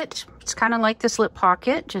got it. It's kind of like the slip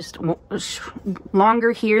pocket, just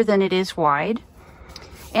longer here than it is wide.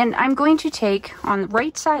 And I'm going to take on the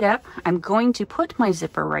right side up, I'm going to put my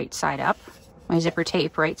zipper right side up, my zipper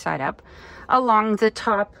tape right side up, along the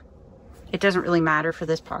top. It doesn't really matter for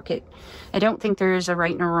this pocket. I don't think there is a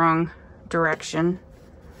right and a wrong direction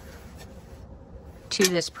to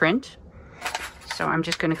this print. So I'm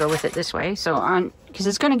just going to go with it this way. So because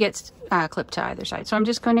it's going to get clipped to either side. So I'm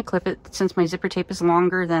just going to clip it, since my zipper tape is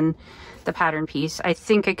longer than the pattern piece. I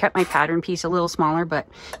think I cut my pattern piece a little smaller, but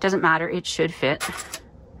it doesn't matter. It should fit.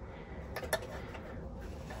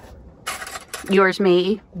 Yours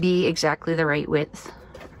may be exactly the right width.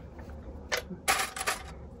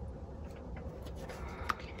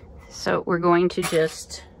 So we're going to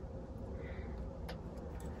just,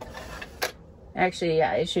 actually,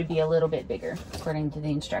 yeah, it should be a little bit bigger according to the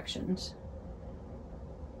instructions.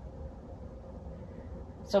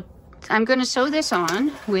 So I'm going to sew this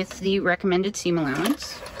on with the recommended seam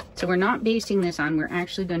allowance. So we're not basting this on, we're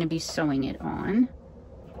actually going to be sewing it on.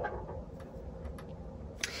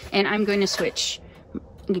 And I'm going to switch,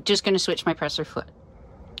 just going to switch my presser foot.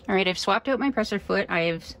 All right, I've swapped out my presser foot. I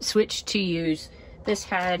have switched to use, this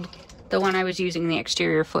had, the one I was using, the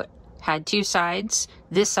exterior foot, had two sides.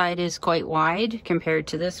 This side is quite wide compared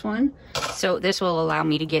to this one. So this will allow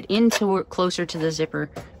me to get into closer to the zipper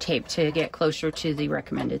tape to get closer to the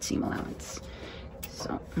recommended seam allowance.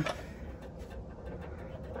 So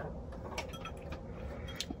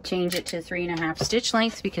change it to 3.5 stitch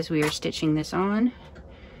length because we are stitching this on.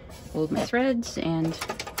 Hold my threads and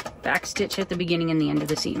back stitch at the beginning and the end of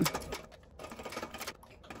the seam.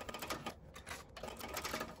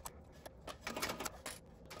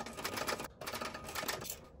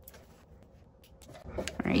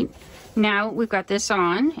 Alright, now we've got this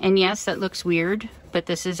on, and yes, that looks weird, but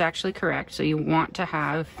this is actually correct. So you want to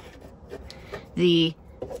have the,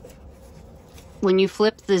 when you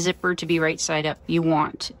flip the zipper to be right side up, you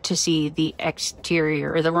want to see the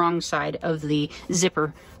exterior or the wrong side of the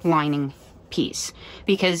zipper lining piece,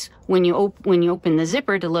 because when you open the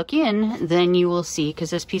zipper to look in, then you will see, because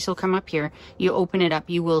this piece will come up here, you open it up,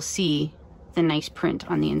 you will see the nice print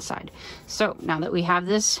on the inside. So now that we have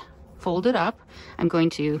this folded up, I'm going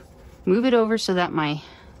to move it over so that my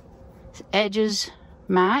edges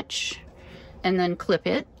match, and then clip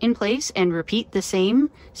it in place and repeat the same,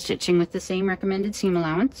 stitching with the same recommended seam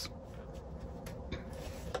allowance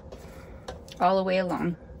all the way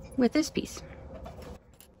along with this piece.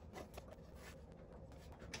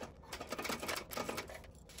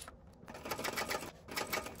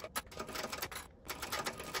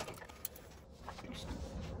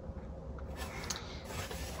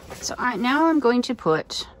 So now I'm going to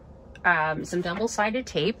put some double-sided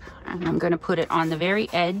tape, and I'm going to put it on the very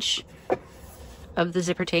edge of the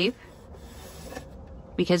zipper tape,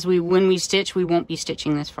 because when we stitch, we won't be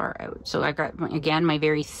stitching this far out. So I've got, again, my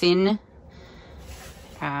very thin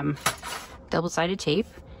double-sided tape,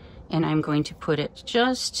 and I'm going to put it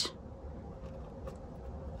just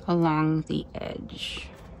along the edge.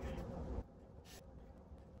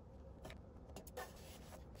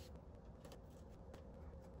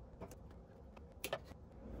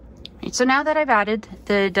 So now that I've added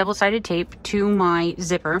the double-sided tape to my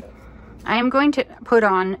zipper, I am going to put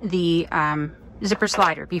on the zipper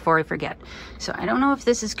slider before I forget. So I don't know if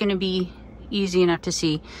this is going to be easy enough to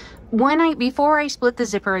see. Before I split the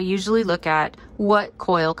zipper, I usually look at what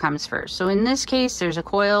coil comes first. So in this case, there's a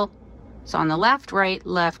coil. It's on the left, right,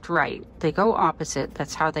 left, right. They go opposite.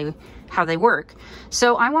 That's how they work.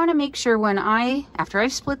 So I want to make sure after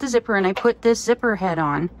I've split the zipper and I put this zipper head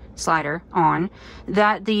slider on,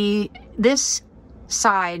 that this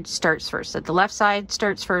side starts first, that the left side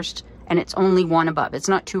starts first, and it's only one above. It's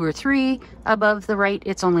not 2 or 3 above the right,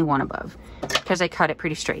 it's only one above, because I cut it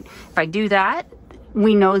pretty straight. If I do that,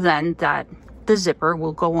 we know then that the zipper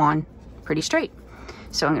will go on pretty straight.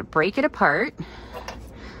 So I'm going to break it apart.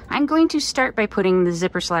 I'm going to start by putting the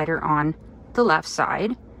zipper slider on the left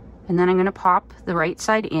side, and then I'm going to pop the right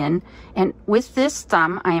side in, and with this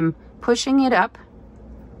thumb I am pushing it up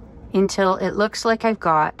until it looks like I've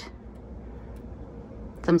got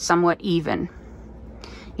them somewhat even.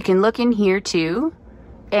 You can look in here too,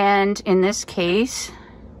 and in this case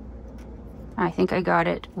I think I got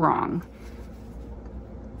it wrong.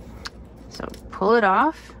 So pull it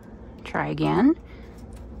off, try again.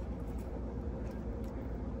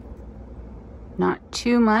 Not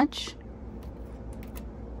too much,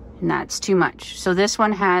 and that's too much. So this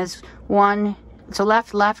one has one, so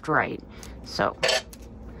left, left, right. So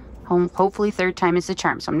hopefully third time is the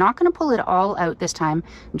charm. So I'm not going to pull it all out this time.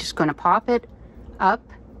 I'm just going to pop it up,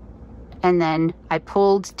 and then I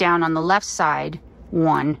pulled down on the left side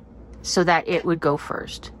one so that it would go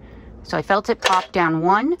first. So I felt it pop down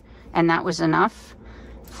one, and that was enough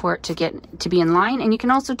for it to be in line. And you can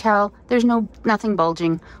also tell there's nothing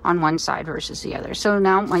bulging on one side versus the other. So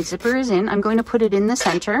now my zipper is in. I'm going to put it in the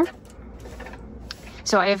center.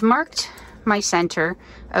 So I have marked my center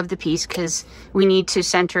of the piece because we need to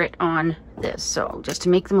center it on this. So just to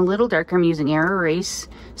make them a little darker, I'm using Air Erase,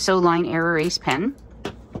 So Line Air Erase pen.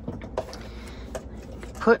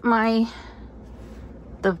 Put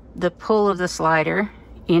the pull of the slider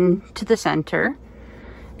into the center,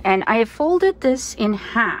 and I have folded this in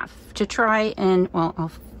half to try and,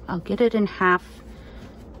 well, I'll get it in half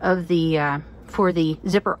of the for the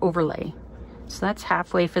zipper overlay. So that's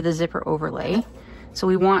halfway for the zipper overlay. So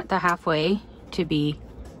we want the halfway to be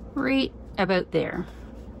right about there.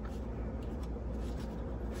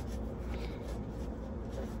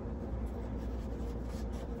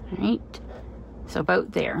 All right, so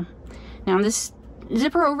about there. Now this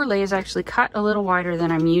zipper overlay is actually cut a little wider than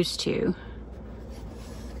I'm used to.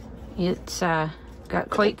 It's got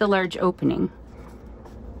quite the large opening.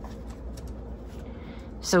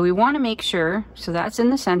 So we want to make sure, so that's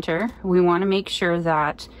in the center, we want to make sure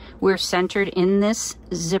that we're centered in this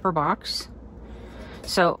zipper box.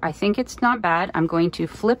 So I think it's not bad. I'm going to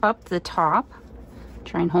flip up the top,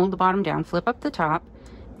 try and hold the bottom down, flip up the top,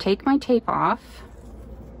 take my tape off,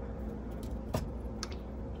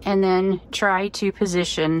 and then try to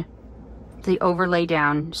position the overlay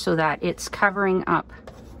down so that it's covering up.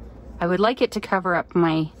 I would like it to cover up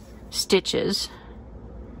my stitches,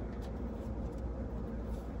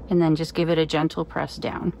 and then just give it a gentle press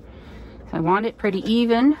down. I want it pretty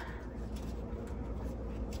even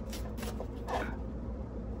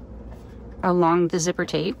along the zipper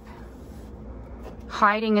tape,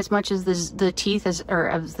 hiding as much as the teeth or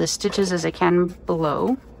of the stitches as I can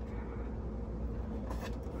below.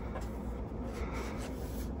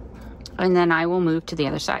 And then I will move to the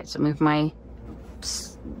other side. So move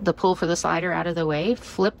the pull for the slider out of the way,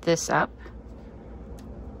 flip this up,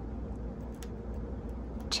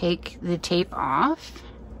 take the tape off,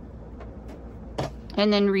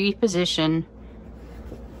 and then reposition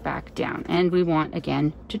back down. And we want,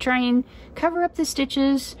 again, to try and cover up the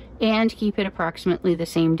stitches and keep it approximately the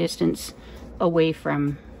same distance away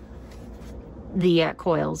from the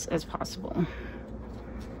coils as possible.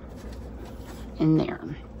 In there.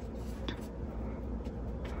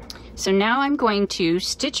 So now I'm going to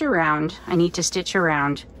stitch around. I need to stitch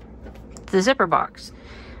around the zipper box.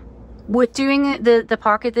 With doing the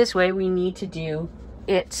pocket this way, we need to do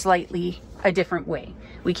it slightly a different way.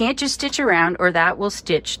 We can't just stitch around, or that will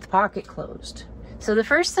stitch the pocket closed. So the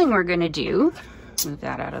first thing we're going to do, move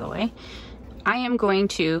that out of the way, I am going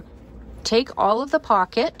to take all of the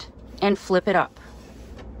pocket and flip it up.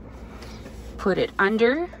 Put it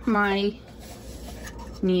under my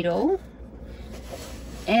needle,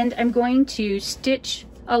 and I'm going to stitch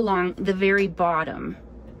along the very bottom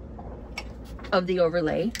of the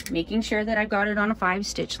overlay, making sure that I've got it on a 5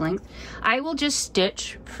 stitch length. I will just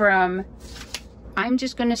stitch from, I'm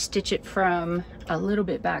just going to stitch it from a little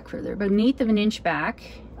bit back further, about 1/8 of an inch back.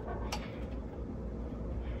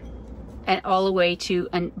 and all the way to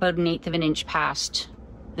about 1/8 of an inch past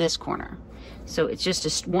this corner. So it's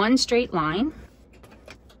just one straight line.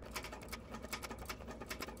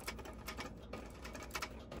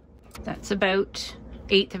 That's about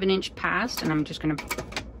 1/8 of an inch past, and I'm just going to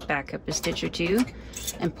back up a stitch or two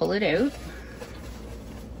and pull it out.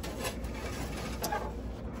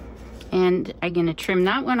 And I'm going to trim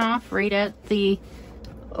that one off right at the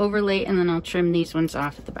overlay, and then I'll trim these ones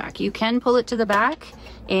off at the back. You can pull it to the back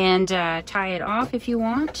and tie it off if you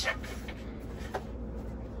want.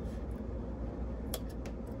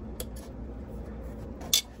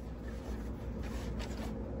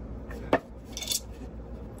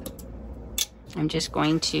 I'm just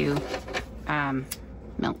going to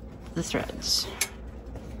melt the threads.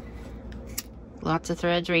 Lots of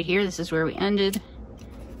threads right here. This is where we ended.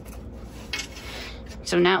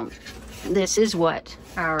 So now this is what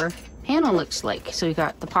our panel looks like. So we've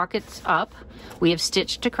got the pockets up. We have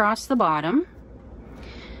stitched across the bottom.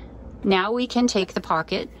 Now we can take the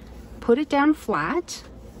pocket, put it down flat,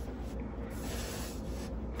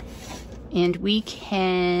 and we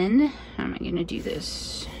can, how am I going to do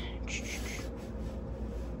this?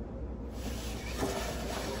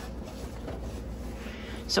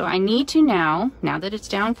 So I need to now that it's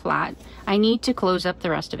down flat, I need to close up the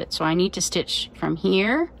rest of it. So I need to stitch from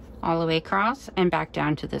here all the way across and back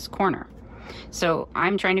down to this corner. So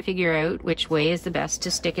I'm trying to figure out which way is the best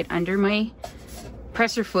to stick it under my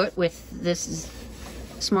presser foot with this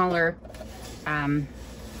smaller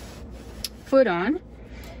foot on.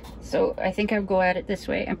 So I think I'll go at it this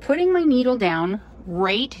way. I'm putting my needle down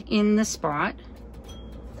right in the spot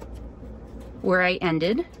where I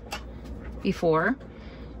ended before.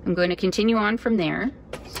 I'm going to continue on from there.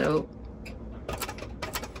 So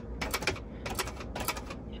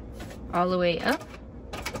all the way up.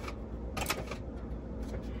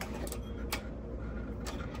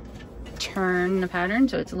 Turn the pattern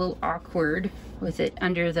so it's a little awkward with it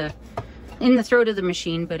under the, in the throat of the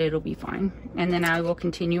machine, but it'll be fine. And then I will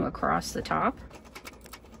continue across the top.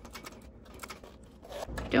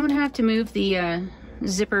 Don't have to move the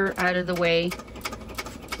zipper out of the way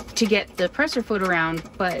to get the presser foot around,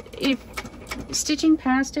 but if stitching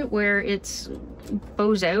past it where it's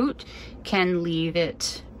bows out can leave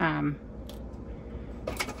it,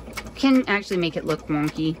 can actually make it look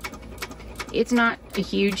wonky. It's not a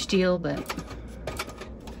huge deal, but,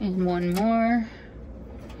 and one more.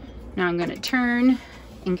 Now I'm gonna turn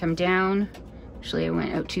and come down. Actually, I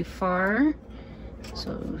went out too far,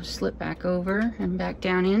 so slip back over and back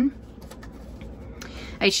down in.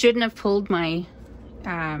 I shouldn't have pulled my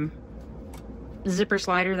zipper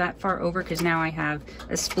slider that far over, because now I have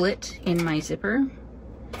a split in my zipper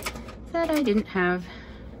that I didn't have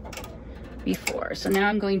before. So now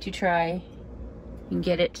I'm going to try and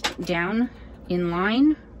get it down in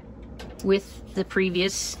line with the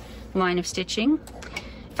previous line of stitching.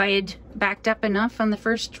 If I had backed up enough on the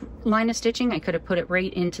first line of stitching, I could have put it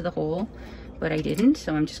right into the hole, but I didn't.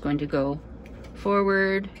 So I'm just going to go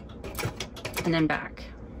forward and then back,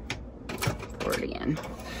 forward again,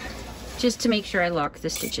 just to make sure I lock the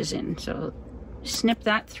stitches in. So snip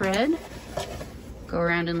that thread, go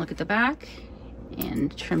around and look at the back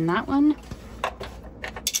and trim that one.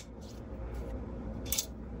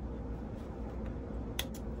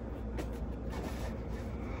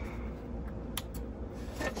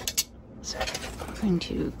 So I'm going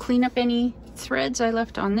to clean up any threads I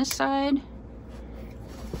left on this side.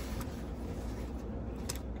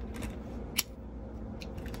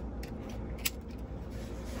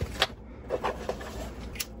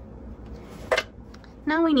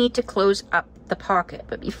 Now we need to close up the pocket,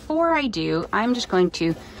 but before I do, I'm just going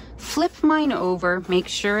to flip mine over, make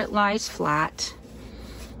sure it lies flat,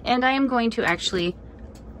 and I am going to actually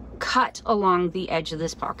cut along the edge of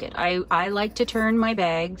this pocket. I like to turn my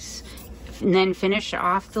bags and then finish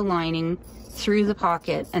off the lining through the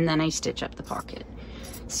pocket, and then I stitch up the pocket.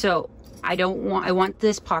 So I want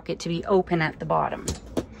this pocket to be open at the bottom.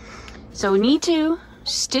 So we need to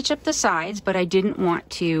stitch up the sides, but I didn't want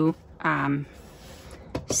to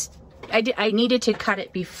I needed to cut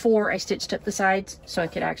it before I stitched up the sides so I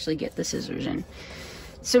could actually get the scissors in.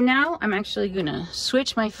 So now I'm actually gonna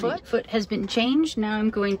switch my foot. Foot has been changed. Now I'm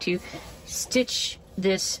going to stitch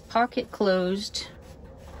this pocket closed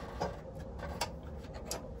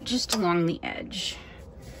just along the edge.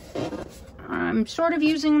 I'm sort of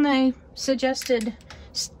using the suggested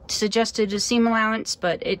seam allowance,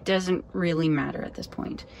 but it doesn't really matter at this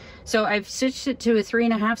point. So I've stitched it to a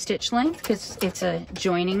 3.5 stitch length because it's a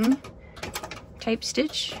joining type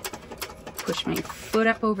stitch. Push my foot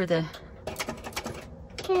up over the,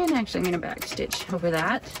 and actually I'm going to back stitch over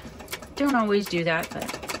that. Don't always do that, but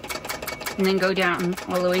and then go down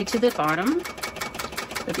all the way to the bottom.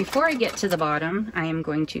 But before I get to the bottom, I am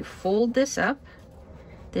going to fold this up.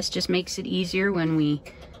 This just makes it easier when we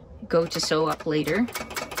go to sew up later,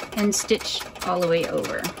 and stitch all the way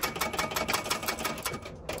over.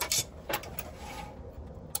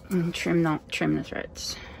 And trim the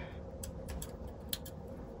threads.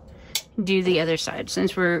 Do the other side.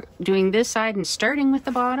 Since we're doing this side and starting with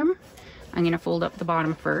the bottom, I'm going to fold up the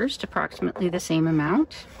bottom first, approximately the same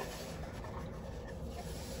amount.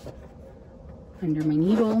 Under my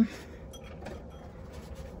needle.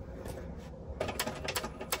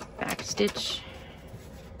 Back stitch.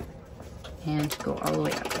 And go all the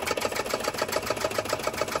way up.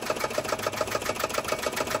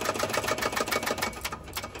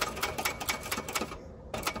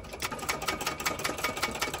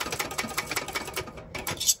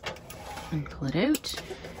 And pull it out.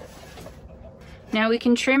 Now we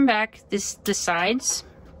can trim back the sides,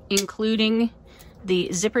 including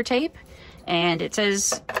the zipper tape, and it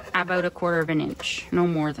says about 1/4 of an inch, no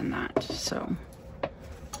more than that. So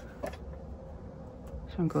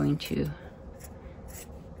I'm going to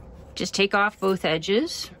just take off both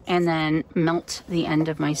edges and then melt the end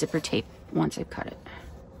of my zipper tape once I've cut it.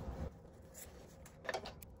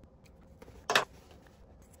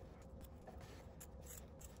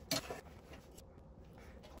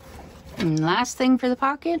 And last thing for the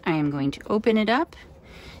pocket, I am going to open it up,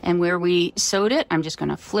 and where we sewed it, I'm just going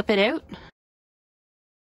to flip it out.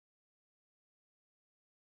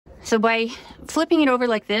 So by flipping it over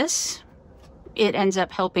like this, it ends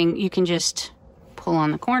up helping. You can just pull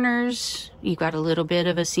on the corners. You've got a little bit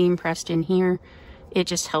of a seam pressed in here. It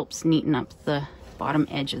just helps neaten up the bottom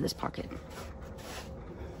edge of this pocket.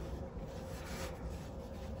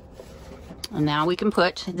 And now we can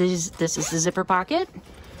put this is the zipper pocket,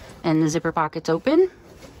 and the zipper pocket's open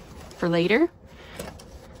for later.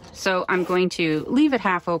 So I'm going to leave it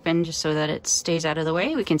half open just so that it stays out of the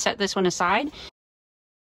way. We can set this one aside.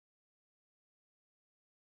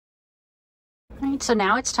 Right, so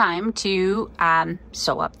now it's time to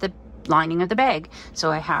sew up the lining of the bag.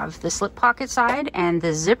 So I have the slip pocket side and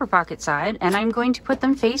the zipper pocket side, and I'm going to put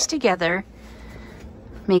them face together,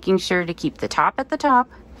 making sure to keep the top at the top,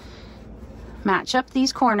 match up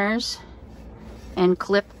these corners, and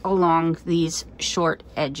clip along these short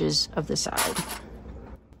edges of the side.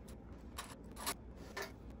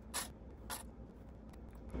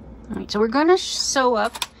 All right, so we're going to sew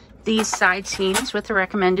up these side seams with the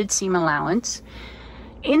recommended seam allowance.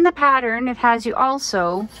 In the pattern, it has you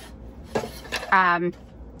also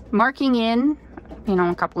marking in, you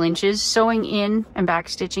know, a couple inches, sewing in and back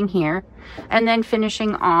stitching here, and then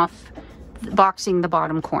finishing off boxing the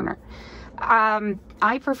bottom corner.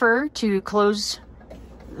 I prefer to close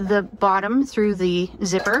the bottom through the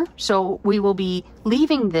zipper, so we will be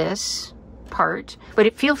leaving this part,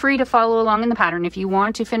 but feel free to follow along in the pattern. If you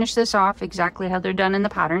want to finish this off exactly how they're done in the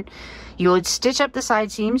pattern, you would stitch up the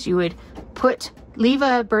side seams, you would leave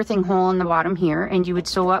a birthing hole in the bottom here, and you would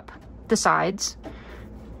sew up the sides.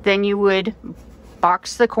 Then you would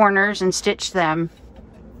box the corners and stitch them,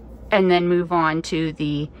 and then move on to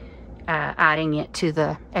the adding it to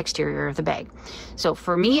the exterior of the bag. So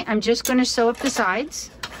for me, I'm just going to sew up the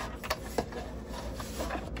sides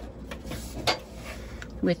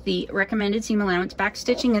with the recommended seam allowance, back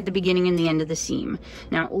stitching at the beginning and the end of the seam.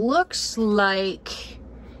 Now it looks like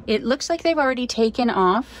they've already taken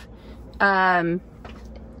off some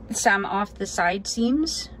off the side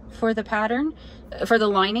seams for the pattern, for the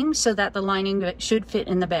lining, so that the lining should fit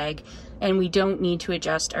in the bag, and we don't need to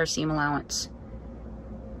adjust our seam allowance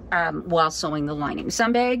while sewing the lining.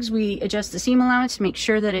 Some bags we adjust the seam allowance to make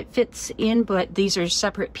sure that it fits in, but these are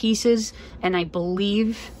separate pieces, and I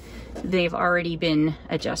believe they've already been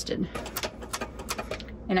adjusted.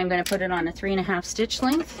 And I'm going to put it on a 3.5 stitch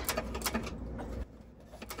length.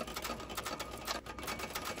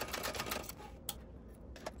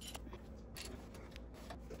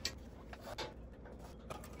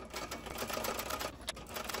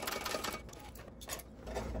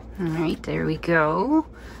 All right, there we go.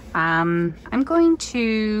 I'm going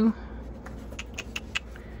to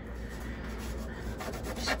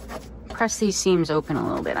press these seams open a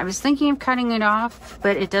little bit. I was thinking of cutting it off,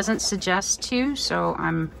 but it doesn't suggest to, so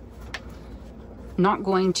I'm not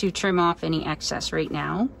going to trim off any excess right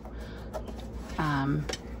now.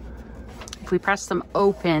 If we press them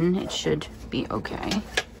open, it should be okay.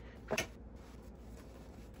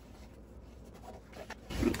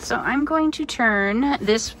 So I'm going to turn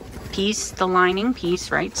this piece, the lining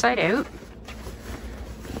piece, right side out.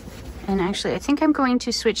 And actually, I think I'm going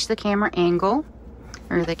to switch the camera angle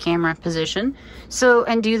or the camera position. So,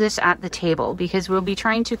 and do this at the table, because we'll be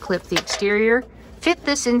trying to clip the exterior, fit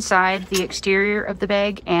this inside the exterior of the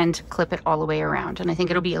bag and clip it all the way around. And I think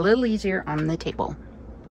it'll be a little easier on the table.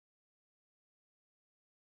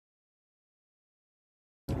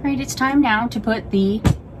 All right, it's time now to put the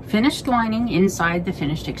finished lining inside the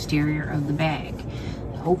finished exterior of the bag.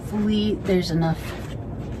 Hopefully there's enough,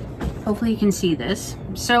 hopefully you can see this.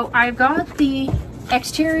 So I've got the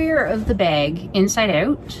exterior of the bag inside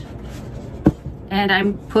out, and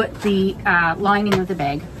I'm put the lining of the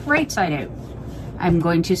bag right side out. I'm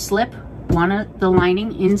going to slip one of the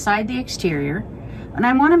lining inside the exterior, and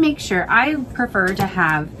I want to make sure, I prefer to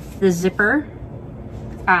have the zipper,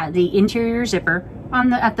 the interior zipper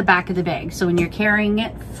at the back of the bag. So when you're carrying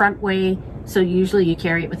it front way, so usually you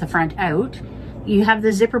carry it with the front out, you have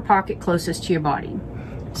the zipper pocket closest to your body.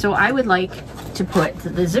 So I would like to put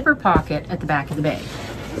the zipper pocket at the back of the bag.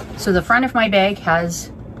 So the front of my bag has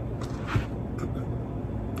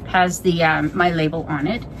the my label on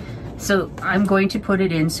it. So I'm going to put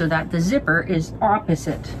it in so that the zipper is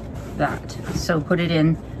opposite that. So put it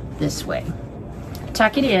in this way.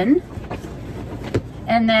 Tuck it in,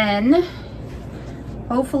 and then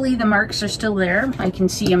hopefully the marks are still there. I can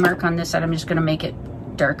see a mark on this side. I'm just going to make it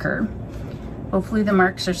darker. Hopefully the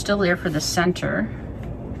marks are still there for the center.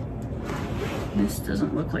 This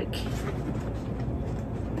doesn't look like...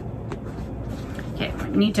 Okay, I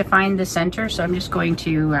need to find the center, so I'm just going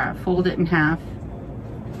to fold it in half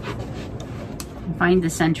and find the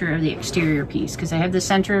center of the exterior piece, because I have the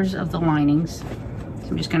centers of the linings. So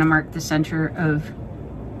I'm just going to mark the center of...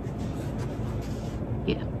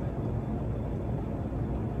 Yeah.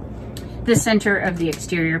 The center of the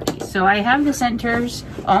exterior piece. So I have the centers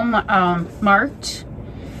all marked.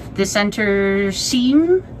 The center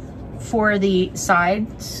seam for the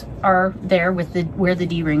sides are there with the where the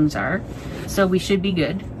D-rings are, so we should be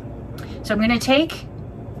good. So I'm going to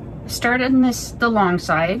start on the long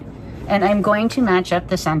side, and I'm going to match up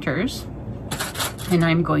the centers, and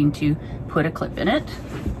I'm going to put a clip in it.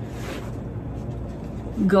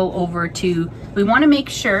 Go over to, we want to make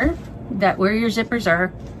sure that where your zippers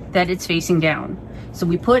are, that it's facing down. So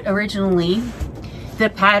we put originally, the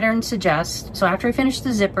pattern suggests, so after I finish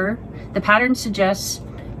the zipper, the pattern suggests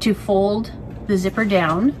to fold the zipper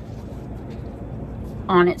down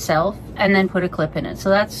on itself and then put a clip in it. So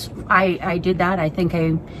that's, I did that. I think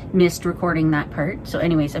I missed recording that part. So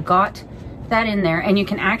anyways, I've got that in there, and you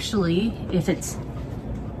can actually, if it's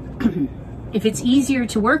if it's easier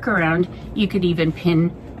to work around, you could even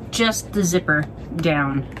pin just the zipper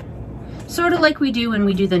down. Sort of like we do when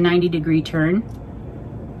we do the 90-degree turn.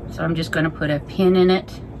 So I'm just going to put a pin in it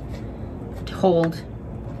to hold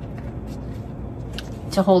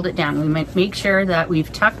it down. We might make sure that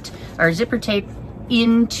we've tucked our zipper tape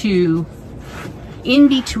in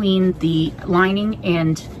between the lining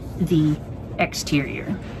and the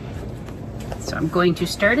exterior. So I'm going to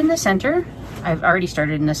start in the center. I've already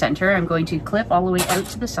started in the center. I'm going to clip all the way out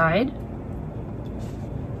to the side.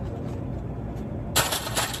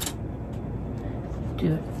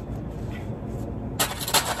 Do it.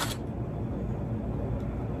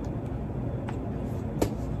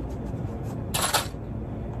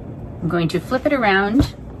 I'm going to flip it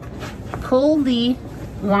around, pull the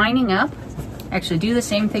lining up, actually do the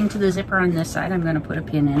same thing to the zipper on this side. I'm going to put a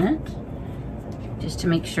pin in it just to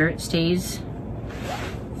make sure it stays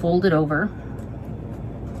folded over.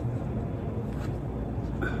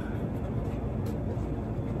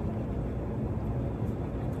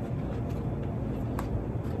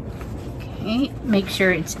 Okay, make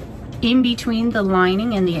sure it's in between the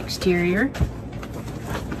lining and the exterior.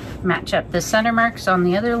 Match up the center marks on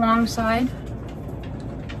the other long side.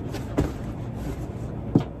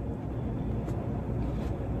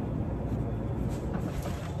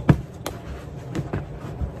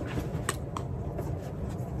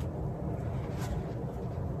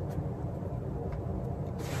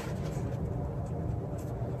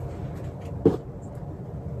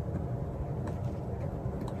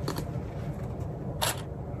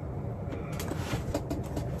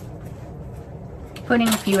 Putting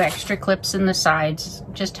a few extra clips in the sides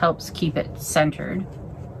just helps keep it centered.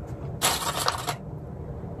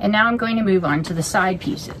 And now I'm going to move on to the side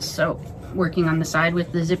pieces. So working on the side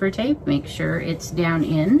with the zipper tape, make sure it's down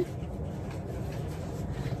in.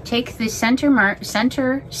 Take the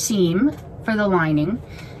center seam for the lining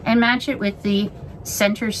and match it with the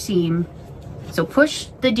center seam. So push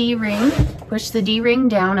the D-ring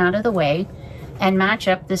down out of the way and match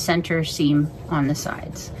up the center seam on the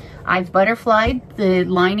sides. I've butterflied the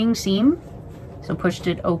lining seam, so pushed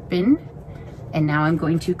it open, and now I'm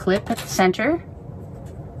going to clip at the center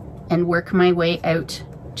and work my way out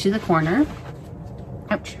to the corner.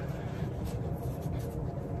 Ouch.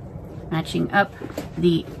 Matching up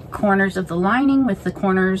the corners of the lining with the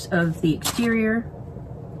corners of the exterior.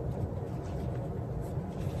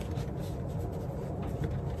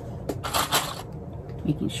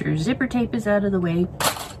 Making sure zipper tape is out of the way.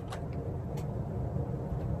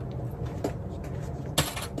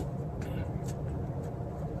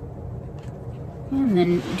 And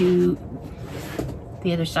then do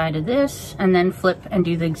the other side of this, and then flip and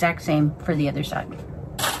do the exact same for the other side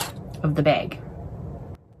of the bag.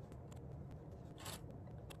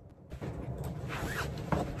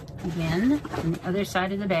 Again, on the other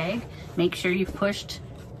side of the bag, make sure you've pushed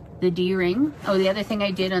the D-ring. Oh, the other thing I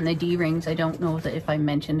did on the D-rings, I don't know if I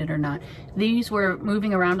mentioned it or not. These were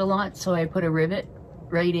moving around a lot, so I put a rivet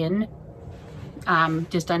right in,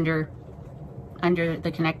 just under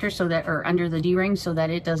the connector, so that, or under the D-ring, so that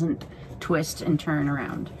it doesn't twist and turn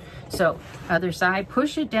around. So other side,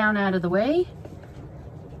 push it down out of the way,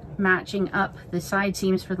 matching up the side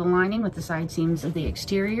seams for the lining with the side seams of the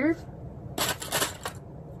exterior.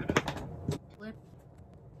 Flip.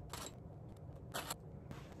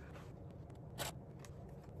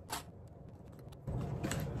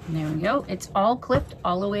 And there we go. It's all clipped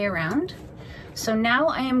all the way around. So now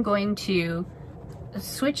I am going to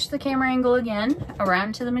switch the camera angle again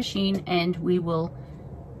around to the machine, and we will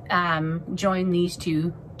join these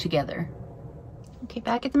two together. Okay,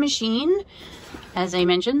 back at the machine. As I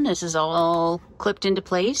mentioned, this is all clipped into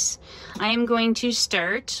place. I am going to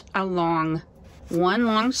start along one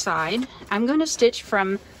long side. I'm going to stitch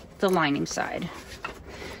from the lining side.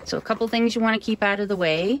 So a couple things you want to keep out of the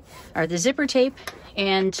way are the zipper tape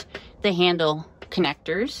and the handle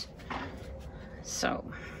connectors. So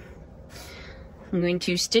I'm going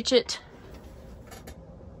to stitch it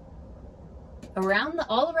around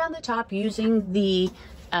all around the top using the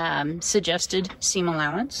suggested seam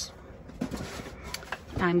allowance.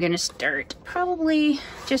 I'm going to start probably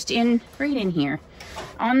just right in here.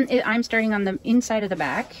 I'm starting on the inside of the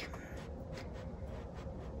back.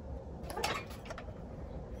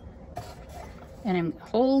 And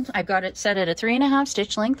I've got it set at a 3.5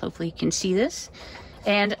 stitch length. Hopefully you can see this.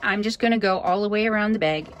 And I'm just going to go all the way around the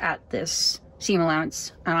bag at this seam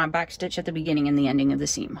allowance, back stitch at the beginning and the ending of the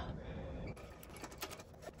seam.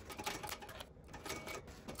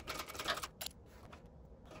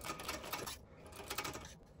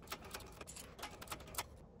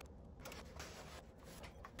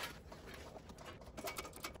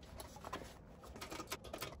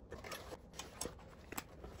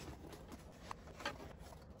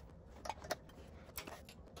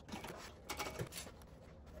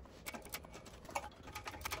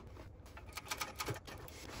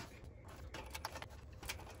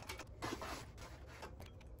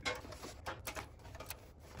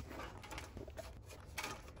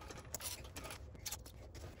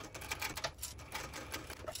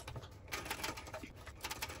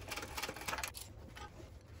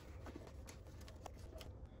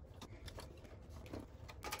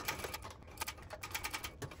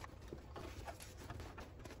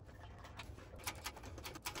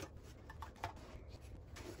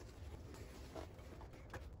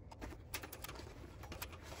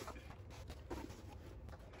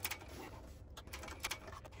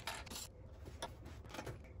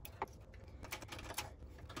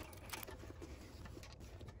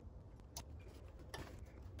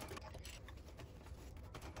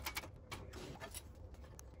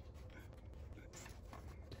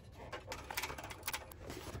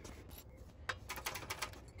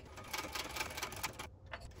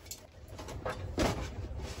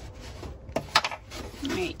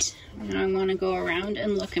 Right, now I want to go around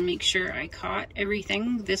and look and make sure I caught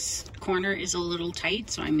everything. This corner is a little tight,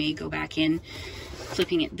 so I may go back in,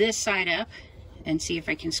 flipping it this side up and see if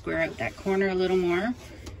I can square out that corner a little more.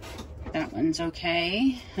 That one's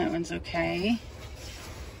okay, that one's okay,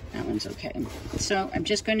 that one's okay. So I'm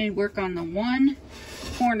just going to work on the one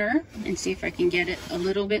corner and see if I can get it a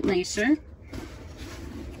little bit nicer.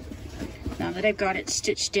 Now that I've got it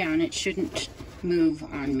stitched down, it shouldn't move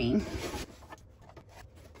on me.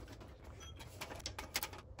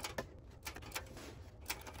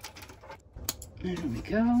 There we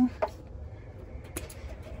go.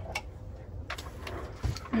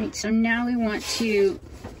 Alright, so now we want to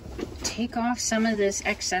take off some of this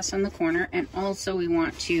excess on the corner, and also we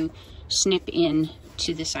want to snip in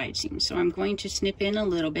to the side seam. So I'm going to snip in a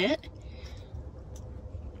little bit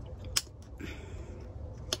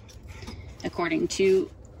according to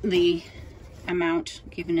the amount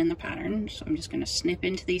given in the pattern. So I'm just going to snip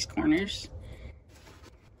into these corners.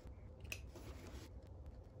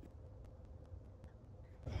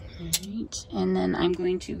 Alright, and then I'm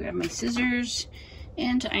going to grab my scissors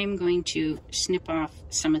and I'm going to snip off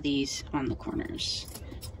some of these on the corners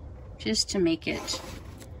just to make it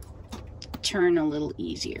turn a little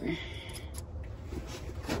easier,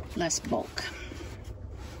 less bulk.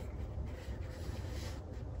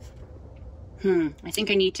 I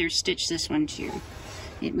think I need to stitch this one too.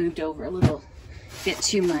 It moved over a little bit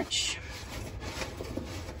too much.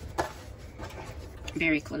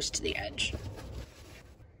 Very close to the edge.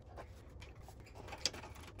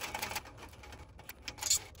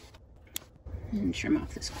 And trim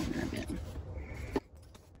off this corner a bit.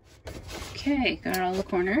 Okay, got all the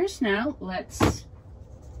corners. Now let's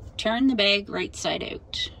turn the bag right side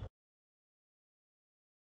out.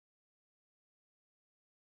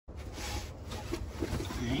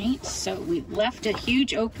 Alright, so we've left a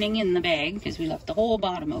huge opening in the bag because we left the whole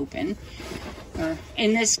bottom open. Or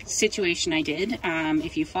in this situation I did.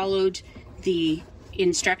 If you followed the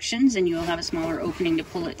instructions, then you'll have a smaller opening to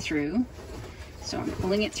pull it through. So I'm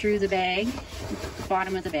pulling it through the bag, the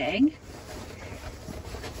bottom of the bag.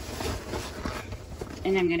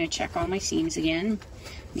 And I'm going to check all my seams again,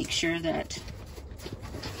 make sure that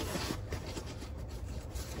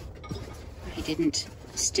I didn't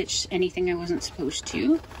stitch anything I wasn't supposed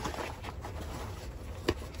to.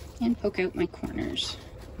 And poke out my corners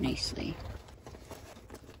nicely.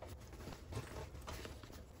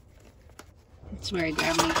 That's where I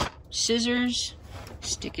grab my scissors,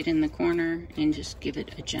 stick it in the corner, and just give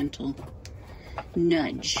it a gentle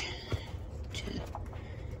nudge to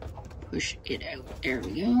push it out. There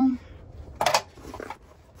we go.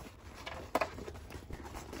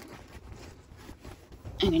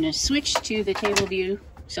 I'm going to switch to the table view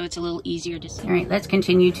so it's a little easier to see. All right, let's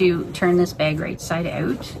continue to turn this bag right side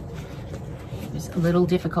out. It was a little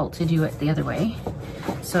difficult to do it the other way.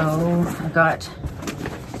 So I've got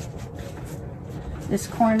this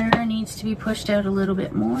corner needs to be pushed out a little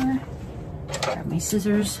bit more. Grab my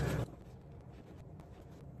scissors.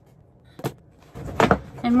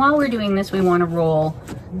 And while we're doing this, we want to roll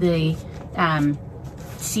the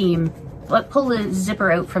seam, pull the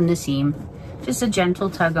zipper out from the seam, just a gentle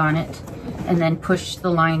tug on it, and then push the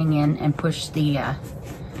lining in and push the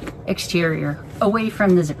exterior away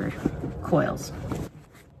from the zipper coils.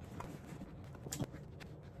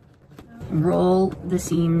 Roll the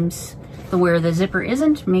seams where the zipper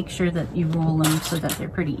isn't, make sure that you roll them so that they're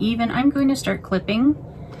pretty even. I'm going to start clipping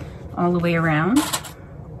all the way around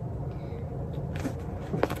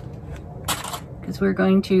because we're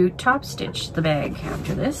going to top stitch the bag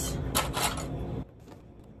after this.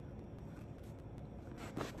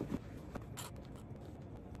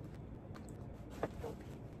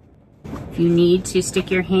 If you need to stick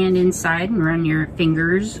your hand inside and run your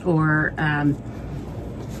fingers or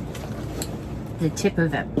the tip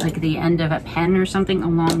of it, like the end of a pen or something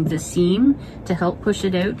along the seam to help push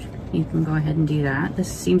it out, you can go ahead and do that.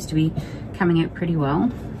 This seems to be coming out pretty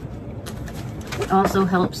well. It also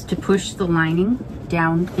helps to push the lining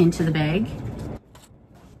down into the bag.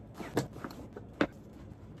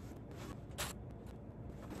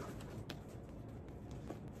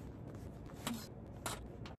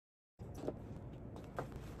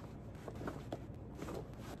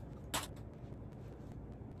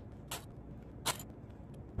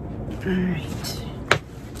 Alright,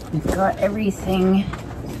 we've got everything,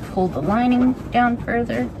 pull the lining down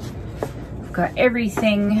further, we've got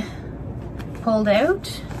everything pulled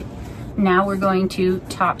out. Now we're going to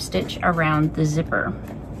top stitch around the zipper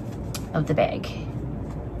of the bag.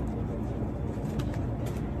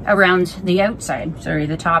 Around the outside, sorry,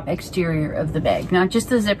 the top exterior of the bag. Not just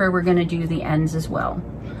the zipper, we're going to do the ends as well.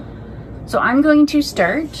 So I'm going to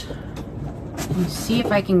start and see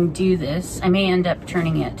if I can do this. I may end up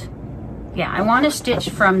turning it. Yeah, I want to stitch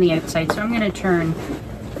from the outside, so I'm going to turn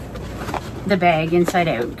the bag inside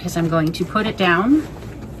out because I'm going to put it down.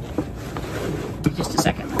 Just a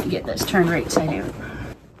second, let me get this turned right side out.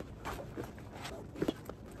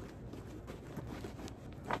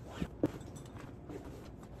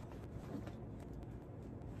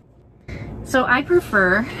 So I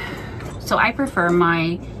prefer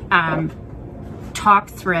my top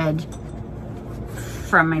thread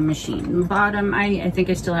from my machine. The bottom, I think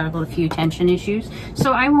I still have a few tension issues.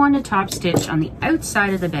 So I want to top stitch on the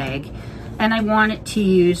outside of the bag, and I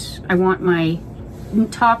want my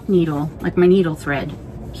top needle, like my needle thread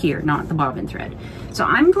here, not the bobbin thread. So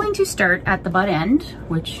I'm going to start at the butt end,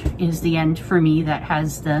 which is the end for me that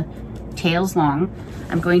has the tails long.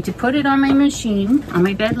 I'm going to put it on my machine, on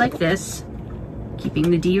my bed like this,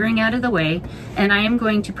 keeping the D-ring out of the way, and I am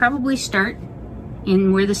going to probably start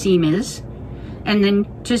in where the seam is, and then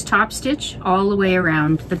just top stitch all the way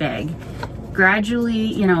around the bag.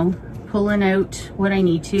 gradually, you know, pulling out what I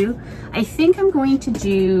need to. I think I'm going to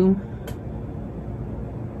do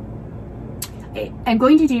a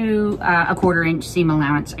 1/4 inch seam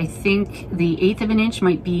allowance. I think the 1/8 of an inch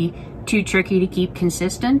might be too tricky to keep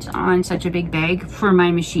consistent on such a big bag for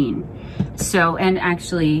my machine. So, and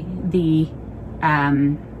actually the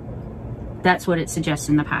that's what it suggests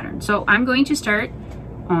in the pattern. So I'm going to start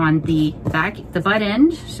on the butt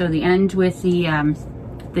end, so the end with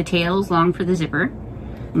the tails long for the zipper.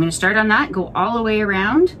 I'm going to start on that, go all the way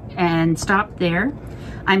around and stop there.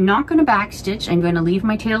 I'm not going to back stitch. I'm going to leave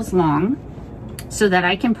my tails long so that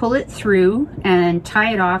I can pull it through and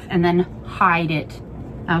tie it off and then hide it.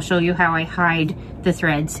 I'll show you how I hide the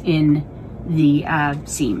threads in the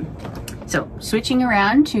seam. So switching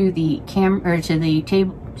around to the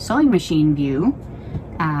table sewing machine view,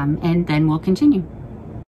 and then we'll continue.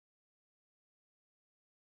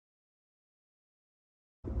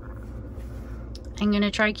 I'm going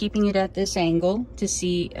to try keeping it at this angle to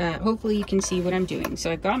see, hopefully you can see what I'm doing. So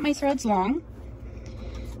I've got my threads long.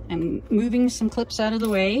 I'm moving some clips out of the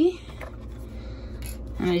way.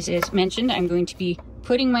 And as mentioned, I'm going to be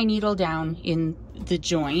putting my needle down in the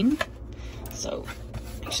join. So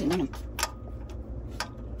actually I'm going to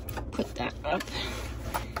put that up.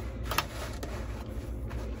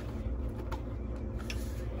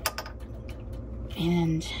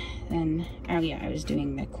 And then, oh yeah, I was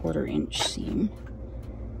doing the 1/4 inch seam.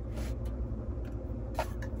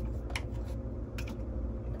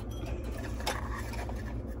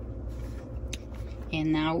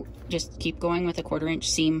 And now just keep going with a 1/4 inch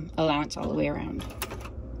seam allowance all the way around.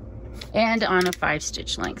 And on a 5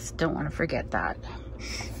 stitch length, don't want to forget that.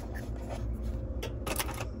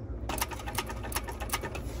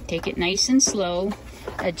 Take it nice and slow,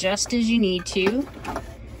 adjust as you need to,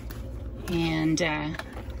 and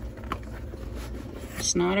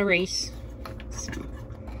it's not a race. So.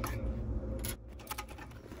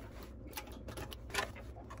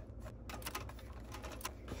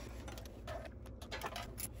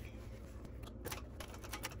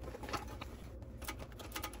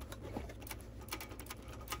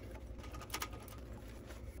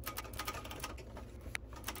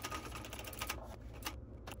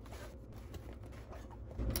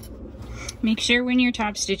 Make sure when you're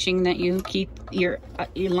top stitching that you keep your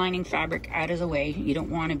lining fabric out of the way. You don't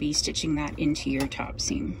want to be stitching that into your top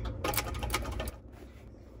seam.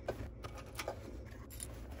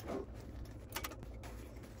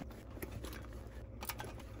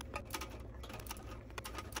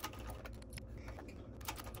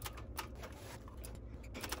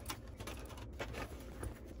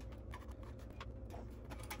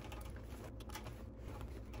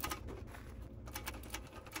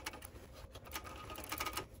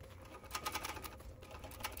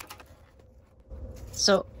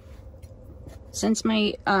 So since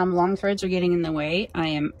my long threads are getting in the way, I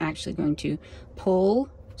am actually going to pull.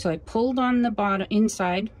 So I pulled on the bottom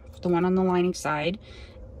inside, the one on the lining side,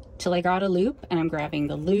 till I got a loop, and I'm grabbing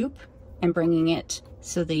the loop and bringing it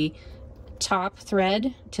so the top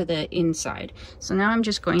thread to the inside. So now I'm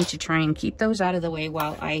just going to try and keep those out of the way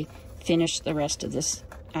while I finish the rest of this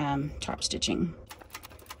top stitching.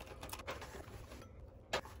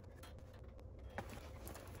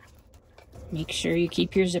 Make sure you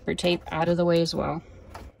keep your zipper tape out of the way as well.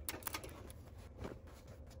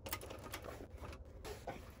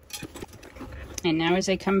 And now as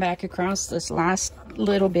I come back across this last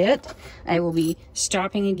little bit, I will be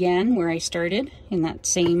stopping again where I started in that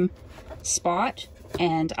same spot,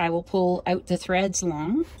 and I will pull out the threads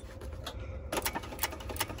long.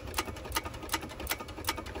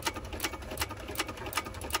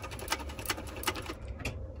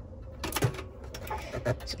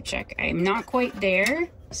 So check, I'm not quite there,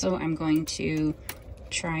 so I'm going to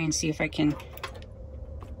try and see if I can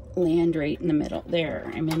land right in the middle.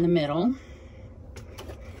 There, I'm in the middle.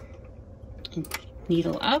 And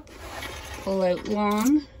needle up, pull out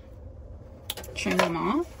long, trim them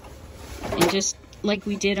off, and just like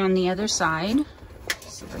we did on the other side,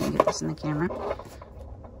 see if I can get this in the camera.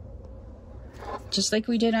 Just like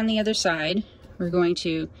we did on the other side, we're going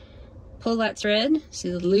to pull that thread. See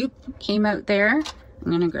the loop came out there. I'm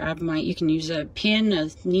going to grab my, you can use a pin, a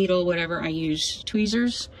needle, whatever. I use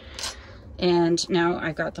tweezers. And now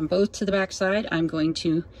I've got them both to the back side. I'm going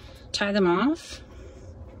to tie them off.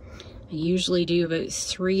 I usually do about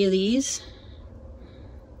 3 of these.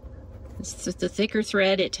 It's the thicker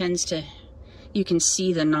thread, it tends to, you can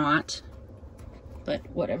see the knot, but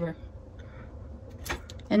whatever.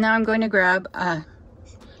 And now I'm going to grab,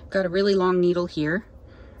 got a really long needle here.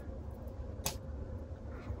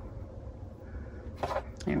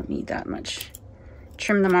 I don't need that much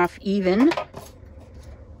trim them off even.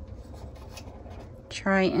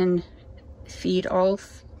 Try and feed all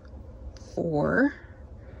 4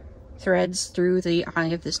 threads through the eye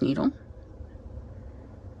of this needle,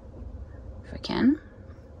 if I can.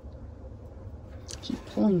 Keep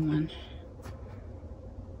pulling one.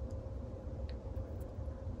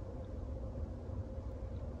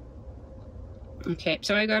 Okay,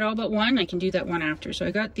 so I got all but one. I can do that one after. So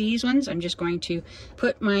I got these ones. I'm just going to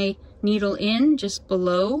put my needle in just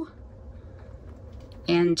below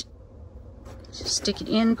and just stick it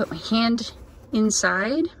in, put my hand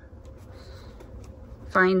inside,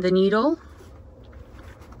 find the needle,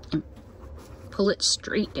 and pull it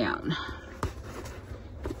straight down.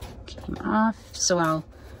 Came off, so I'll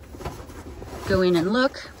go in and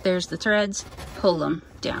look. There's the threads, pull them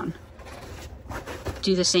down.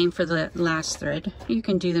 Do the same for the last thread. You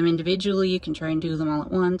can do them individually, you can try and do them all at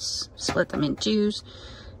once, split them in 2s,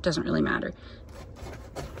 doesn't really matter.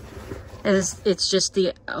 It's just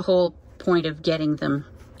the whole point of getting them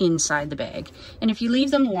inside the bag. And if you leave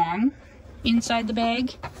them long inside the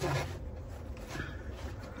bag,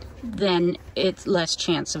 then it's less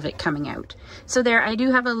chance of it coming out. So there, I do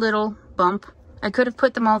have a little bump. I could have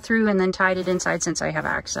put them all through and then tied it inside since I have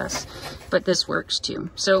access, but this works too.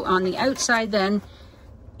 So on the outside then,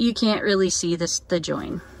 you can't really see the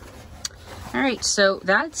join. All right, so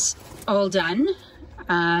that's all done.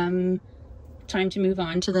 Time to move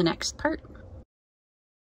on to the next part.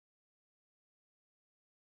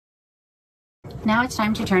 Now it's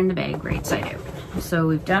time to turn the bag right side out. So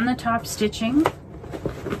we've done the top stitching. So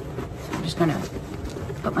I'm just gonna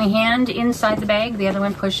put my hand inside the bag, the other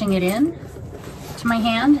one pushing it in to my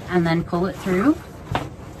hand, and then pull it through.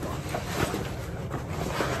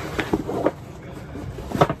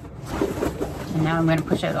 And now I'm going to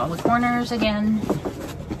push out all the corners again.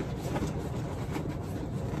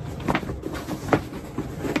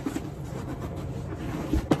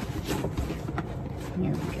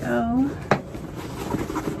 Here we go.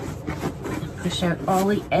 Push out all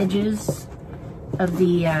the edges of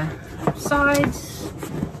the sides,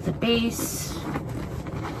 the base.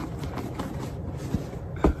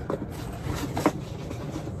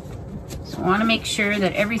 So I want to make sure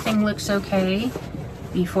that everything looks okay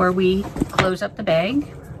before we close up the bag,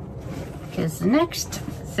 because the next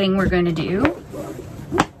thing we're going to do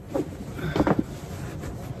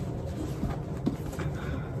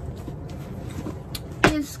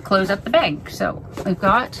is close up the bag. So we've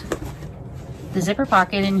got the zipper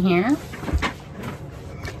pocket in here.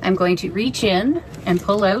 I'm going to reach in and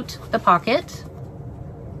pull out the pocket,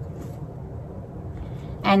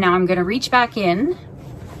 and now I'm going to reach back in,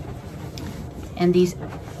 and the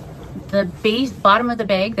bottom of the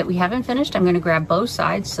bag that we haven't finished, I'm going to grab both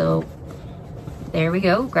sides. So there we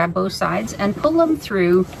go, grab both sides and pull them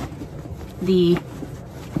through the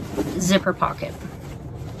zipper pocket.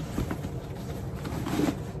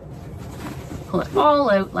 Pull it all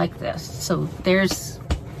out like this. So there's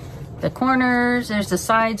the corners, there's the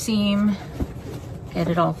side seam, get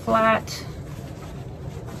it all flat.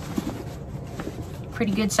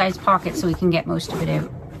 Pretty good sized pocket so we can get most of it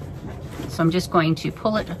out. So I'm just going to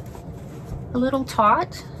pull it a little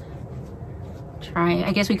taut.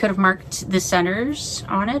 I guess we could have marked the centers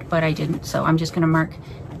on it, but I didn't. So I'm just going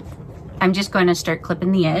to start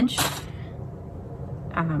clipping the edge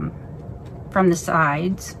from the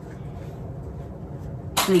sides.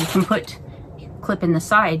 So you can clip in the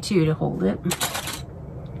side too to hold it.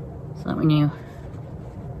 So that when you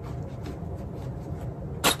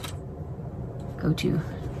go to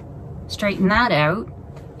straighten that out,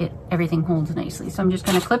 everything holds nicely. So I'm just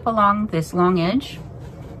going to clip along this long edge.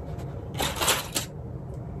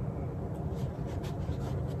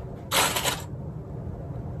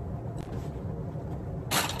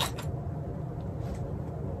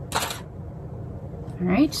 All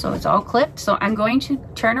right, so it's all clipped. So I'm going to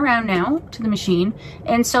turn around now to the machine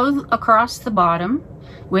and sew across the bottom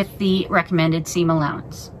with the recommended seam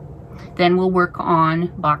allowance. Then we'll work on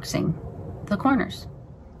boxing the corners.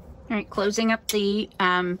 All right, closing up the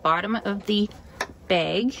bottom of the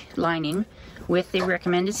bag lining with the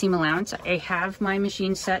recommended seam allowance. I have my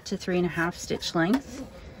machine set to 3.5 stitch length,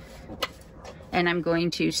 and I'm going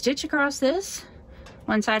to stitch across this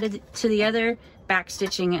one side to the other, back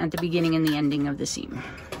stitching at the beginning and the ending of the seam.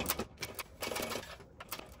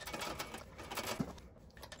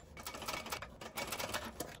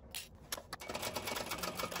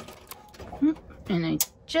 And I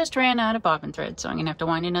just ran out of bobbin thread, so I'm gonna have to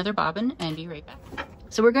wind another bobbin and be right back.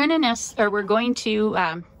 So we're going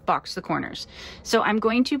to box the corners. So I'm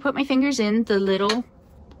going to put my fingers in the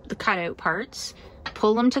cutout parts,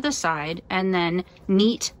 pull them to the side, and then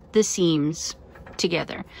meet the seams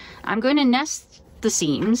together. I'm going to nest the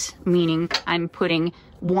seams, meaning I'm putting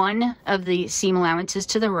one of the seam allowances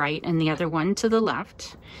to the right and the other one to the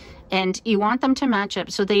left. And you want them to match up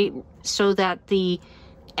so that the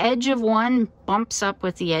edge of one bumps up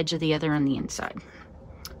with the edge of the other on the inside.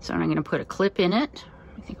 So I'm going to put a clip in it.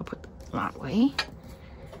 I think I'll put it that way.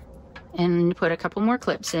 And put a couple more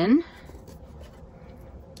clips in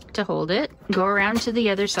to hold it. Go around to the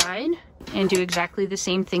other side and do exactly the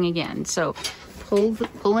same thing again. So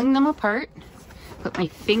pulling them apart, put my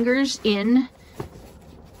fingers in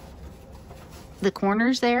the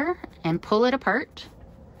corners there and pull it apart.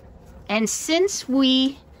 And since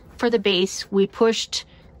for the base, we pushed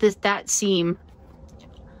that seam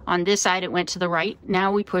on this side, it went to the right.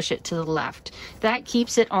 Now we push it to the left. That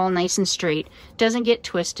keeps it all nice and straight, doesn't get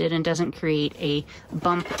twisted, and doesn't create a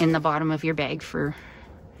bump in the bottom of your bag for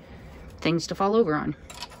things to fall over on.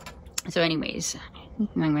 So anyways,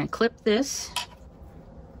 I'm going to clip this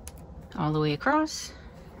all the way across.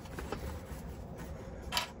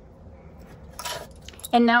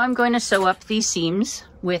 And now I'm going to sew up these seams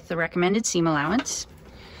with the recommended seam allowance.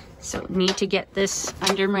 So need to get this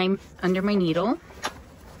under my needle.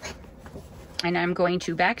 And I'm going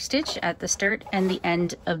to backstitch at the start and the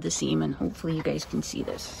end of the seam, and hopefully you guys can see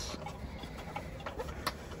this.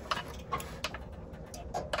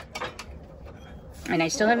 And I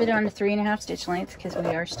still have it on a 3.5 stitch length because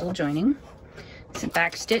we are still joining. It's a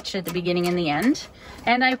backstitch at the beginning and the end.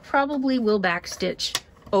 And I probably will backstitch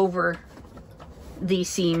over the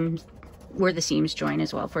seam where the seams join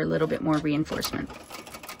as well for a little bit more reinforcement.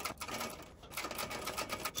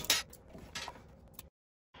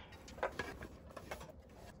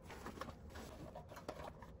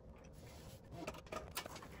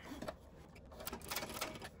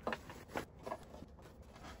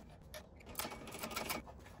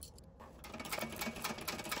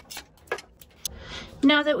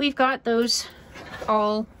 Now that we've got those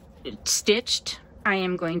all stitched, I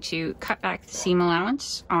am going to cut back the seam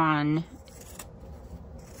allowance on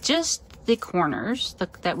just the corners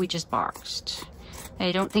that we just boxed.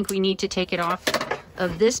 I don't think we need to take it off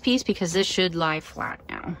of this piece because this should lie flat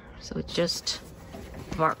now. So it's just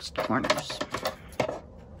boxed corners.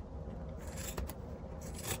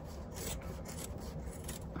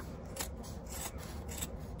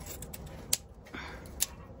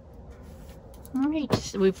 All right,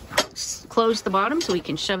 so we've closed the bottom so we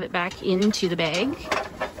can shove it back into the bag.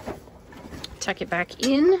 Tuck it back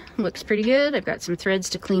in, looks pretty good. I've got some threads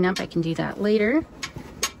to clean up, I can do that later.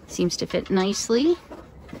 Seems to fit nicely.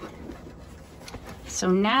 So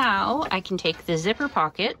now I can take the zipper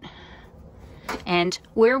pocket, and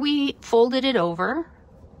where we folded it over,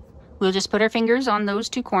 we'll just put our fingers on those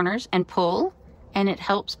two corners and pull, and it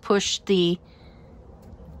helps push the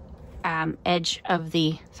edge of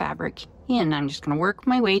the fabric in. I'm just going to work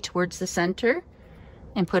my way towards the center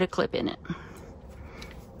and put a clip in it.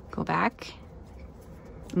 Go back,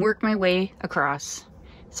 work my way across.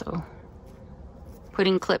 So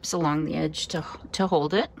putting clips along the edge to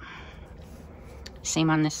hold it. Same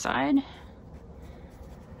on this side. You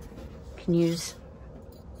can use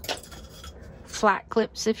flat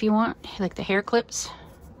clips if you want, like the hair clips.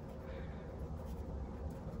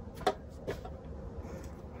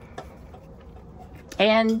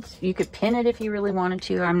 And you could pin it if you really wanted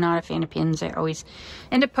to. I'm not a fan of pins. I always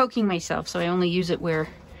end up poking myself, so I only use it where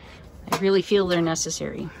I really feel they're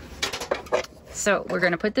necessary. So we're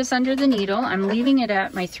going to put this under the needle. I'm leaving it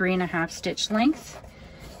at my 3.5 stitch length,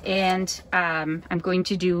 and I'm going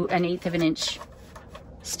to do an 1/8 of an inch.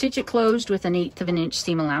 Stitch it closed with an 1/8 of an inch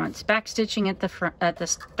seam allowance. Back stitching at the front, at the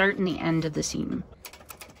start and the end of the seam.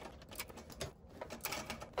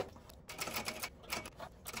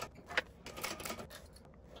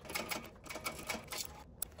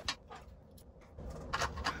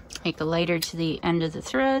 Take the lighter to the end of the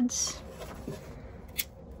threads,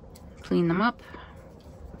 clean them up.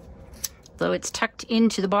 Though it's tucked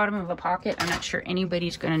into the bottom of a pocket, I'm not sure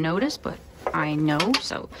anybody's going to notice, but I know.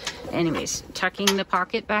 So anyways, tucking the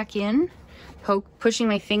pocket back in, pushing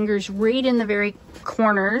my fingers right in the very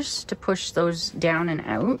corners to push those down and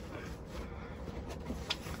out.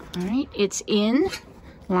 All right, it's in,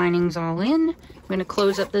 lining's all in. I'm going to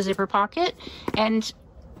close up the zipper pocket, and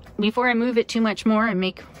before I move it too much more and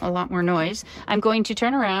make a lot more noise, I'm going to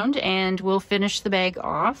turn around and we'll finish the bag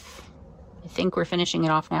off. I think we're finishing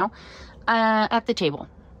it off now at the table.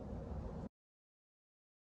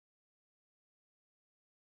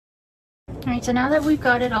 All right, so now that we've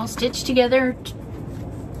got it all stitched together,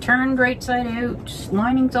 turned right side out,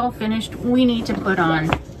 lining's all finished, we need to put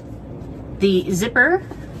on the zipper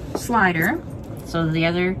slider, so the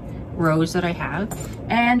other rows that I have,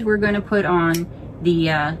 and we're going to put on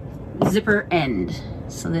the zipper end.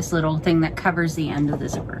 So this little thing that covers the end of the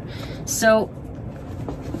zipper. So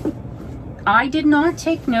I did not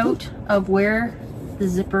take note of where the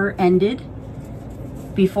zipper ended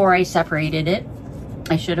before I separated it.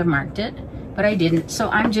 I should have marked it, but I didn't. So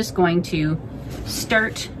I'm just going to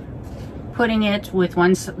start putting it with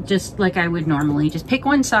one, just like I would normally. Just pick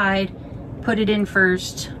one side, put it in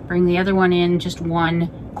first, bring the other one in, just one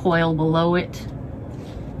coil below it,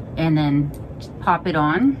 and then pop it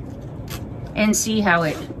on and see how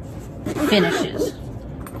it finishes.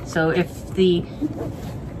 So if the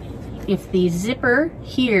zipper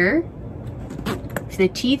here, if the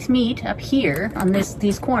teeth meet up here on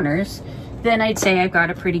these corners, then I'd say I've got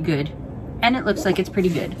it pretty good. And it looks like it's pretty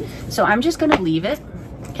good. So I'm just gonna leave it,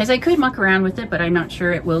 because I could muck around with it, but I'm not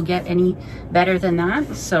sure it will get any better than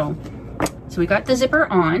that. So we got the zipper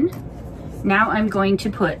on. Now I'm going to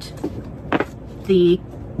put the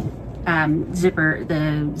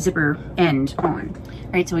zipper end on.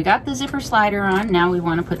 All right, so we got the zipper slider on. Now we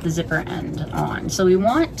want to put the zipper end on. So we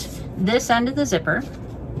want this end of the zipper,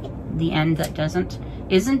 the end that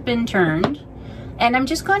isn't been turned, and I'm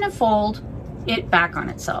just going to fold it back on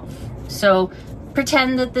itself. So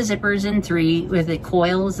pretend that the zipper's in 3 with the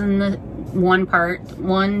coils in the one part,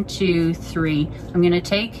 1, 2, 3. I'm going to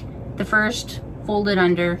take the first, fold it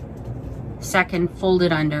under, second, fold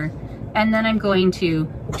it under, and then I'm going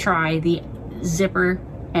to try the zipper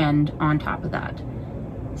end on top of that.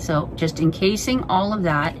 So just encasing all of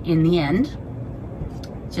that in the end,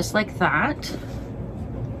 just like that.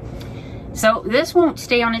 So this won't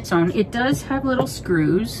stay on its own. It does have little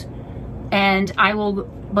screws, and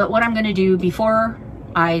but what I'm gonna do before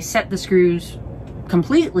I set the screws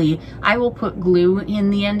completely, I will put glue in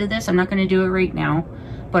the end of this. I'm not gonna do it right now,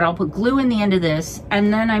 but I'll put glue in the end of this,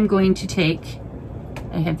 and then I'm going to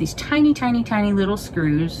I have these tiny, tiny, tiny little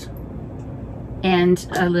screws and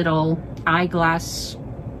a little eyeglass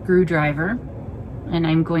screwdriver, and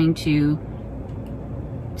I'm going to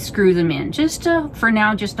screw them in for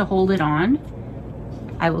now, just to hold it on.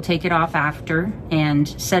 I will take it off after and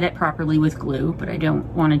set it properly with glue, but I don't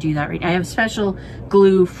want to do that right now. I have special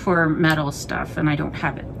glue for metal stuff, and I don't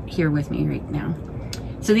have it here with me right now.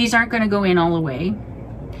 So these aren't going to go in all the way.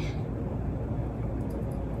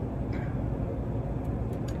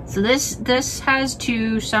 So this has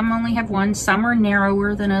 2, some only have 1, some are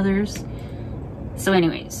narrower than others. So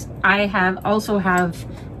anyways, I also have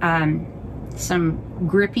some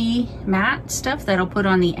grippy mat stuff that I'll put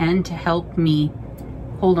on the end to help me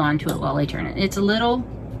hold on to it while I turn it. It's a little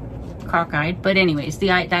cockeyed, but anyways,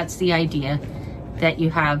 that's the idea, that you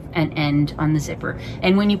have an end on the zipper.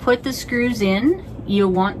 And when you put the screws in,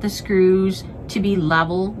 you'll want the screws to be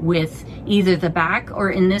level with either the back,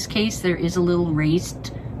 or in this case, there is a little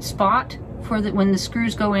raised spot for when the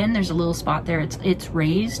screws go in. There's a little spot there, it's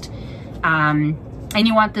raised. And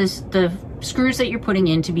you want the screws that you're putting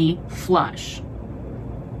in to be flush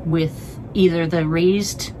with either the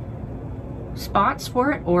raised spots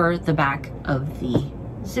for it or the back of the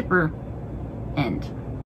zipper end.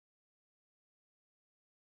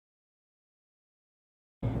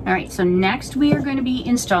 All right, so next we are going to be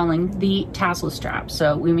installing the tassel straps.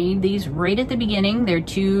 So we made these right at the beginning. They're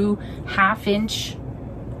 2 1/2-inch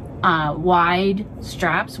wide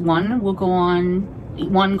straps. One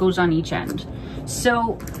goes on each end.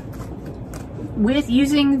 So with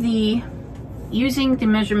using the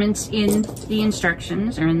measurements in the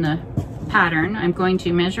instructions, or in the pattern, I'm going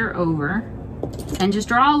to measure over and just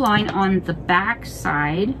draw a line on the back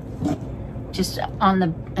side, just on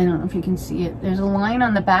the, I don't know if you can see it, there's a line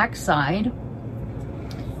on the back side,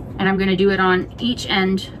 and I'm going to do it on each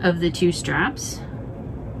end of the 2 straps.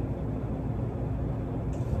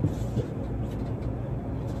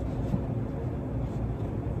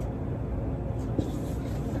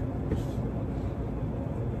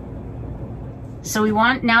 So we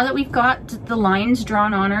want, now that we've got the lines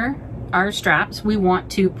drawn on our straps, we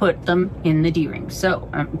want to put them in the D-ring. So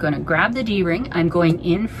I'm going to grab the D-ring. I'm going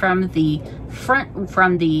in from the front,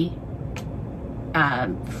 from the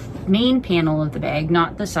main panel of the bag,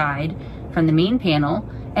 not the side, from the main panel,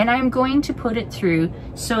 and I'm going to put it through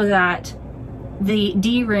so that the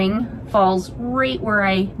D-ring falls right where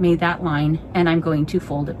I made that line, and I'm going to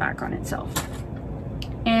fold it back on itself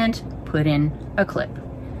and put in a clip.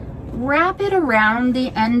 Wrap it around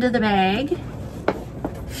the end of the bag,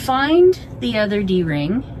 find the other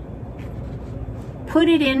D-ring, put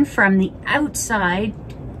it in from the outside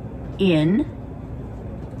in.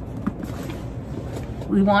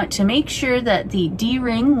 We want to make sure that the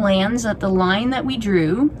D-ring lands at the line that we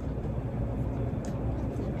drew,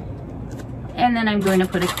 and then I'm going to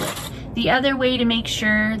put a clip. The other way to make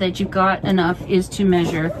sure that you've got enough is to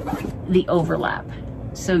measure the overlap.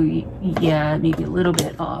 So yeah, maybe a little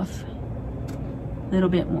bit off, a little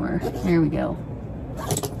bit more. There we go.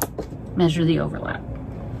 Measure the overlap.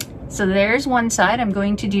 So there's one side. I'm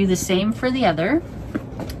going to do the same for the other.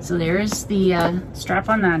 So there's the strap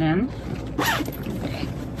on that end. Okay.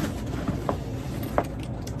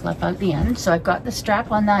 Flip out the end. So I've got the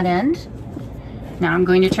strap on that end. Now I'm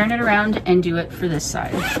going to turn it around and do it for this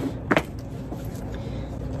side.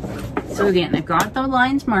 So again, I've got the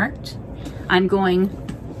lines marked. I'm going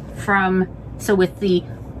from, so with the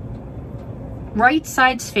right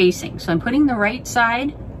sides facing. So I'm putting the right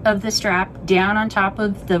side of the strap down on top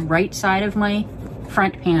of the right side of my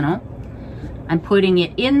front panel. I'm putting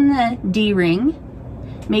it in the D-ring,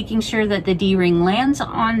 making sure that the D-ring lands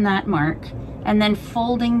on that mark, and then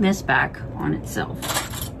folding this back on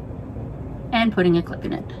itself and putting a clip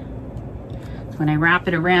in it. So when I wrap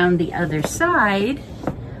it around the other side,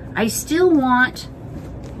 I still want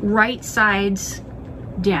right sides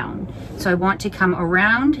down. So I want to come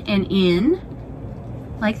around and in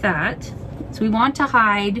like that. So we want to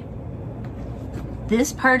hide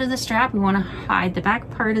this part of the strap. We want to hide the back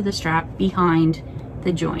part of the strap behind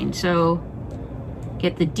the join. So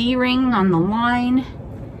get the D-ring on the line.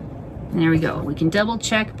 And there we go. We can double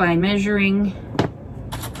check by measuring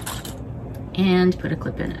and put a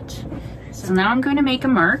clip in it. So now I'm going to make a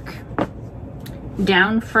mark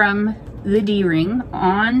down from the D-ring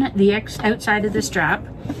on the outside of the strap,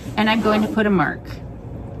 and I'm going to put a mark.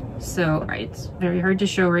 So it's very hard to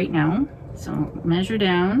show right now. So measure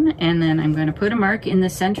down, and then I'm going to put a mark in the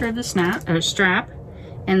center of the strap,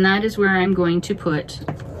 and that is where I'm going to put. So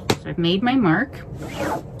I've made my mark.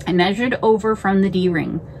 I measured over from the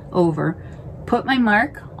D-ring over, put my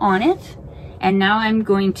mark on it, and now I'm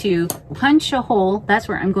going to punch a hole. That's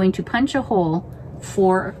where I'm going to punch a hole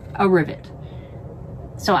for a rivet.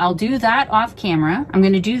 So I'll do that off camera. I'm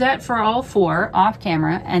going to do that for all four off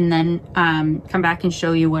camera, and then come back and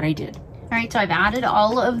show you what I did. All right, so I've added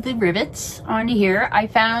all of the rivets onto here. I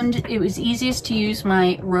found it was easiest to use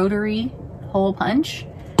my rotary hole punch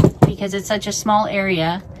because it's such a small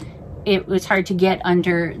area. It was hard to get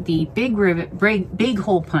under the big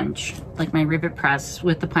hole punch, like my rivet press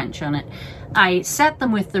with the punch on it. I set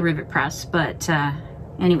them with the rivet press, but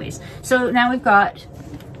anyways. So now we've got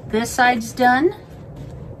this side's done,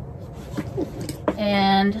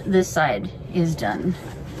 and this side is done.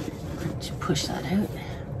 Let's push that out.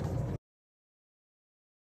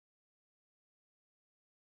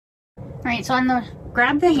 All right, so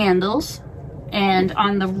grab the handles, and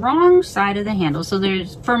on the wrong side of the handle, so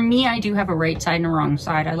for me, I do have a right side and a wrong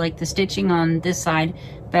side. I like the stitching on this side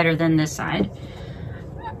better than this side.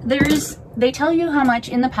 They tell you how much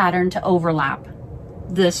in the pattern to overlap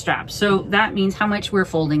the strap. So that means how much we're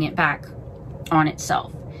folding it back on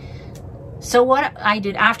itself. So what I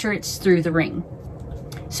did after it's through the ring.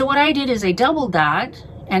 So what I did is I doubled that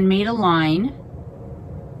and made a line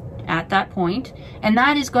at that point, and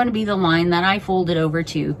that is going to be the line that I folded over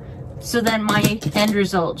to. So then my end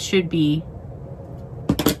result should be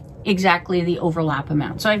exactly the overlap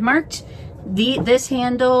amount. So I've marked this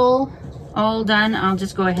handle all done. I'll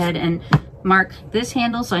just go ahead and mark this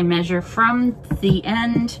handle. So I measure from the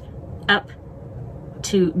end up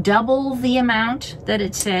to double the amount that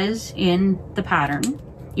it says in the pattern.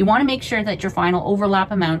 You want to make sure that your final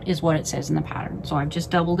overlap amount is what it says in the pattern. So I've just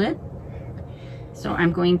doubled it. So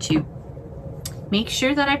I'm going to make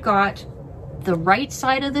sure that I've got the right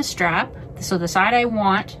side of the strap. So the side I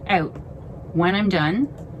want out when I'm done,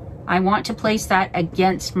 I want to place that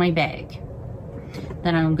against my bag.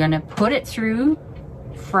 Then I'm going to put it through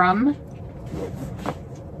from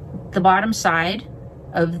the bottom side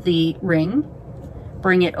of the ring,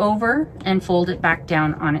 bring it over and fold it back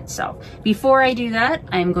down on itself. Before I do that,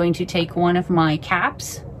 I'm going to take one of my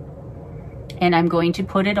caps and I'm going to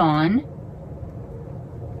put it on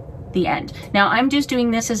the end. Now I'm just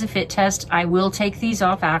doing this as a fit test. I will take these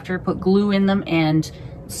off after, put glue in them and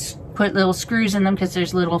put little screws in them, because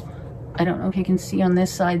there's little, I don't know if you can see on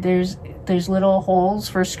this side, there's little holes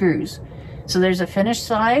for screws. So there's a finished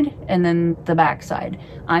side and then the back side.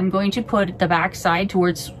 I'm going to put the back side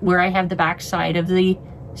towards where I have the back side of the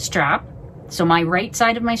strap. So my right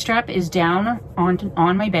side of my strap is down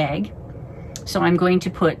on my bag. So I'm going to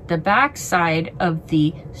put the back side of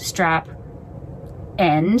the strap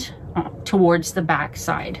end towards the back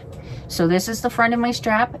side. So this is the front of my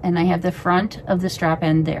strap and I have the front of the strap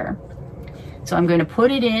end there. So I'm going to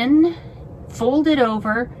put it in, fold it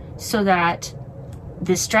over so that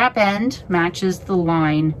the strap end matches the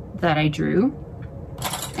line that I drew.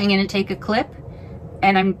 I'm going to take a clip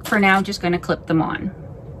and I'm for now just going to clip them on.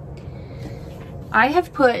 I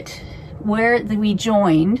have put where we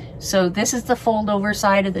joined, so this is the fold over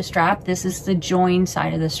side of the strap, this is the join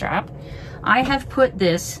side of the strap. I have put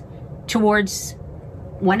this towards,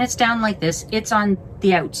 when it's down like this, it's on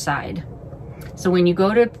the outside. So when you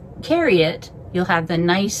go to carry it, you'll have the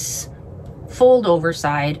nice fold over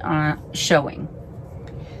side showing.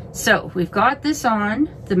 So we've got this on,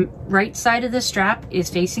 the right side of the strap is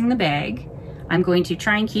facing the bag. I'm going to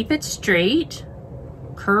try and keep it straight,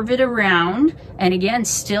 curve it around, and again,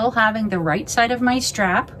 still having the right side of my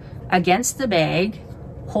strap against the bag,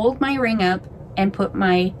 hold my ring up and put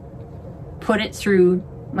my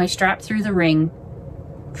strap through the ring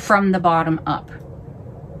from the bottom up.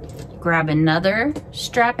 Grab another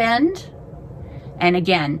strap end, and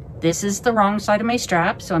again, this is the wrong side of my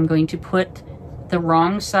strap, so I'm going to put the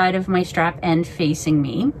wrong side of my strap end facing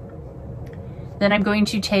me. Then I'm going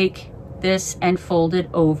to take this and fold it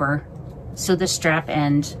over so the strap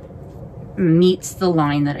end meets the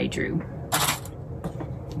line that I drew.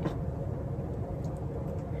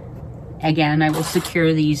 Again, I will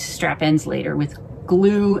secure these strap ends later with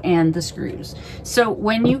glue and the screws. So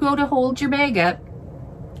when you go to hold your bag up,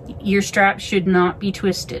 your strap should not be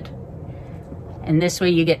twisted. And this way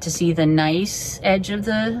you get to see the nice edge of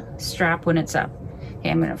the strap when it's up. Okay,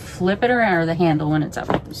 I'm gonna flip it around, or the handle when it's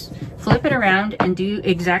up. Just flip it around and do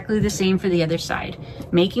exactly the same for the other side,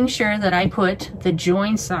 making sure that I put the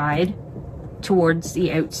join side towards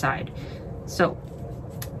the outside. So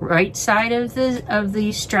right side of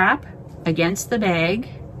the strap against the bag,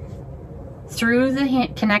 through the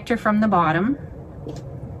connector from the bottom,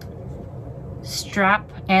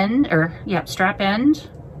 strap end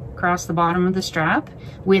across the bottom of the strap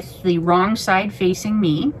with the wrong side facing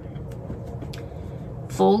me.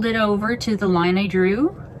 Fold it over to the line I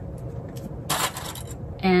drew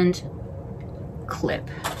and clip.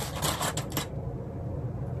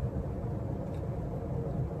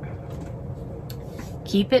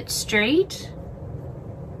 Keep it straight.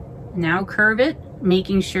 Now curve it,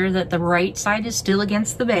 making sure that the right side is still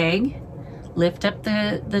against the bag. Lift up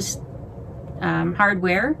the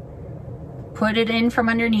hardware, put it in from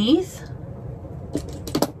underneath,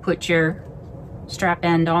 put your strap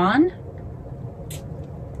end on,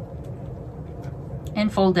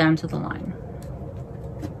 and fold down to the line.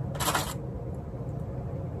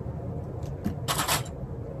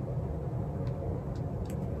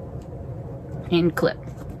 And clip.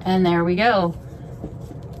 And there we go.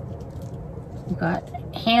 We've got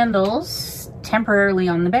handles temporarily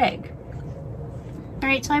on the bag. All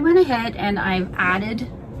right, so I went ahead and I've added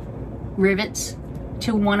rivets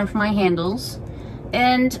to one of my handles,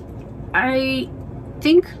 and I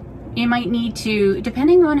think you might need to,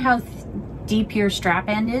 depending on how deep your strap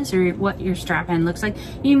end is or what your strap end looks like,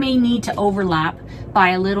 you may need to overlap by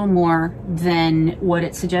a little more than what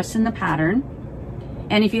it suggests in the pattern.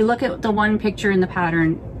 And if you look at the one picture in the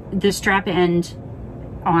pattern, the strap end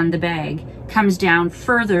on the bag comes down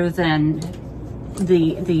further than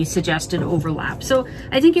the suggested overlap. So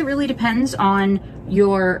I think it really depends on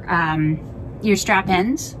your strap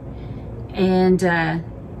ends. And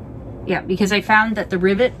yeah, because I found that the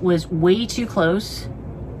rivet was way too close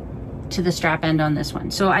to the strap end on this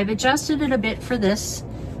one. So I've adjusted it a bit for this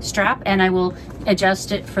strap, and I will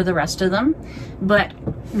adjust it for the rest of them. But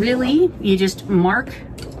really, you just mark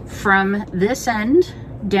from this end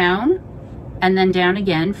down and then down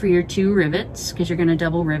again for your 2 rivets, because you're going to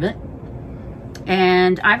double rivet.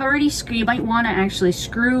 And I've already you might want to actually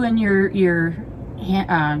screw in your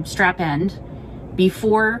strap end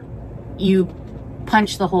before you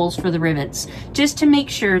punch the holes for the rivets, just to make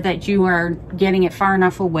sure that you are getting it far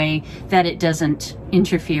enough away that it doesn't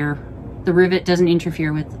interfere, the rivet doesn't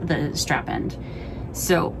interfere with the strap end.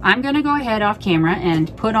 So I'm going to go ahead off camera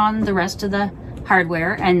and put on the rest of the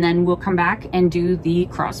hardware, and then we'll come back and do the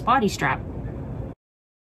crossbody strap.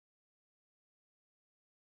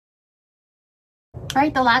 All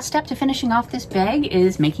right, the last step to finishing off this bag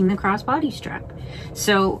is making the crossbody strap.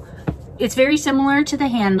 So it's very similar to the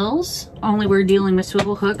handles, only we're dealing with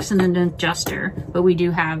swivel hooks and an adjuster, but we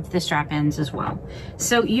do have the strap ends as well.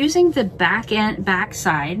 So using the back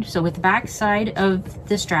side, so with the back side of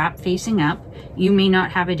the strap facing up, you may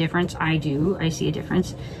not have a difference. I do, I see a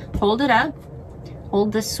difference. Hold it up,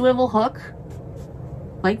 hold the swivel hook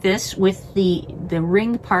like this with the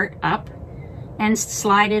ring part up, and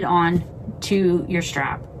slide it on to your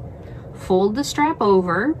strap. Fold the strap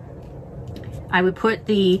over. I would put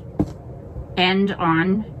the end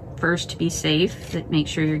on first to be safe, make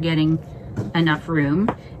sure you're getting enough room,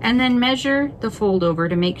 and then measure the fold over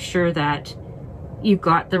to make sure that you've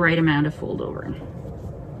got the right amount of fold over.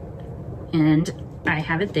 And I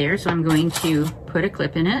have it there, so I'm going to put a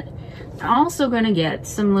clip in it. I'm also going to get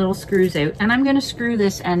some little screws out, and I'm going to screw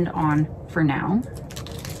this end on for now,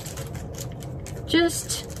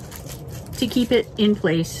 just to keep it in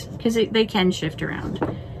place, because they can shift around.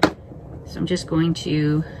 So I'm just going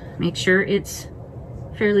to make sure it's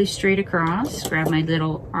fairly straight across, grab my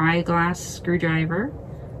little eyeglass screwdriver,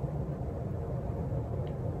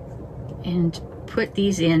 and put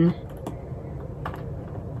these in.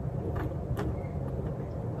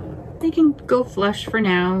 They can go flush for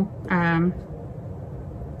now.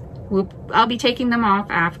 I'll be taking them off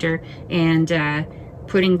after and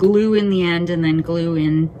putting glue in the end, and then glue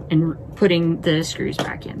in and putting the screws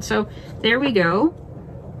back in. So there we go.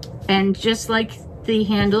 And just like the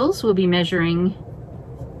handles, we'll be measuring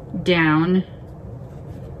down.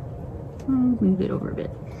 Move it over a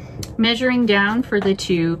bit. Measuring down for the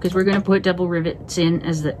two, because we're going to put double rivets in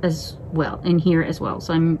as well in here as well.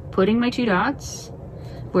 So I'm putting my 2 dots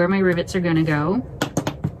where my rivets are going to go.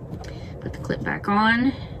 Put the clip back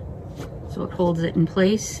on so it holds it in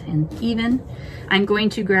place and even. I'm going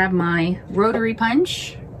to grab my rotary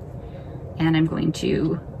punch, and I'm going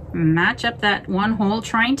to match up that one hole,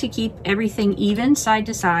 trying to keep everything even side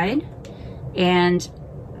to side and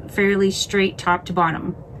fairly straight top to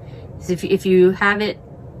bottom. So if you have it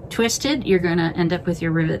twisted, you're going to end up with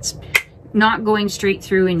your rivets not going straight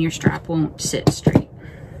through, and your strap won't sit straight.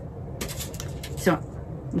 So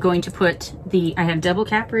I'm going to put I have double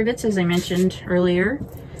cap rivets, as I mentioned earlier,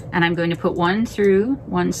 and I'm going to put one through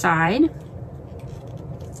one side.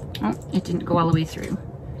 Oh, it didn't go all the way through.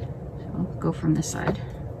 So I'll go from this side.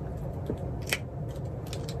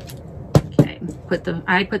 Okay,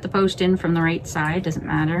 I put the post in from the right side, doesn't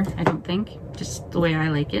matter, I don't think, just the way I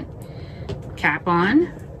like it. Cap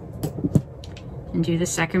on, and do the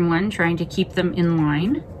second one, trying to keep them in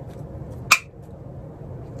line.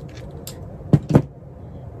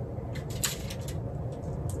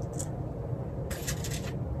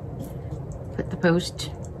 Post.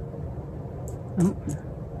 Oh.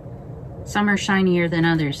 Some are shinier than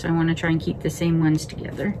others, so I want to try and keep the same ones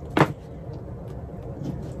together.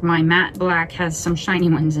 My matte black has some shiny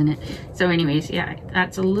ones in it. So anyways, yeah,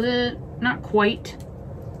 that's a little, not quite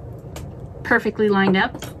perfectly lined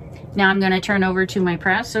up. Now I'm going to turn over to my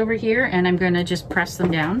press over here, and I'm going to just press them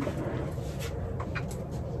down.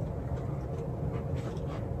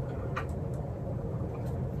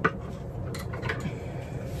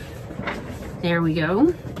 There we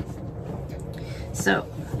go. So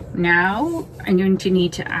now I'm going to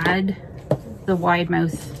need to add the wide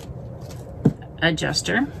mouth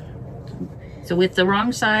adjuster. So with the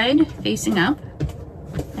wrong side facing up,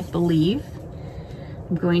 I believe,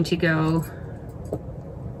 I'm going to go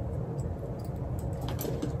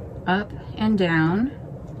up and down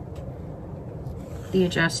the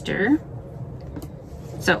adjuster.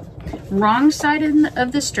 So wrong side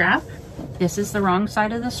of the strap. This is the wrong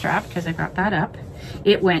side of the strap because I got that up.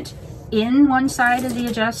 It went in one side of the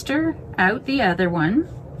adjuster, out the other one.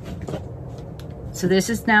 So this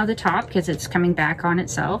is now the top because it's coming back on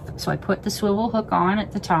itself. So I put the swivel hook on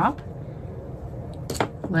at the top,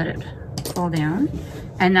 let it fall down.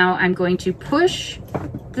 And now I'm going to push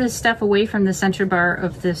the stuff away from the center bar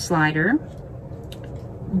of the slider,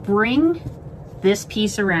 bring this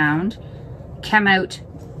piece around, come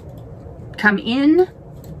in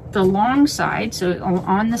the long side, so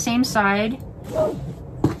on the same side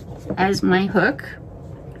as my hook,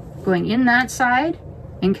 going in that side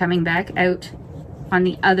and coming back out on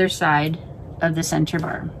the other side of the center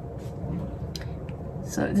bar.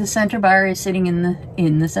 So the center bar is sitting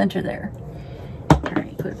in the center there. All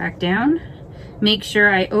right, put it back down. Make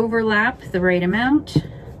sure I overlap the right amount.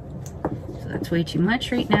 So that's way too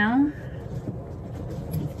much right now.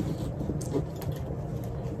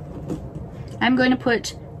 I'm going to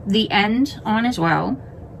put the end on as well,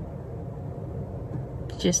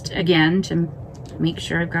 just again to make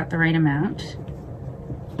sure I've got the right amount.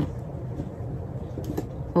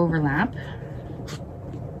 Overlap.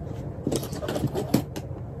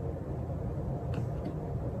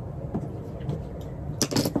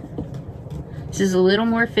 This is a little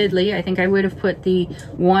more fiddly. I think I would have put the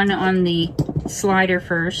one on the slider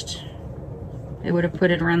first. I would have put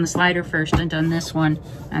it around the slider first and done this one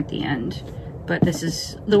at the end. But this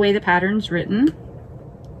is the way the pattern's written.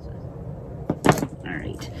 All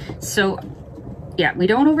right, so yeah, we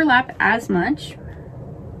don't overlap as much,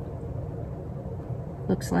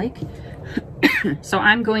 looks like. So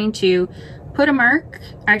I'm going to put a mark.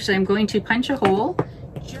 Actually, I'm going to punch a hole.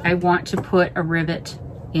 I want to put a rivet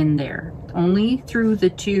in there, only through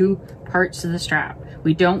the two parts of the strap.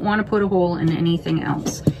 We don't want to put a hole in anything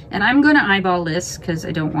else. And I'm going to eyeball this because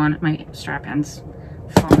I don't want my strap ends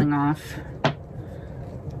falling off.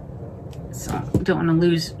 So don't want to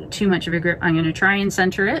lose too much of a grip. I'm going to try and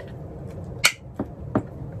center it.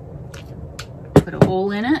 Put a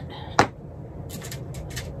hole in it.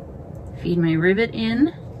 Feed my rivet in.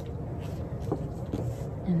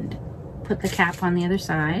 And put the cap on the other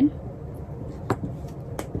side.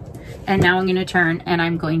 And now I'm going to turn and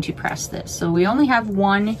I'm going to press this. So we only have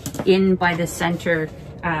one in by the center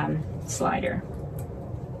slider.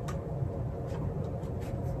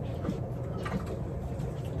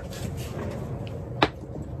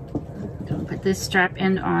 I'll put this strap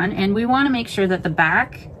end on, and we want to make sure that the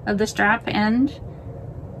back of the strap end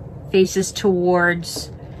faces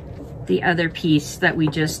towards the other piece that we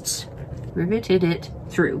just riveted it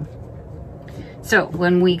through. So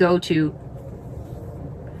when we go to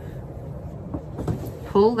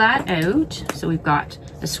pull that out, so we've got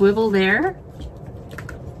a swivel there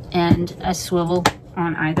and a swivel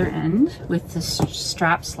on either end with the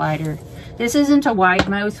strap slider. This isn't a wide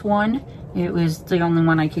mouth one. It was the only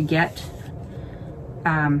one I could get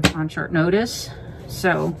on short notice.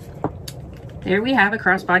 So there we have a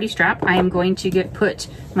crossbody strap. I am going to put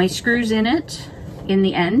my screws in it in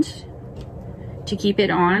the end to keep it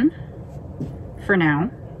on for now.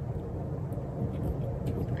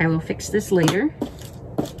 I will fix this later.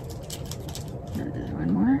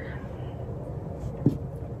 One more.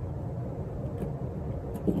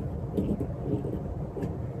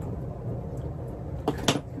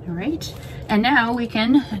 All right, and now we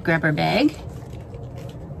can grab our bag,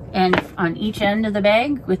 and on each end of the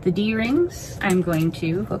bag with the D-rings, I'm going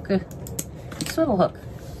to hook a swivel hook.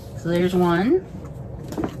 So there's one.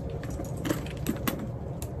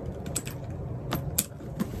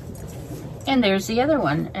 And there's the other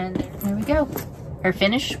one, and there we go. Our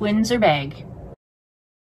finished Windsor bag.